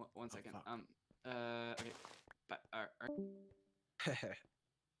 One second. fuck. Okay. Bye.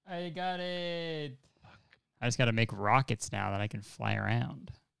 I got it. I just got to make rockets now that I can fly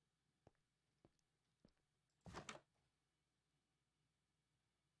around.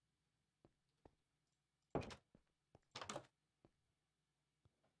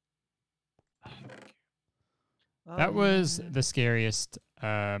 That was the scariest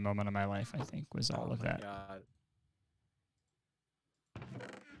moment of my life, I think, was all of my that. God.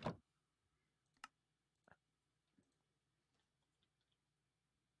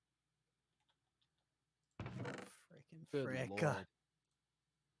 Good Frick. Lord.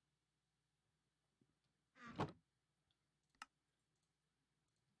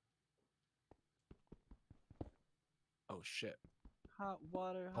 Oh shit. Hot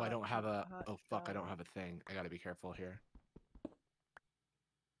water. Oh, I hot, don't have a. hot Oh fuck, I don't shower. have a thing. I gotta be careful here.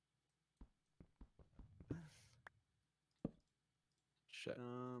 Shit.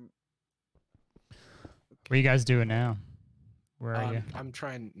 What are you guys doing now? Where are you? I'm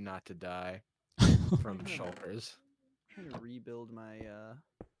trying not to die from shulkers. I'm trying to rebuild my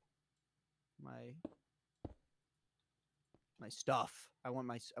my stuff. I want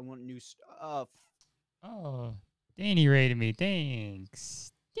new stuff. Oh, Danny rated me.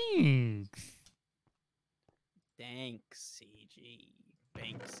 Thanks. Thanks. Thanks, CG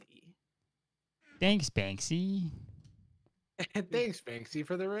Banksy. Thanks, Banksy. Thanks, Banksy,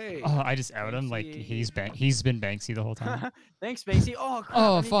 for the raid. Oh, I just outed him like Banksy. he's been Banksy the whole time. Thanks, Banksy. Oh, crap.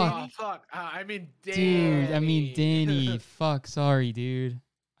 Oh, I mean, fuck. Oh, Danny. fuck. I mean, Danny. Dude, I mean Danny. Fuck, sorry, dude.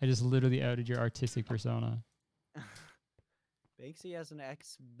 I just literally outed your artistic persona. Banksy has an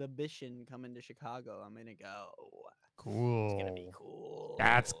exhibition coming to Chicago. I'm gonna go. Cool. It's gonna be cool.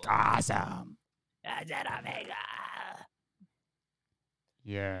 That's awesome. That's an Omega.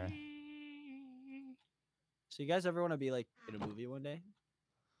 Yeah. So you guys ever want to be like in a movie one day?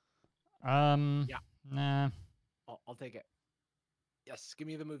 Yeah. Nah. I'll take it. Yes, give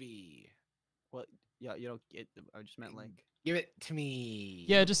me the movie. Well, yeah, you don't get. I just meant like. Give it to me.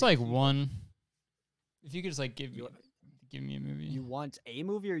 Yeah, just like one. If you could just like give You- me a movie. You want a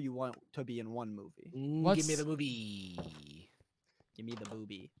movie or you want to be in one movie? Give me What's- the movie. Give me the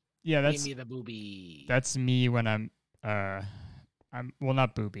booby. Yeah, Give that's me the booby. that's me when I'm well,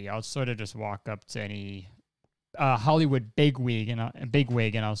 not booby. I'll sort of just walk up to any Hollywood bigwig and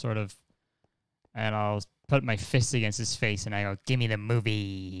I'll sort of put my fist against his face and I go, "Give me the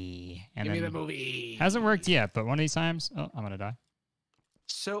movie." And Give me then the movie. hasn't worked yet, but one of these times, oh, I'm gonna die.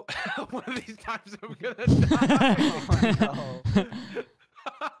 So one of these times I'm gonna die. Oh,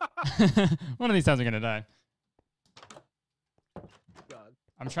 One of these times I'm gonna die. God.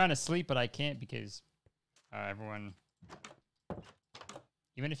 I'm trying to sleep, but I can't because everyone.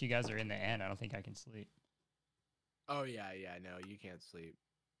 Even if you guys are in the end, I don't think I can sleep. Oh yeah, no, you can't sleep.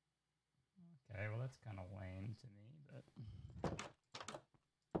 Okay, well that's kind of lame to me,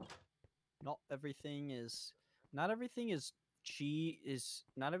 but not everything is. Not everything is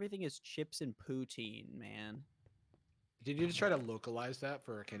Not everything is chips and poutine, man. Did you just try to localize that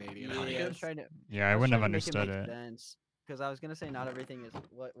for a Canadian Yeah, I was audience? trying to. yeah, I wouldn't have trying to make understood make it. sense. Because I was gonna say not everything is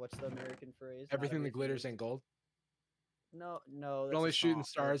what's the American phrase? Not Everything that glitters is- ain't gold. No, But that's only a shooting song.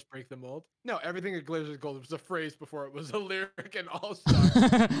 stars break the mold. No, everything that glitters is gold. It was a phrase before it was a lyric in All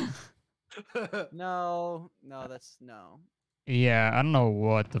Stars. No, that's no. Yeah, I don't know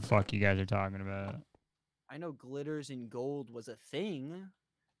what the fuck you guys are talking about. I know glitters in gold was a thing,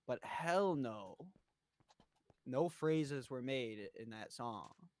 but hell no. No phrases were made in that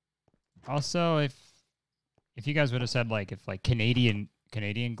song. Also, if you guys would have said like if like Canadian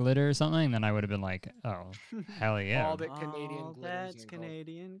glitter or something, then I would have been like, oh hell yeah. All that Canadian All glitters that's in gold.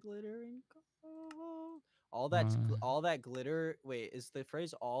 Canadian glitter and gold. Uh. All that glitter. Wait, is the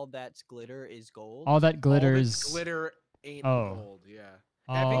phrase "all that's glitter is gold"? All that All glitters. that's glitter ain't Oh. gold. Yeah.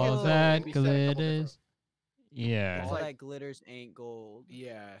 I think All it's, that maybe said a couple different- glitters. Yeah. all like- that glitters ain't gold.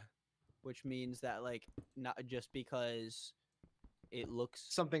 Yeah. Which means that like not just because it looks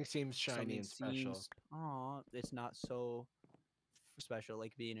Something seems shiny and special. Aw, it's not so special,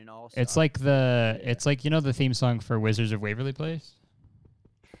 like being an all-star. It's like the Yeah. it's like, you know, the theme song for Wizards of Waverly Place?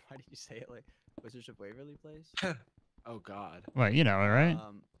 Why did you say it like Wizards of Waverly Place? Oh God. Well, you know, right?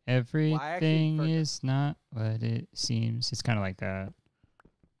 I actually Everything forgot- is not what it seems. It's kind of like that.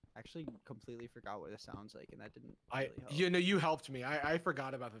 actually completely forgot what it sounds like, and that didn't. I Really help. you know you helped me. I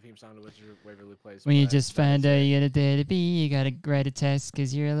forgot about the theme song to Wizard of Waverly Place. When you but just that find is out it. you got a day to be, you gotta write a test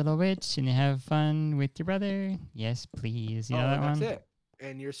because you're a little witch and you have fun with your brother. Yes, please. You know that that's one? it.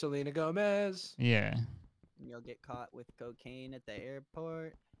 And you're Selena Gomez. Yeah. And you'll get caught with cocaine at the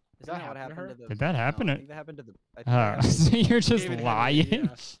airport. Isn't that that what happen to happened her? to the? Did that happen No, to- I think that happened to the. I think that happened to So the- you're just David Henry, lying.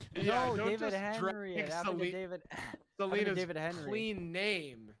 yeah. No, don't David just Henry. It drag happened to Sele- David. happened to Selena's David Henry. clean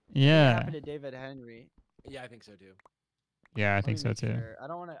name. It Yeah. happened to David Henry. Yeah, I think so too. Yeah, I Let think me so make too. sure. I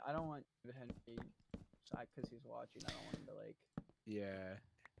don't want David Henry because he's watching. I don't want him to like. Yeah.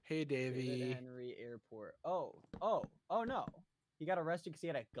 Hey, David Davey. Henry Airport. Oh no. He got arrested because he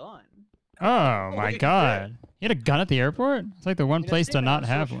had a gun. Oh my Holy god. He had a gun at the airport? It's like the one In a place to statement not on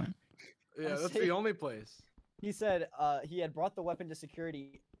have social- one. Yeah, that's Honestly. the only place. He said he had brought the weapon to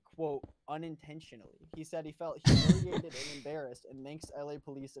security, quote, unintentionally. He said he felt humiliated and embarrassed and thanks LA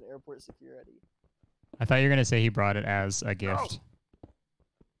police and airport security. I thought you were gonna say he brought it as a gift.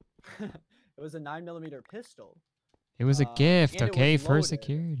 It was a 9mm pistol. It was a gift, and it okay, was for loaded.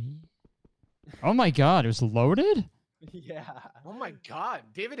 security. Oh my god, it was loaded? Yeah. Oh my God,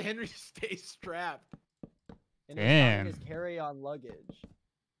 David Henry stays strapped. And it was found in Damn. his carry-on luggage.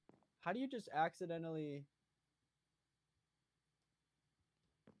 How do you just accidentally...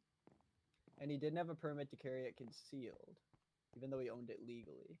 And he didn't have a permit to carry it concealed, even though he owned it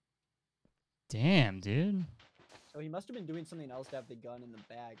legally. Damn, dude. So he must have been doing something else to have the gun in the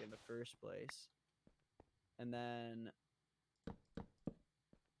bag in the first place. And then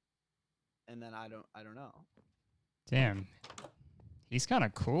I don't know. Damn. He's kind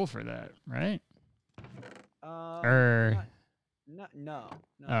of cool for that, right? No.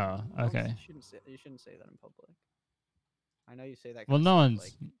 Oh, okay. You shouldn't say that in public. I know you say that. Well, kinda no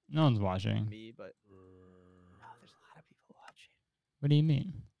stuff, one's like watching. me, but no, there's a lot of people watching. What do you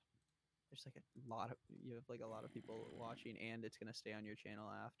mean? There's like you have like a lot of people watching, and it's gonna stay on your channel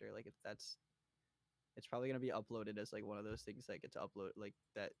after. Like it's probably gonna be uploaded as like one of those things that gets upload like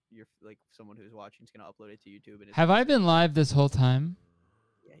that. You're like someone who's watching is gonna upload it to YouTube. And it's Have gonna I say, been live this whole time?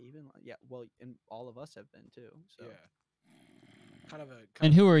 Yeah, yeah. Well, and all of us have been too. So Yeah. Kind of a.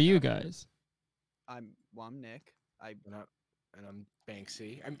 And who are you guys? I'm Nick. And I'm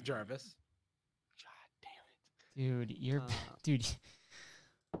Banksy. I'm Jarvis. God damn it. Dude, you're Uh, dude.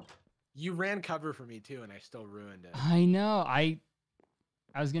 You ran cover for me too, and I still ruined it. I know. I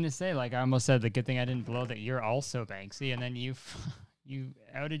was gonna say, like, I almost said the good thing I didn't blow that you're also Banksy, and then you you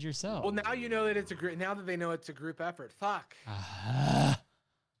outed yourself. Well, now you know that it's a group. Now that they know it's a group effort. Fuck. Ah.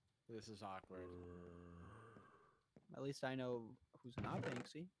 This is awkward. At least I know who's not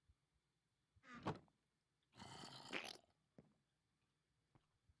Banksy.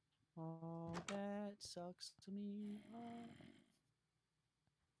 Oh, that sucks to me. Oh.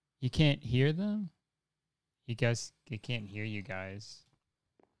 You can't hear them? You guys, they can't hear you guys.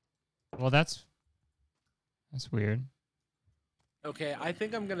 Well, that's weird. Okay, I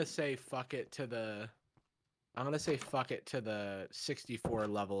think I'm gonna say fuck it to the. I'm gonna say fuck it to the 64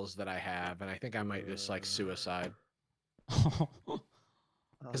 levels that I have, and I think I might just like suicide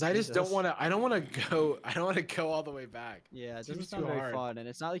because I just don't want to. I don't want to go. I don't want to go all the way back. Yeah, it Seems doesn't sound too very hard. fun, and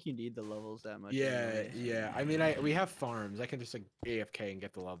it's not like you need the levels that much. Yeah, anyways. yeah. I mean, we have farms. I can just like AFK and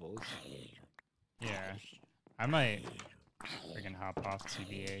get the levels. Yeah, I might friggin' hop off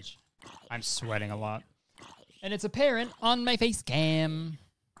TBH. I'm sweating a lot, and it's apparent on my face cam.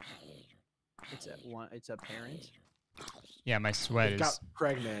 It's a parent. Yeah, my sweat It is. got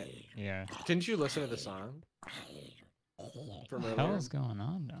pregnant. Yeah. Didn't you listen to the song? From What the hell earlier? is going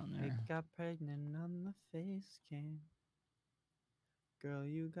on down It there? got pregnant on the face cam. Girl,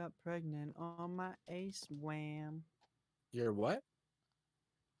 you got pregnant on my ace wham. Your what?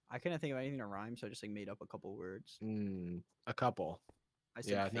 I couldn't think of anything to rhyme, so I just like made up a couple words. A couple. I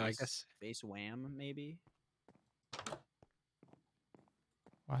said Yeah, face, no, I guess. face wham, maybe.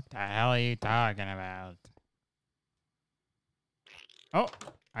 What the hell are you talking about? Oh,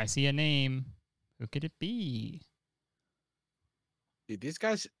 I see a name. Who could it be? Dude, these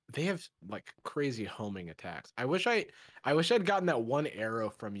guys, they have like crazy homing attacks. I wish I'd gotten that one arrow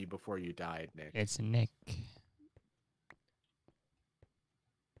from you before you died, Nick. It's Nick.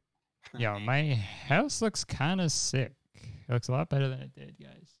 Yo, my house looks kind of sick. It looks a lot better than it did,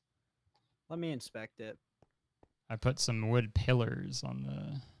 guys. Let me inspect it. I put some wood pillars on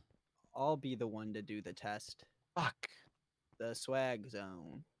the... I'll be the one to do the test. Fuck. the swag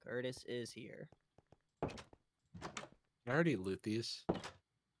zone. Kurtis is here. I already loot these. All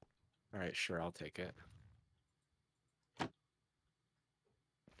right, sure, I'll take it.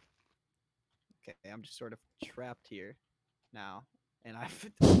 Okay, I'm just sort of trapped here now, and I've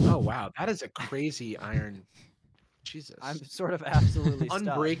Oh wow, that is a crazy iron. Jesus. I'm sort of absolutely stuck.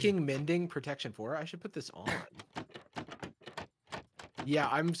 Unbreaking, mending, protection 4. I should put this on. Yeah,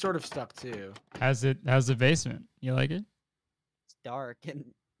 I'm sort of stuck too. How's the basement? You like it? It's dark and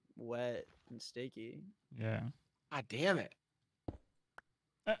wet and sticky. Yeah. God damn it.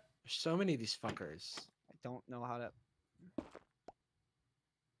 There's so many of these fuckers. I don't know how to.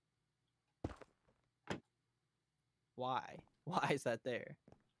 Why? Why is that there?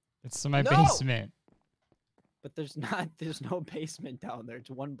 It's my No! basement. But there's no basement down there. It's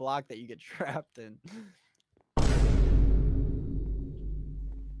one block that you get trapped in.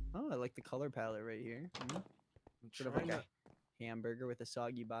 Oh, I like the color palette right here. I'm Sort of trying like to- a hamburger with a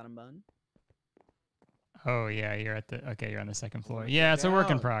soggy bottom bun. Oh yeah, you're on the second floor. Look Yeah, it's a work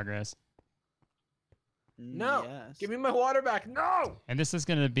in down. progress. No, Yes. Give me my water back. No! And this is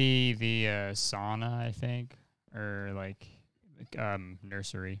gonna be the sauna, I think, or like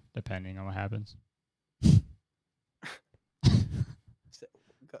nursery, depending on what happens.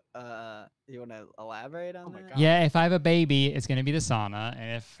 You want to elaborate on Oh my that? God. Yeah, if I have a baby, it's gonna be the sauna,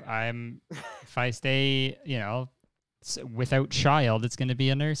 and if I stay, without child, it's gonna be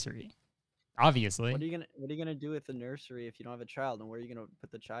a nursery. Obviously. What are you gonna do with the nursery if you don't have a child? And where are you gonna put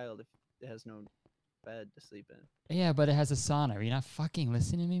the child if it has no bed to sleep in? Yeah, but it has a sauna. Are you not fucking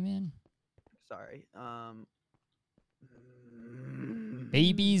listening to me, man? Sorry.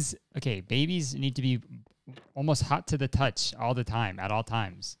 Babies need to be almost hot to the touch all the time, at all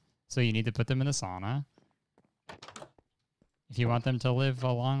times. So you need to put them in the sauna if you want them to live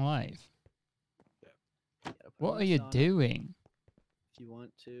a long life. gotta put What them are in you the sauna doing? If you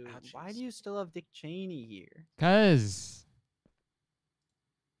want to. Ah, Why jeez. do you still have Dick Cheney here? 'Cause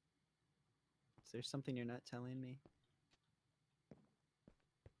Is there something you're not telling me?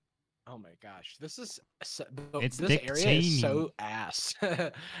 Oh my gosh, this is It's this Dick area is so Cheney. ass.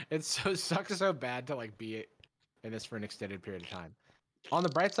 It sucks so bad to like be in this for an extended period of time. On the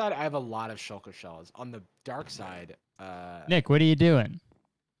bright side, I have a lot of shulker shells. On the dark side, Nick, what are you doing?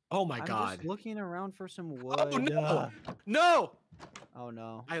 oh my I'm god, just looking around for some wood. oh no, no, Oh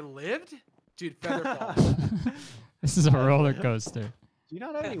no. I lived, dude. Feather fall. This is a roller coaster. Do you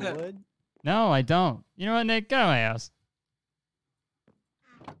not have any wood? No, I don't. You know what, Nick? Get out of my house.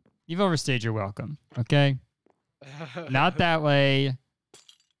 You've overstayed your welcome, okay? Not that way.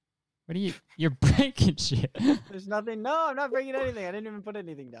 What are you? You're breaking shit. There's nothing. No, I'm not breaking anything. I didn't even put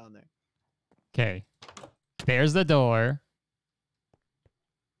anything down there. Okay. There's the door.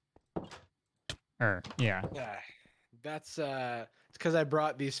 Yeah. Yeah, that's it's because I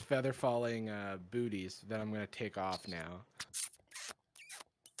brought these feather falling booties that I'm gonna take off now.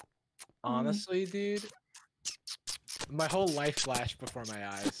 Honestly, dude, my whole life flashed before my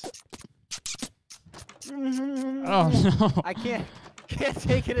eyes. Oh no. I can't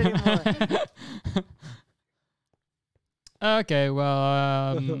take it anymore. Okay,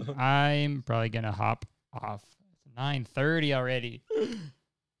 well, I'm probably gonna hop off. It's 9:30 already.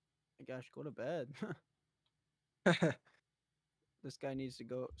 My gosh, go to bed. This guy needs to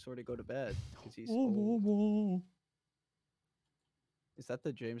go to bed because he's old. Is that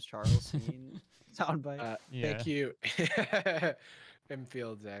the James Charles scene soundbite? Yeah. Thank you, M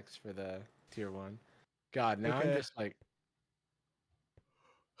Fields X for the tier 1. God, now I'm Okay. just like,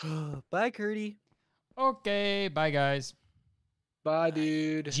 Bye, Curdy. Okay, bye guys. bye,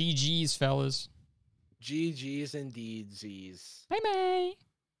 dude. GG's, fellas. GG's indeed, Z's. Bye bye.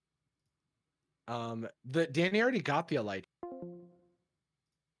 The Danny already got the Elite.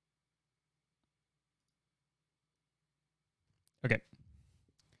 Okay.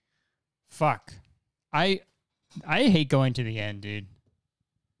 Fuck. I hate going to the end, dude.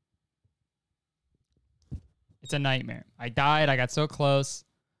 It's a nightmare. I died. I got so close.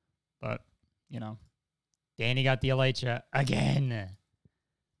 But, Danny got the Elytra again.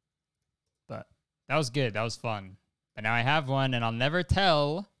 But that was good. That was fun. But now I have one, and I'll never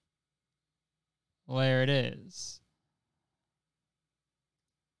tell where it is.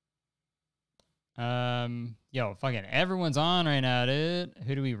 Yo, fucking everyone's on right now, dude.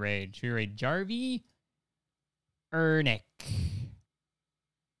 Who do we raid? Should we raid Jarvie or Nick?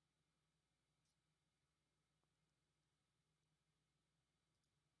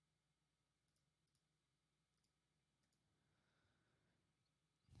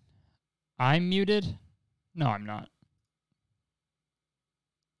 I'm muted? No, I'm not.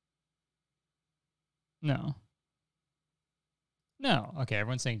 No. No. Okay,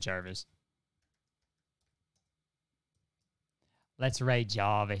 everyone's saying Jarvis. Let's raid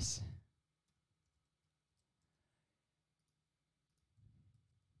Jarvis.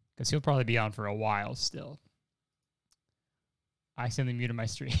 Because he'll probably be on for a while still. I accidentally muted my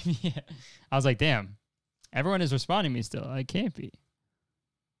stream. Yeah. I was like, damn. Everyone is responding to me still. I can't be.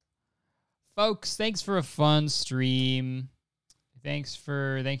 Folks, thanks for a fun stream. Thank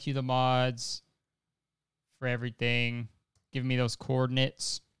you the mods for everything. Giving me those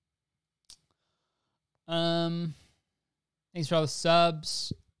coordinates. Thanks for all the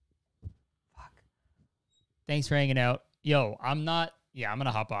subs. Fuck. Thanks for hanging out. Yo, I'm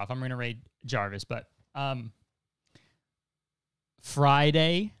gonna hop off. I'm gonna raid Jarvis, but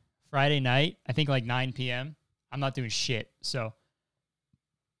Friday night, I think like 9 p.m. I'm not doing shit. So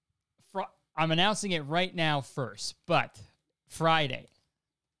I'm announcing it right now first, but Friday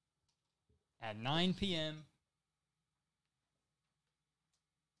at 9 p.m.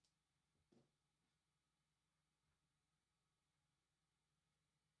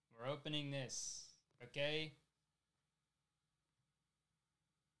 We're opening this, okay?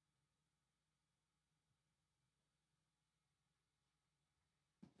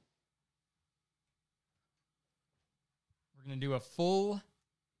 We're going to do a full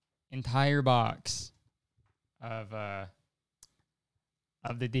entire box of the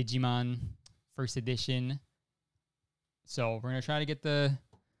Digimon first edition. So we're going to try to get the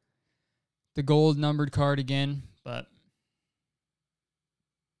gold numbered card again, but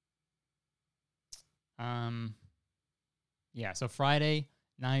yeah, so Friday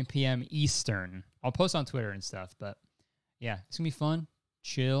 9 p.m. Eastern. I'll post on Twitter and stuff, but yeah, it's going to be fun.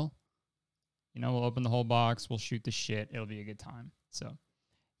 Chill. You know, we'll open the whole box. We'll shoot the shit. It'll be a good time. So,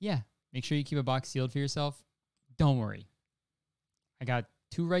 yeah. Make sure you keep a box sealed for yourself. Don't worry. I got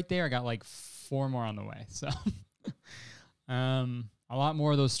 2 right there. I got like 4 more on the way. So, a lot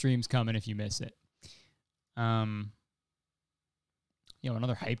more of those streams coming if you miss it.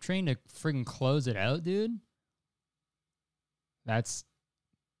 Another hype train to friggin' close it out, dude. That's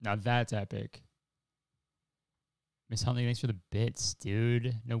epic. Miss Huntley, thanks for the bits,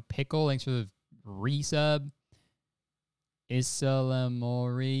 dude. No Pickle, thanks for the resub.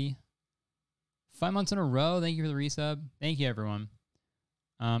 Isalamori. 5 months in a row, thank you for the resub. Thank you, everyone.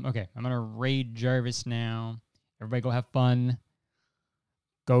 Okay, I'm going to raid Jarvis now. Everybody go have fun.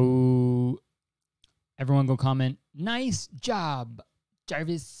 Everyone go comment. Nice job,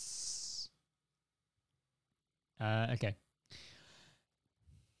 Jarvis. Okay.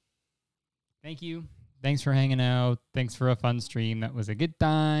 Thank you. Thanks for hanging out. Thanks for a fun stream. That was a good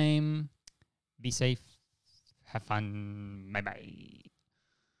time. Be safe. Have fun. Bye-bye.